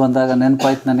ಕ್ರಿಸ್ಮಸ್ ಬಂದಾಗ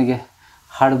ನೆನಪಾಯ್ತು ನನಗೆ,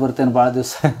 ಹಾಡು ಬರ್ತೇನೆ ಭಾಳ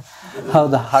ದಿವಸ.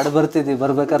 ಹೌದಾ? ಹಾಡು ಬರ್ತಿದ್ವಿ,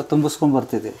 ಬರ್ಬೇಕಾದ್ರೆ ತುಂಬಿಸ್ಕೊಂಡು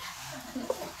ಬರ್ತಿದ್ವಿ.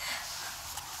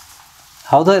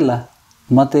 ಹೌದಾ ಇಲ್ಲ?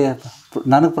 ಮತ್ತೆ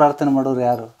ನನಗೆ ಪ್ರಾರ್ಥನೆ ಮಾಡೋರು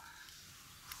ಯಾರು?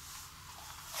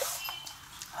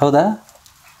 ಹೌದಾ?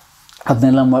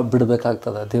 ಅದನ್ನೆಲ್ಲ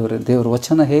ಬಿಡಬೇಕಾಗ್ತದೆ. ದೇವ್ರ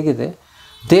ವಚನ ಹೇಗಿದೆ?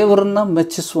 ದೇವರನ್ನು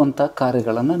ಮೆಚ್ಚಿಸುವಂಥ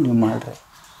ಕಾರ್ಯಗಳನ್ನು ನೀವು ಮಾಡಿರಿ.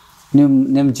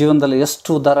 ನಿಮ್ಮ ಜೀವನದಲ್ಲಿ ಎಷ್ಟು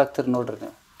ಉದ್ಧಾರ ಆಗ್ತೀರಿ ನೋಡ್ರಿ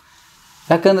ನೀವು.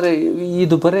 ಯಾಕಂದರೆ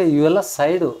ಇದು ಬರೀ ಇವೆಲ್ಲ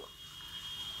ಸೈಡು.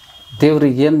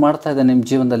 ದೇವ್ರಿಗೆ ಏನು ಮಾಡ್ತಾಯಿದೆ ನಿಮ್ಮ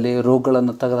ಜೀವನದಲ್ಲಿ?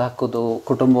 ರೋಗಗಳನ್ನು ತೆಗೆದುಹಾಕೋದು,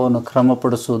 ಕುಟುಂಬವನ್ನು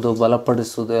ಕ್ರಮಪಡಿಸೋದು,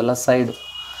 ಬಲಪಡಿಸೋದು ಎಲ್ಲ ಸೈಡು.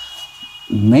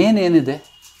 ಮೇನ್ ಏನಿದೆ?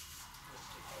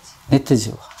 ನಿತ್ಯ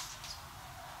ಜೀವ.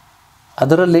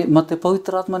 ಅದರಲ್ಲಿ ಮತ್ತೆ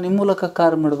ಪವಿತ್ರಾತ್ಮ ನಿಮ್ಮ ಮೂಲಕ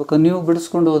ಕಾರ್ಯ ಮಾಡಬೇಕು. ನೀವು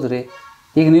ಬಿಡಿಸ್ಕೊಂಡು ಹೋದ್ರಿ,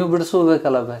 ಈಗ ನೀವು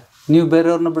ಬಿಡಿಸ್ಕೋಬೇಕಲ್ಲ, ನೀವು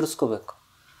ಬೇರೆಯವ್ರನ್ನ ಬಿಡಿಸ್ಕೋಬೇಕು.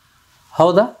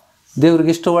 ಹೌದಾ?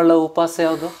 ದೇವ್ರಿಗೆ ಇಷ್ಟವುಳ್ಳ ಉಪವಾಸ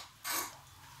ಯಾವುದು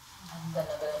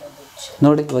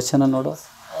ನೋಡಿ? ವಚನ ನೋಡು.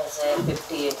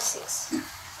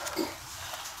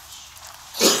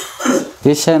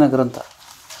 ಯೆಶಾಯನ ಗ್ರಂಥ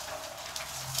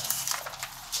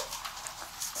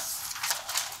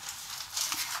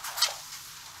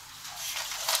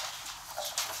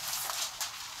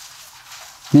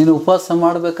ನೀನು ಉಪವಾಸ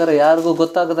ಮಾಡ್ಬೇಕಾದ್ರೆ ಯಾರಿಗೂ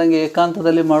ಗೊತ್ತಾಗದಂಗೆ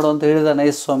ಏಕಾಂತದಲ್ಲಿ ಮಾಡು ಅಂತ ಹೇಳಿದಾನೆ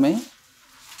ಸ್ವಾಮಿ.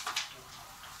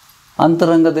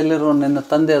 ಅಂತರಂಗದಲ್ಲಿರೋ ನಿನ್ನ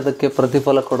ತಂದೆ ಅದಕ್ಕೆ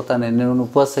ಪ್ರತಿಫಲ ಕೊಡ್ತಾನೆ. ನೀವು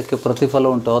ಉಪವಾಸಕ್ಕೆ ಪ್ರತಿಫಲ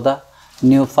ಉಂಟು, ಹೌದಾ?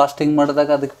 ನೀವು ಫಾಸ್ಟಿಂಗ್ ಮಾಡಿದಾಗ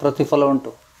ಅದಕ್ಕೆ ಪ್ರತಿಫಲ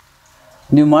ಉಂಟು.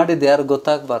 ನೀವು ಮಾಡಿದ್ದು ಯಾರು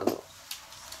ಗೊತ್ತಾಗಬಾರ್ದು.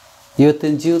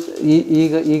 ಇವತ್ತಿನ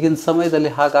ಈಗಿನ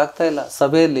ಸಮಯದಲ್ಲಿ ಹಾಗಾಗ್ತಾ ಇಲ್ಲ.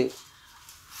 ಸಭೆಯಲ್ಲಿ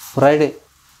ಫ್ರೈಡೇ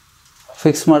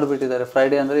ಫಿಕ್ಸ್ ಮಾಡಿಬಿಟ್ಟಿದ್ದಾರೆ.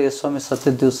 ಫ್ರೈಡೇ ಅಂದರೆ ಯೇಸುಸ್ವಾಮಿ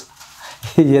ಸತ್ತಿದ್ದ ದಿವಸ,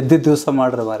 ಎದ್ದಿದ್ದ ದಿವಸ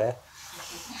ಮಾಡ್ರಿ ಮಾರೆ.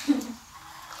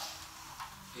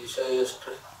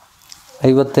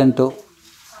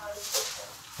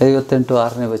 58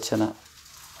 6ನೇ ವಚನ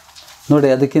ನೋಡಿ.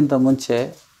 ಅದಕ್ಕಿಂತ ಮುಂಚೆ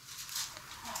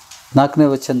 4ನೇ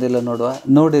ವಚನದಲ್ಲ ನೋಡುವ.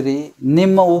 ನೋಡಿರಿ,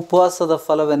 ನಿಮ್ಮ ಉಪವಾಸದ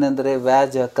ಫಲವೇನೆಂದರೆ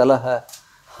ವ್ಯಾಜ, ಕಲಹ.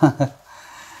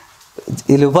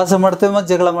 ಇಲ್ಲಿ ಉಪವಾಸ ಮಾಡ್ತೇವೆ ಮತ್ತು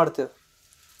ಜಗಳ ಮಾಡ್ತೇವೆ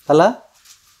ಅಲ್ಲ.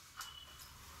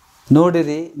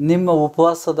 ನೋಡಿರಿ, ನಿಮ್ಮ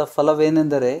ಉಪವಾಸದ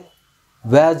ಫಲವೇನೆಂದರೆ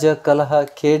ವ್ಯಾಜ, ಕಲಹ,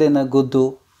 ಕೇಡಿನ ಗುದ್ದು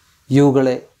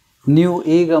ಇವುಗಳೇ. ನೀವು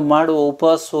ಈಗ ಮಾಡುವ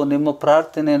ಉಪವಾಸವು ನಿಮ್ಮ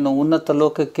ಪ್ರಾರ್ಥನೆಯನ್ನು ಉನ್ನತ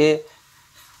ಲೋಕಕ್ಕೆ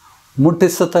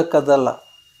ಮುಟ್ಟಿಸತಕ್ಕದ್ದಲ್ಲ.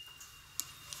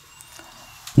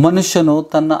 ಮನುಷ್ಯನು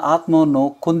ತನ್ನ ಆತ್ಮವನ್ನು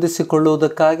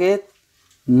ಕುಂದಿಸಿಕೊಳ್ಳುವುದಕ್ಕಾಗೇ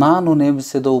ನಾನು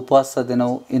ನೇಮಿಸಿದ ಉಪವಾಸ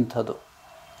ದಿನವು ಇಂಥದ್ದು.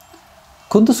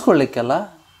 ಕುಂದಿಸ್ಕೊಳ್ಳಿಕ್ಕೆಲ್ಲ.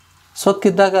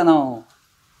 ಸೊಕ್ಕಿದ್ದಾಗ ನಾವು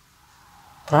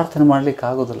ಪ್ರಾರ್ಥನೆ ಮಾಡಲಿಕ್ಕೆ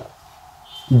ಆಗೋದಿಲ್ಲ,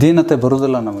 ದೀನತೆ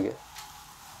ಬರೋದಿಲ್ಲ ನಮಗೆ.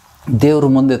 ದೇವ್ರ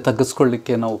ಮುಂದೆ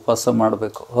ತಗ್ಗಿಸ್ಕೊಳ್ಳಿಕ್ಕೆ ನಾವು ಉಪವಾಸ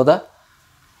ಮಾಡಬೇಕು, ಹೌದಾ?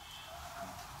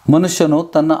 ಮನುಷ್ಯನು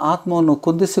ತನ್ನ ಆತ್ಮವನ್ನು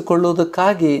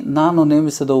ಕುಂದಿಸಿಕೊಳ್ಳುವುದಕ್ಕಾಗಿ ನಾನು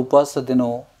ನೇಮಿಸಿದ ಉಪವಾಸ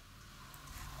ದಿನವು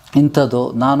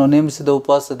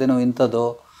ಇಂಥದ್ದು.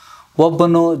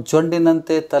 ಒಬ್ಬನು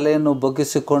ಜೊಂಡಿನಂತೆ ತಲೆಯನ್ನು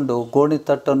ಬಗ್ಗಿಸಿಕೊಂಡು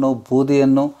ಗೋಣಿತಟ್ಟನ್ನು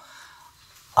ಬೂದಿಯನ್ನು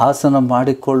ಆಸನ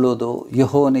ಮಾಡಿಕೊಳ್ಳುವುದು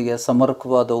ಯೆಹೋವನಿಗೆ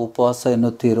ಸಮರ್ಪಕವಾದ ಉಪವಾಸ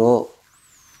ಎನ್ನುತ್ತೀರೋ?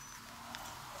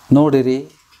 ನೋಡಿರಿ,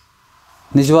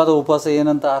 ನಿಜವಾದ ಉಪವಾಸ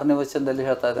ಏನಂತ 6ನೇ ವಚನದಲ್ಲಿ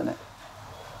ಹೇಳ್ತಾ ಇದ್ದಾನೆ.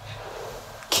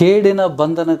 ಕೇಡಿನ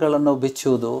ಬಂಧನಗಳನ್ನು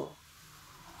ಬಿಚ್ಚುವುದು,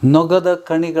 ನೊಗದ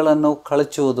ಕಣಿಗಳನ್ನು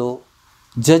ಕಳಚುವುದು,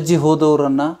 ಜಜ್ಜಿ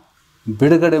ಹೋದವರನ್ನು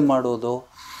ಬಿಡುಗಡೆ ಮಾಡುವುದು,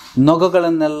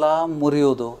 ನೊಗಗಳನ್ನೆಲ್ಲ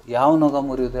ಮುರಿಯುವುದು. ಯಾವ ನೊಗ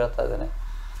ಮುರಿಯುವುದು ಹೇಳ್ತಾ ಇದ್ದಾನೆ?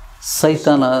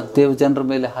 ಸೈತಾನ ಜನರ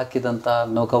ಮೇಲೆ ಹಾಕಿದಂಥ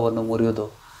ನೊಗವನ್ನು ಮುರಿಯುವುದು,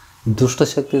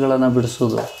 ದುಷ್ಟಶಕ್ತಿಗಳನ್ನು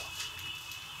ಬಿಡಿಸುವುದು,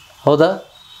 ಹೌದಾ?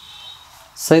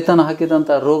 ಸೈತಾನ ಹಾಕಿದಂಥ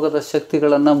ರೋಗದ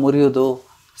ಶಕ್ತಿಗಳನ್ನು ಮುರಿಯುವುದು,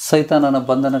 ಸೈತಾನನ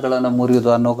ಬಂಧನಗಳನ್ನು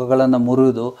ಮುರಿಯುವುದು, ಆ ನೊಗಗಳನ್ನು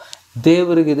ಮುರಿಯುವುದು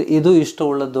ದೇವರಿಗೆ ಇದು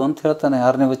ಇಷ್ಟವುಳ್ಳದ್ದು ಅಂತ ಹೇಳ್ತಾನೆ.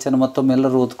 6ನೇ ವಚನ ಮತ್ತೊಮ್ಮೆ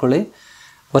ಎಲ್ಲರೂ ಓದ್ಕೊಳ್ಳಿ,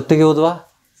 ಒಟ್ಟಿಗೆ ಓದುವ.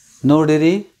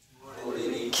 ನೋಡಿರಿ,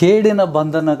 ಕೇಡಿನ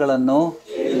ಬಂಧನಗಳನ್ನು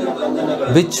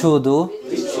ಬಿಚ್ಚುವುದು,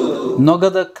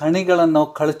 ನೊಗದ ಕಣಿಗಳನ್ನು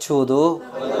ಕಳಚುವುದು,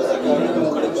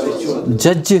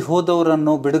 ಜಜ್ಜಿ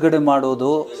ಹೋದವರನ್ನು ಬಿಡುಗಡೆ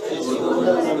ಮಾಡುವುದು,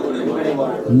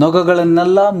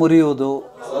 ನೊಗಗಳನ್ನೆಲ್ಲ ಮುರಿಯುವುದು,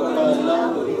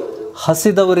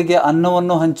 ಹಸಿದವರಿಗೆ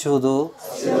ಅನ್ನವನ್ನು ಹಂಚುವುದು,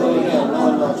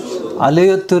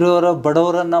 ಅಲೆಯುತ್ತಿರುವವರ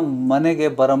ಬಡವರನ್ನು ಮನೆಗೆ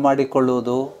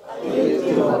ಬರಮಾಡಿಕೊಳ್ಳುವುದು,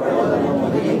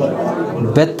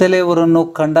 ಬೆತ್ತಲೆಯವರನ್ನು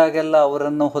ಕಂಡಾಗೆಲ್ಲ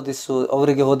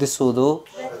ಅವರಿಗೆ ಹೊದಿಸುವುದು,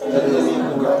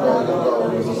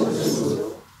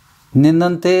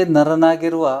 ನಿನ್ನಂತೆ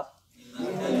ನರನಾಗಿರುವ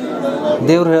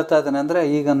ದೇವ್ರು ಹೇಳ್ತಾ ಇದ್ದಾನೆ. ಅಂದರೆ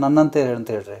ಈಗ ನನ್ನಂತೆ ಅಂತ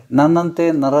ಹೇಳ್ರಿ, ನನ್ನಂತೆ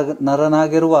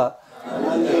ನರನಾಗಿರುವ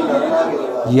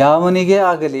ಯಾವನಿಗೇ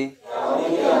ಆಗಲಿ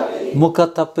ಮುಖ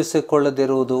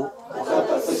ತಪ್ಪಿಸಿಕೊಳ್ಳದಿರುವುದು,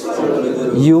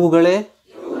 ಇವುಗಳೇ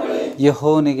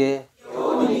ಯೆಹೋವನಿಗೆ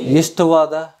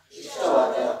ಇಷ್ಟವಾದ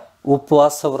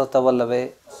ಉಪವಾಸ ವ್ರತವಲ್ಲವೇ?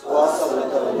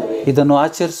 ಇದನ್ನು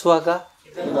ಆಚರಿಸುವಾಗ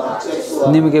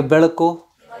ನಿಮಗೆ ಬೆಳಕು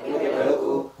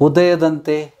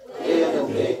ಉದಯದಂತೆ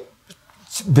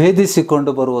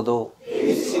ಭೇದಿಸಿಕೊಂಡು ಬರುವುದು.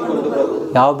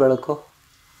 ಯಾವ ಬೆಳಕು?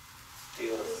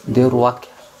 ದೇವ್ರ ವಾಕ್ಯ,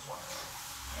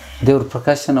 ದೇವ್ರ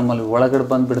ಪ್ರಕಾಶ ನಮ್ಮಲ್ಲಿ ಒಳಗಡೆ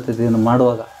ಬಂದುಬಿಡ್ತಿದೆ. ಇದನ್ನು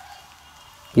ಮಾಡುವಾಗ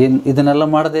ಇದನ್ನೆಲ್ಲ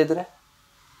ಮಾಡದೇ ಇದ್ರೆ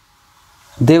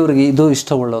ದೇವ್ರಿಗೆ ಇದು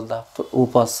ಇಷ್ಟವುಳ್ಳದ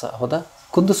ಉಪವಾಸ, ಹೌದಾ?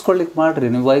 ಕುಂದಿಸ್ಕೊಳ್ಳಿಕ್ಕೆ ಮಾಡಿರಿ,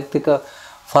 ನೀವು ವೈಯಕ್ತಿಕ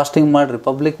ಫಾಸ್ಟಿಂಗ್ ಮಾಡಿರಿ,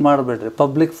 ಪಬ್ಲಿಕ್ ಮಾಡಬೇಡ್ರಿ.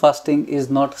 Public fasting is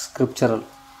not scriptural,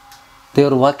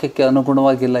 ದೇವ್ರ ವಾಕ್ಯಕ್ಕೆ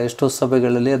ಅನುಗುಣವಾಗಿಲ್ಲ. ಎಷ್ಟೋ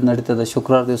ಸಭೆಗಳಲ್ಲಿ ಅದು ನಡೀತದೆ.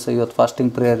 ಶುಕ್ರವಾರ ದಿವಸ ಇವತ್ತು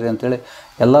ಫಾಸ್ಟಿಂಗ್ ಪ್ರೇಯರ್ ಅಂತೇಳಿ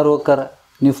ಎಲ್ಲರೂ ಹೋಗ್ತಾರೆ.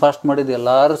 ನೀವು ಫಾಸ್ಟ್ ಮಾಡಿದ್ದು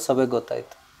ಎಲ್ಲರೂ ಸಭೆಗೆ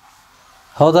ಗೊತ್ತಾಯ್ತು,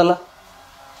 ಹೌದಲ್ಲ?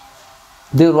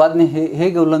 ದೇವ್ರ ಆಜ್ಞೆ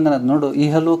ಹೇಗೆ ಉಲ್ಲಂಘನೆ ಅದು ನೋಡು.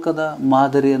 ಇಹಲೋಕದ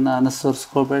ಮಾದರಿಯನ್ನು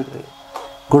ಅನುಸರಿಸ್ಕೊಳ್ಬೇಡ್ರಿ.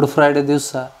 ಗುಡ್ ಫ್ರೈಡೇ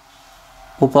ದಿವಸ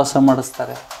ಉಪವಾಸ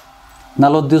ಮಾಡಿಸ್ತಾರೆ,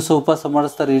 40 ದಿವಸ ಉಪವಾಸ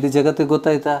ಮಾಡಿಸ್ತಾರೆ. ಇಡೀ ಜಗತ್ತಿಗೆ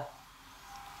ಗೊತ್ತಾಯ್ತಾ?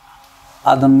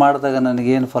 ಅದನ್ನು ಮಾಡಿದಾಗ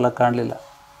ನನಗೇನು ಫಲ ಕಾಣಲಿಲ್ಲ.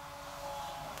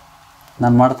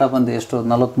 ನಾನು ಮಾಡ್ತಾ ಬಂದೆ, ಎಷ್ಟು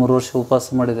 43 ವರ್ಷ ಉಪವಾಸ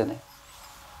ಮಾಡಿದ್ದೇನೆ.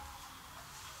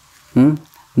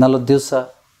 40 ದಿವಸ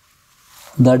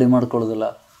ದಾಡಿ ಮಾಡ್ಕೊಳ್ಳೋದಿಲ್ಲ,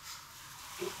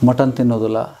 ಮಟನ್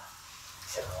ತಿನ್ನೋದಿಲ್ಲ,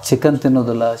 ಚಿಕನ್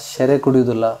ತಿನ್ನೋದಿಲ್ಲ, ಶೆರೆ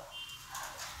ಕುಡಿಯೋದಿಲ್ಲ,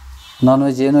 ನಾನ್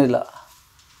ವೆಜ್ ಏನೂ ಇಲ್ಲ.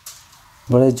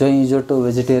 ಬರೀ ಜೊಟ್ಟು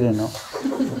ವೆಜಿಟೇರಿಯನು.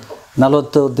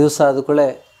 40 ದಿವಸ ಆದ ಕೂಡಲೇ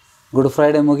ಗುಡ್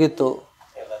ಫ್ರೈಡೇ ಮುಗೀತು,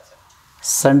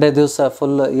 ಸಂಡೇ ದಿವಸ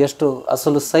ಫುಲ್ ಎಷ್ಟು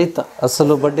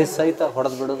ಅಸಲು ಬಡ್ಡಿ ಸಹಿತ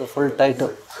ಹೊಡೆದು ಬಿಡೋದು ಫುಲ್ ಟೈಟು.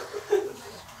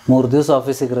 3 ದಿವಸ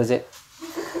ಆಫೀಸಿಗೆ ರಜೆ.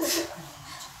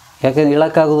 ಯಾಕೆಂದ್ರೆ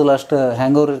ಹೇಳೋಕ್ಕಾಗೋದಿಲ್ಲ, ಅಷ್ಟು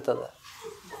ಹ್ಯಾಂಗ್ ಓವರ್ ಇರ್ತದೆ.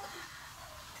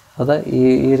 ಹೌದಾ?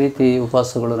 ಈ ರೀತಿ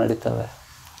ಉಪವಾಸಗಳು ನಡೀತವೆ.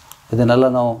 ಇದನ್ನೆಲ್ಲ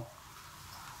ನಾವು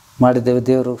ಮಾಡಿದ್ದೇವೆ.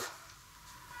 ದೇವರು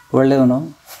ಒಳ್ಳೆಯವನು.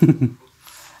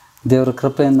 ದೇವರ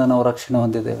ಕೃಪೆಯಿಂದ ನಾವು ರಕ್ಷಣೆ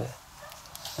ಹೊಂದಿದ್ದೇವೆ.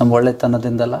 ನಮ್ಮ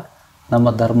ಒಳ್ಳೆತನದಿಂದಲ್ಲ, ನಮ್ಮ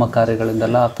ಧರ್ಮ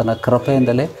ಕಾರ್ಯಗಳಿಂದಲ್ಲ, ಆತನ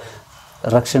ಕೃಪೆಯಿಂದಲೇ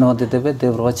ರಕ್ಷಣೆ ಹೊಂದಿದ್ದೇವೆ.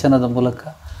 ದೇವರ ವಚನದ ಮೂಲಕ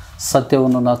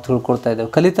ಸತ್ಯವನ್ನು ನಾವು ತಿಳ್ಕೊಳ್ತಾ ಇದ್ದೇವೆ,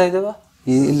 ಕಲಿತಾ ಇದ್ದೇವೆ.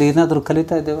 ಇಲ್ಲಿ ಏನಾದರೂ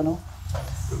ಕಲಿತಾ ಇದ್ದೇವೆ ನಾವು?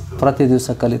 ಪ್ರತಿ ದಿವಸ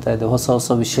ಕಲಿತಾ ಇದ್ದೇವೆ. ಹೊಸ ಹೊಸ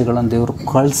ವಿಷಯಗಳನ್ನು ದೇವರು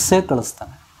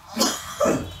ಕಳಿಸ್ತಾನೆ.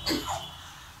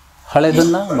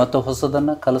 ಹಳೆಯದನ್ನು ಮತ್ತು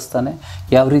ಹೊಸದನ್ನು ಕಲಿಸ್ತಾನೆ.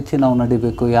 ಯಾವ ರೀತಿ ನಾವು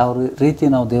ನಡಿಬೇಕು, ಯಾವ ರೀತಿ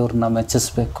ನಾವು ದೇವ್ರನ್ನ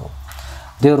ಮೆಚ್ಚಿಸಬೇಕು.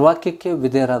 ದೇವ್ರ ವಾಕ್ಯಕ್ಕೆ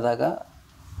ವಿಧೇಯರಾದಾಗ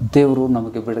ದೇವರು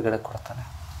ನಮಗೆ ಬಿಡುಗಡೆ ಕೊಡ್ತಾನೆ.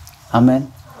 ಆಮೇಲೆ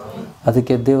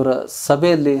ಅದಕ್ಕೆ ದೇವರ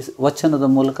ಸಭೆಯಲ್ಲಿ ವಚನದ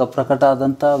ಮೂಲಕ ಪ್ರಕಟ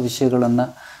ಆದಂಥ ವಿಷಯಗಳನ್ನು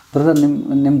ಬ್ರದರ್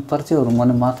ನಿಮ್ಮ ಪರಿಚಯವರು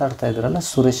ಮೊನ್ನೆ ಮಾತಾಡ್ತಾ ಇದ್ರಲ್ಲ,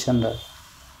 ಸುರೇಶ್ ಚಂದ್ರ,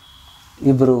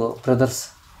 ಇಬ್ಬರು ಬ್ರದರ್ಸ್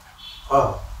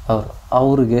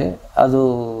ಅವ್ರಿಗೆ ಅದು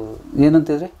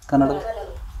ಏನಂತಿದ್ರಿ ಕನ್ನಡದ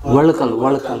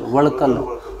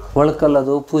ಒಳಕಲ್ಲು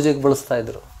ಅದು ಪೂಜೆಗೆ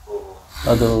ಬಳಸ್ತಾಯಿದ್ರು.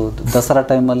 ಅದು ದಸರಾ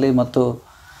ಟೈಮಲ್ಲಿ ಮತ್ತು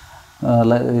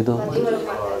ಇದು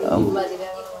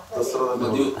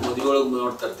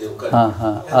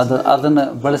ಅದನ್ನು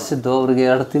ಬಳಸಿದ್ದು. ಅವ್ರಿಗೆ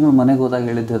 2 ತಿಂಗಳು ಮನೆಗೆ ಹೋದಾಗ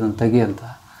ಹೇಳಿದ್ದೆ ಅದನ್ನು ತೆಗಿ ಅಂತ.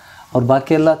 ಅವ್ರು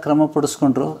ಬಾಕಿ ಎಲ್ಲ ಕ್ರಮ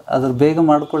ಪಡಿಸ್ಕೊಂಡ್ರು. ಅದ್ರ ಬೇಗ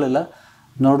ಮಾಡ್ಕೊಳ್ಳಿಲ್ಲ,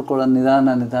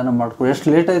 ನಿಧಾನ ಮಾಡ್ಕೊಳ್ಳಿ. ಎಷ್ಟು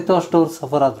ಲೇಟ್ ಆಯಿತೋ ಅಷ್ಟು ಅವ್ರು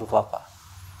ಸಫರ್ ಆದರು ಪಾಪ.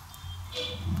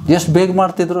 ಎಷ್ಟು ಬೇಗ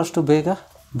ಮಾಡ್ತಿದ್ರು ಅಷ್ಟು ಬೇಗ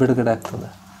ಬಿಡುಗಡೆ ಆಗ್ತದೆ.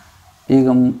 ಈಗ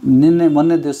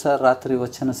ಮೊನ್ನೆ ದಿವಸ ರಾತ್ರಿ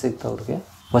ವಚನ ಸಿಕ್ತು ಅವ್ರಿಗೆ.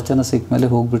 ವಚನ ಸಿಕ್ಕ ಮೇಲೆ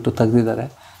ಹೋಗಿಬಿಟ್ಟು ತೆಗ್ದಿದ್ದಾರೆ.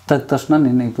 ತೆಗ್ದ ತಕ್ಷಣ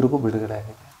ನಿನ್ನೆ ಇಬ್ಬರಿಗೂ ಬಿಡುಗಡೆ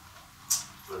ಆಗಿದೆ.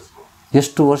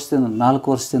 ಎಷ್ಟು ವರ್ಷದಿಂದ, 4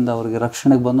 ವರ್ಷದಿಂದ ಅವ್ರಿಗೆ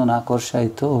ರಕ್ಷಣೆಗೆ ಬಂದು 4 ವರ್ಷ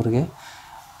ಆಯಿತು. ಅವ್ರಿಗೆ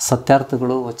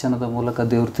ಸತ್ಯಾರ್ಥಗಳು ವಚನದ ಮೂಲಕ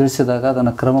ದೇವ್ರು ತಿಳಿಸಿದಾಗ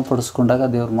ಅದನ್ನು ಕ್ರಮಪಡಿಸ್ಕೊಂಡಾಗ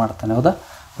ದೇವ್ರು ಮಾಡ್ತಾನೆ. ಹೌದಾ?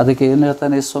 ಅದಕ್ಕೆ ಏನು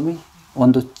ಹೇಳ್ತಾನೆ ಸ್ವಾಮಿ?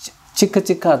 ಒಂದು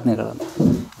ಚಿಕ್ಕ ಆಜ್ಞೆಗಳನ್ನು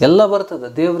ಎಲ್ಲ ಬರ್ತದೆ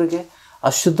ದೇವರಿಗೆ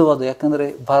ಅಶುದ್ಧವಾದ. ಯಾಕಂದರೆ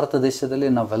ಭಾರತ ದೇಶದಲ್ಲಿ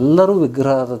ನಾವೆಲ್ಲರೂ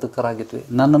ವಿಗ್ರಹಾರಾಧಕರಾಗಿದ್ವಿ,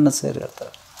 ನನ್ನನ್ನು ಸೇರಿ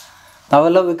ಹೇಳ್ತಾರೆ.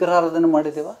 ನಾವೆಲ್ಲ ವಿಗ್ರಹಾರಾಧನೆ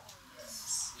ಮಾಡಿದ್ದೀವ?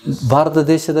 ಭಾರತ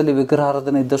ದೇಶದಲ್ಲಿ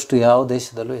ವಿಗ್ರಹಾರಾಧನೆ ಇದ್ದಷ್ಟು ಯಾವ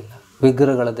ದೇಶದಲ್ಲೂ ಇಲ್ಲ.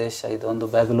 ವಿಗ್ರಹಗಳ ದೇಶ ಇದು, ಒಂದು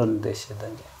ಬ್ಯಾಬಿಲೋನ್ ದೇಶ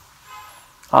ಇದ್ದಂಗೆ.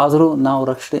 ಆದರೂ ನಾವು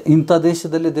ರಕ್ಷಣೆ, ಇಂಥ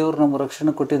ದೇಶದಲ್ಲಿ ದೇವರು ನಮಗೆ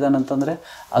ರಕ್ಷಣೆ ಕೊಟ್ಟಿದ್ದಾನಂತಂದರೆ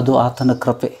ಅದು ಆತನ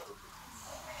ಕೃಪೆ.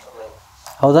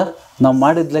 ಹೌದಾ? ನಾವು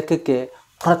ಮಾಡಿದ ಲೆಕ್ಕಕ್ಕೆ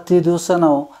ಪ್ರತಿ ದಿವಸ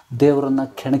ನಾವು ದೇವರನ್ನು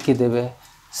ಕೆಣಕಿದ್ದೇವೆ,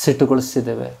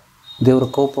 ಸಿಟ್ಟುಗೊಳಿಸಿದ್ದೇವೆ, ದೇವರ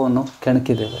ಕೋಪವನ್ನು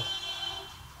ಕೆಣಕಿದ್ದೇವೆ.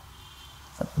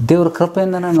 ದೇವರ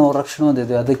ಕೃಪೆಯಿಂದನೇ ನಾವು ರಕ್ಷಣೆ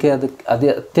ಹೊಂದಿದ್ದೇವೆ. ಅದೇ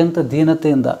ಅತ್ಯಂತ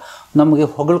ದೀನತೆಯಿಂದ ನಮಗೆ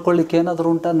ಹೊಗಳ್ಕೊಳ್ಳಿಕ್ಕೆ ಏನಾದರೂ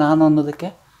ಉಂಟಾ? ನಾನು ಅನ್ನೋದಕ್ಕೆ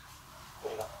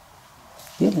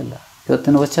ಏನಿಲ್ಲ.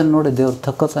 ಇವತ್ತಿನ ವಚನ ನೋಡಿ, ದೇವ್ರು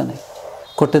ತಕ್ಕೋತಾನೆ,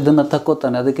 ಕೊಟ್ಟಿದ್ದನ್ನು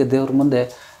ತಕ್ಕೋತಾನೆ. ಅದಕ್ಕೆ ದೇವ್ರ ಮುಂದೆ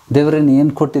ದೇವರೇನು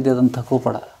ಏನು ಕೊಟ್ಟಿದೆ ಅದನ್ನು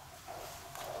ತಕ್ಕೋಬೇಡ,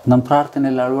 ನಮ್ಮ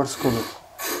ಪ್ರಾರ್ಥನೆಯಲ್ಲಿ ಅಳವಡಿಸ್ಕೋಬೇಕು.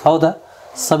 ಹೌದಾ?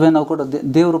 ಸಭೆ ನಾವು ಕೂಡ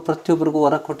ದೇವರು ಪ್ರತಿಯೊಬ್ಬರಿಗೂ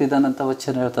ವರ ಕೊಟ್ಟಿದ್ದಾನಂತ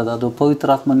ವಚನ ಹೇಳ್ತದೆ. ಅದು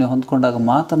ಪವಿತ್ರಾತ್ಮನೇ ಹೊಂದ್ಕೊಂಡಾಗ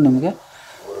ಮಾತ್ರ ನಿಮಗೆ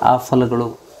ಆ ಫಲಗಳು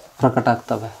ಪ್ರಕಟ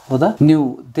ಆಗ್ತವೆ. ಹೌದಾ? ನೀವು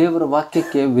ದೇವರ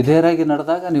ವಾಕ್ಯಕ್ಕೆ ವಿಧೇಯರಾಗಿ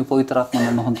ನಡೆದಾಗ ನೀವು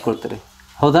ಪವಿತ್ರಾತ್ಮನನ್ನು ಹೊಂದ್ಕೊಳ್ತೀರಿ.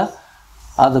 ಹೌದಾ?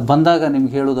 ಅದು ಬಂದಾಗ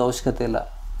ನಿಮ್ಗೆ ಹೇಳೋದು ಅವಶ್ಯಕತೆ ಇಲ್ಲ,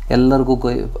 ಎಲ್ಲರಿಗೂ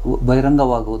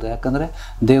ಬಹಿರಂಗವಾಗುವುದು. ಯಾಕಂದರೆ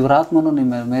ದೇವರಾತ್ಮನು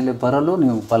ನಿಮ್ಮ ಮೇಲೆ ಬರಲು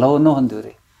ನೀವು ಬಲವನ್ನು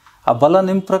ಹೊಂದಿವ್ರಿ. ಆ ಬಲ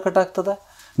ನಿಮ್ಮ ಪ್ರಕಟ ಆಗ್ತದೆ,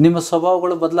 ನಿಮ್ಮ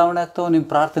ಸ್ವಭಾವಗಳು ಬದಲಾವಣೆ ಆಗ್ತವೆ, ನಿಮ್ಮ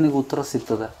ಪ್ರಾರ್ಥನೆಗೆ ಉತ್ತರ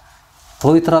ಸಿಗ್ತದೆ.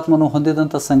 ಪವಿತ್ರಾತ್ಮನು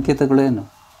ಹೊಂದಿದಂಥ ಸಂಕೇತಗಳೇನು?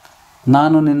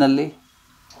 ನಾನು ನಿನ್ನಲ್ಲಿ,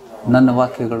 ನನ್ನ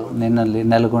ವಾಕ್ಯಗಳು ನಿನ್ನಲ್ಲಿ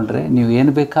ನೆಲೆಗೊಂಡ್ರೆ ನೀವು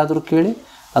ಏನು ಬೇಕಾದರೂ ಕೇಳಿ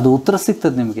ಅದು ಉತ್ತರ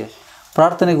ಸಿಗ್ತದೆ ನಿಮಗೆ.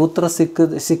 ಪ್ರಾರ್ಥನೆಗೆ ಉತ್ತರ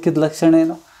ಸಿಕ್ಕಿದ ಲಕ್ಷಣ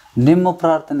ಏನು? ನಿಮ್ಮ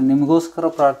ಪ್ರಾರ್ಥನೆ, ನಿಮಗೋಸ್ಕರ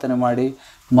ಪ್ರಾರ್ಥನೆ ಮಾಡಿ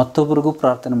ಮತ್ತೊಬ್ಬರಿಗೂ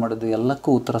ಪ್ರಾರ್ಥನೆ ಮಾಡೋದು, ಎಲ್ಲಕ್ಕೂ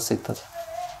ಉತ್ತರ ಸಿಗ್ತದೆ.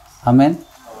 ಆಮೇಲೆ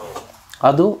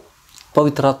ಅದು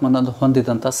ಪವಿತ್ರಾತ್ಮನನ್ನು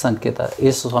ಹೊಂದಿದಂಥ ಸಂಕೇತ.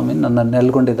 ಯೇಸು ಸ್ವಾಮಿ ನನ್ನ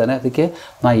ನೆಲೆಗೊಂಡಿದ್ದಾನೆ, ಅದಕ್ಕೆ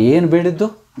ನಾ ಏನು ಬೇಡಿದ್ದು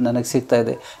ನನಗೆ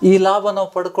ಸಿಗ್ತಾಯಿದೆ. ಈ ಲಾಭ ನಾವು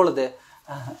ಪಡ್ಕೊಳ್ಳದೆ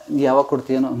ಯಾವಾಗ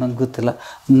ಕೊಡ್ತೀಯೇನೋ ನನಗೆ ಗೊತ್ತಿಲ್ಲ,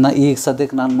 ಈಗ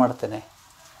ಸದ್ಯಕ್ಕೆ ನಾನು ಮಾಡ್ತೇನೆ.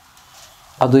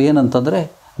 ಅದು ಏನಂತಂದರೆ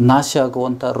ನಾಶ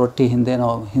ಆಗುವಂಥ ರೊಟ್ಟಿ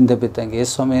ನಾವು ಹಿಂದೆ ಬಿದ್ದಂಗೆ.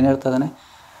 ಯೇಸು ಸ್ವಾಮಿ ಏನು ಹೇಳ್ತಾನೆ?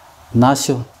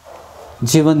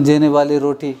 ಜೀವನ್ ಜೇನೆ ವಾಲಿ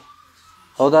ರೋಟಿ.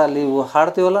 ಹೌದಾ? ಅಲ್ಲಿ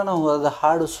ಹಾಡ್ತೀವಲ್ಲ ನಾವು, ಅದು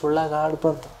ಹಾಡು ಸುಳ್ಳಾಗ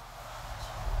ಹಾಡ್ಬಾರ್ದು.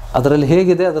 ಅದರಲ್ಲಿ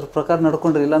ಹೇಗಿದೆ ಅದ್ರ ಪ್ರಕಾರ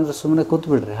ನಡ್ಕೊಂಡ್ರಿ, ಇಲ್ಲಾಂದ್ರೆ ಸುಮ್ಮನೆ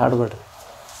ಕೂತ್ಬಿಡ್ರಿ, ಹಾಡಬೇಡ್ರಿ.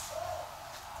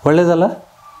 ಒಳ್ಳೇದಲ್ಲ?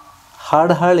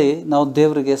 ಹಾಡು ಹಾಡಿ ನಾವು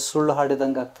ದೇವರಿಗೆ ಸುಳ್ಳು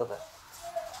ಹಾಡಿದಂಗೆ ಆಗ್ತದೆ.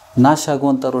 ನಾಶ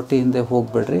ಆಗುವಂಥ ರೊಟ್ಟಿ ಹಿಂದೆ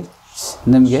ಹೋಗ್ಬೇಡ್ರಿ,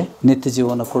 ನಿಮಗೆ ನಿತ್ಯ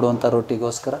ಜೀವನ ಕೊಡುವಂಥ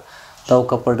ರೊಟ್ಟಿಗೋಸ್ಕರ ತಾವು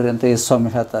ಕಪ್ಪಡ್ರಿ ಅಂತ ಯೇಸು ಸ್ವಾಮಿ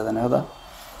ಹೇಳ್ತಾ ಇದ್ದಾನೆ. ಹೌದಾ?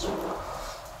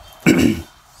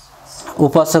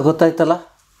 ಉಪವಾಸ ಗೊತ್ತಾಯ್ತಲ್ಲ?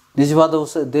 ನಿಜವಾದ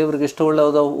ದೇವ್ರಿಗೆ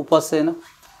ಇಷ್ಟವುಳ್ಳದ ಉಪವಾಸ ಏನು?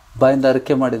 ಬಾಯಿಂದ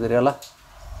ಅರಿಕೆ ಮಾಡಿದಿರಿ ಅಲ್ಲ,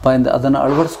 ಬಾಯಿಂದ ಅದನ್ನು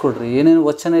ಅಳವಡಿಸ್ಕೊಡ್ರಿ. ಏನೇನು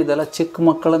ವಚನ ಇದೆಲ್ಲ ಚಿಕ್ಕ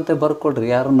ಮಕ್ಕಳಂತೆ ಬರ್ಕೊಡ್ರಿ,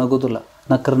 ಯಾರೂ ನಗೋದಿಲ್ಲ,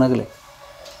 ನಗಲಿ.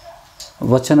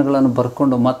 ವಚನಗಳನ್ನು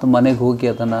ಬರ್ಕೊಂಡು ಮತ್ತು ಮನೆಗೆ ಹೋಗಿ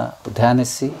ಅದನ್ನು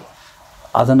ಧ್ಯಾನಿಸಿ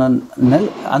ಅದನ್ನು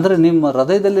ಅಂದರೆ ನಿಮ್ಮ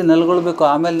ಹೃದಯದಲ್ಲಿ ನೆಲೆಗೊಳ್ಬೇಕು.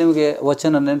 ಆಮೇಲೆ ನಿಮಗೆ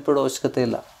ವಚನ ನೆನಪಿಡೋ ಅವಶ್ಯಕತೆ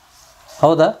ಇಲ್ಲ.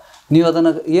 ಹೌದಾ? ನೀವು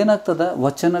ಅದನ್ನು ಏನಾಗ್ತದೆ,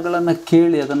 ವಚನಗಳನ್ನು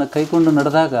ಕೇಳಿ ಅದನ್ನು ಕೈಕೊಂಡು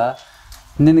ನಡೆದಾಗ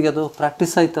ನಿನಗೆ ಅದು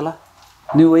ಪ್ರಾಕ್ಟೀಸ್ ಆಯ್ತಲ್ಲ.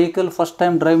 ನೀವು ವೆಹಿಕಲ್ ಫಸ್ಟ್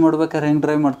ಟೈಮ್ ಡ್ರೈವ್ ಮಾಡ್ಬೇಕಾದ್ರೆ ಹೆಂಗೆ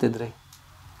ಡ್ರೈವ್ ಮಾಡ್ತಿದ್ರಿ?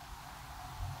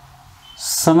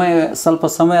 ಸ್ವಲ್ಪ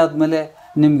ಸಮಯ ಆದಮೇಲೆ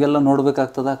ನಿಮಗೆಲ್ಲ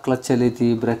ನೋಡಬೇಕಾಗ್ತದೆ, ಕ್ಲಚ್ ಎಲ್ಲೈತಿ,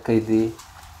 ಬ್ರೇಕ್ ಐತಿ,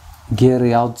 ಗೇರ್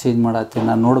ಯಾವ್ದು ಚೇಂಜ್ ಮಾಡತ್ತಿ.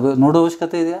 ನಾನು ನೋಡೋ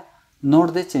ಅವಶ್ಯಕತೆ ಇದೆಯಾ?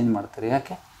 ನೋಡದೆ ಚೇಂಜ್ ಮಾಡ್ತೀರಿ.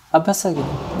 ಯಾಕೆ? ಅಭ್ಯಾಸ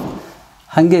ಆಗಿದೆ.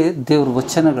 ಹಾಗೆ ದೇವ್ರ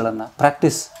ವಚನಗಳನ್ನು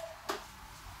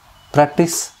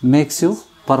ಪ್ರಾಕ್ಟೀಸ್ ಮೇಕ್ಸ್ ಯು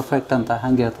ಪರ್ಫೆಕ್ಟ್ ಅಂತ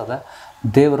ಹಾಗೆ ಹೇಳ್ತದೆ.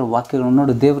 ದೇವರ ವಾಕ್ಯಗಳನ್ನು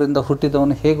ನೋಡಿ, ದೇವರಿಂದ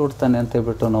ಹುಟ್ಟಿದವನು ಹೇಗೆ ಹುಡ್ತಾನೆ ಅಂತ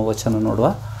ಹೇಳ್ಬಿಟ್ಟು ನಾವು ವಚನ ನೋಡುವ.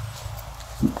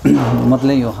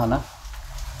 ಮೊದಲನೇ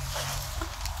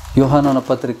ಯೋಹಾನನ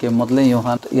ಪತ್ರಿಕೆ 1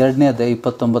 ಯೋಹಾನ 2ನೇ ಅಧ್ಯಾಯ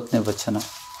 29ನೇ ವಚನ.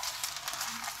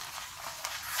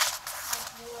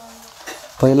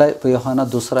 ಪಹला ಯೋಹಾನ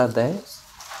 2रा अध्याय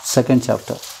 2nd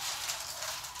चैप्टर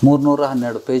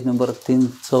 312 पेज नंबर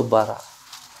 312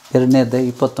 2ನೇ ಅಧ್ಯಾಯ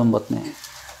 29ನೇ.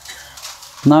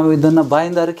 ನಾವು ಇದನ್ನು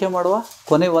ಬಾಯಿಂದ ಅರಿಕೆ ಮಾಡುವ.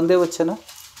 ಕೊನೆ ಒಂದೇ ವಚನ.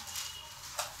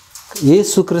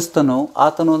 ಯೇಸು ಕ್ರಿಸ್ತನು,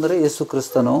 ಆತನು ಅಂದರೆ ಯೇಸು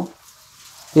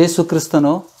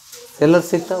ಕ್ರಿಸ್ತನು ಎಲ್ಲರೂ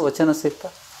ಸಿಗ್ತಾ ವಚನ ಸಿಗ್ತಾ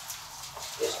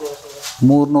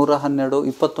 312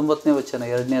 29ನೇ ವಚನ,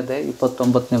 2ನೇ ಅಧ್ಯಾಯ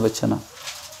 29ನೇ ವಚನ.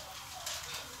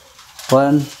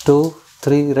 1 2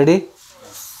 3 ರೆಡಿ.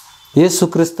 ಯೇಸು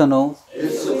ಕ್ರಿಸ್ತನು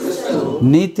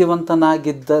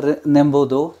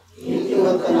ನೀತಿವಂತನಾಗಿದ್ದರೆಂಬುದು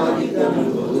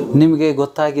ನಿಮಗೆ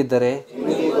ಗೊತ್ತಾಗಿದ್ದರೆ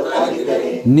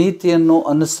ನೀತಿಯನ್ನು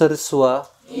ಅನುಸರಿಸುವ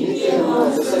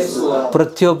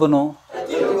ಪ್ರತಿಯೊಬ್ಬನು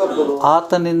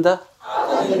ಆತನಿಂದ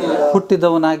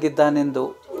ಹುಟ್ಟಿದವನಾಗಿದ್ದಾನೆಂದು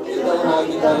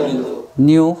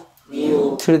ನೀವು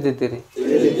ತಿಳಿದಿದ್ದೀರಿ.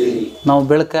 ನಾವು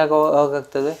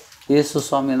ಬೆಳಕಾಗುವಾಗ್ತದೆ ಯೇಸು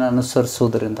ಸ್ವಾಮಿನ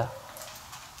ಅನುಸರಿಸುವುದರಿಂದ.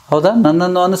 ಹೌದಾ?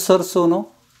 ನನ್ನನ್ನು ಅನುಸರಿಸುವನು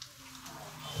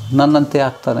ನನ್ನಂತೆ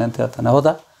ಆಗ್ತಾನೆ ಅಂತ ಹೇಳ್ತಾನೆ.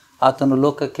 ಹೌದಾ? ಆತನು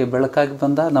ಲೋಕಕ್ಕೆ ಬೆಳಕಾಗಿ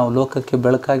ಬಂದ, ನಾವು ಲೋಕಕ್ಕೆ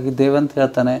ಬೆಳಕಾಗಿದ್ದೇವೆ ಅಂತ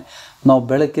ಹೇಳ್ತಾನೆ. ನಾವು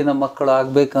ಬೆಳಕಿನ ಮಕ್ಕಳು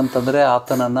ಆಗಬೇಕಂತಂದರೆ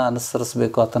ಆತನನ್ನು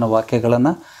ಅನುಸರಿಸಬೇಕು, ಆತನ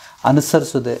ವಾಕ್ಯಗಳನ್ನು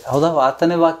ಅನುಸರಿಸುವುದೇ. ಹೌದಾ?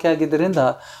 ಆತನೇ ವಾಕ್ಯ ಆಗಿದ್ದರಿಂದ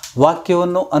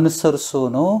ವಾಕ್ಯವನ್ನು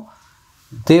ಅನುಸರಿಸುವನು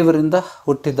ದೇವರಿಂದ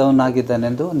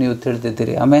ಹುಟ್ಟಿದವನಾಗಿದ್ದಾನೆಂದು ನೀವು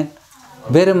ತಿಳಿದಿದ್ದೀರಿ. ಆಮೇನ್.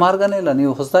 ಬೇರೆ ಮಾರ್ಗನೇ ಇಲ್ಲ.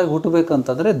 ನೀವು ಹೊಸದಾಗಿ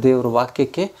ಹುಟ್ಟಬೇಕಂತಂದರೆ ದೇವರ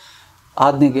ವಾಕ್ಯಕ್ಕೆ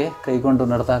ಆಜ್ಞೆಗೆ ಕೈಗೊಂಡು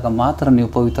ನಡೆದಾಗ ಮಾತ್ರ ನೀವು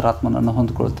ಪವಿತ್ರಾತ್ಮನನ್ನು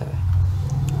ಹೊಂದ್ಕೊಳ್ತೇವೆ.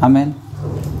 ಆಮೇನ್.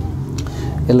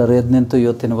 ಎಲ್ಲರೂ ಎದ್ದು ನಿಂತು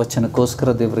ಇವತ್ತಿನ ವಚನಕ್ಕೋಸ್ಕರ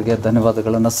ದೇವರಿಗೆ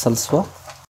ಧನ್ಯವಾದಗಳನ್ನು ಸಲ್ಲಿಸುವ.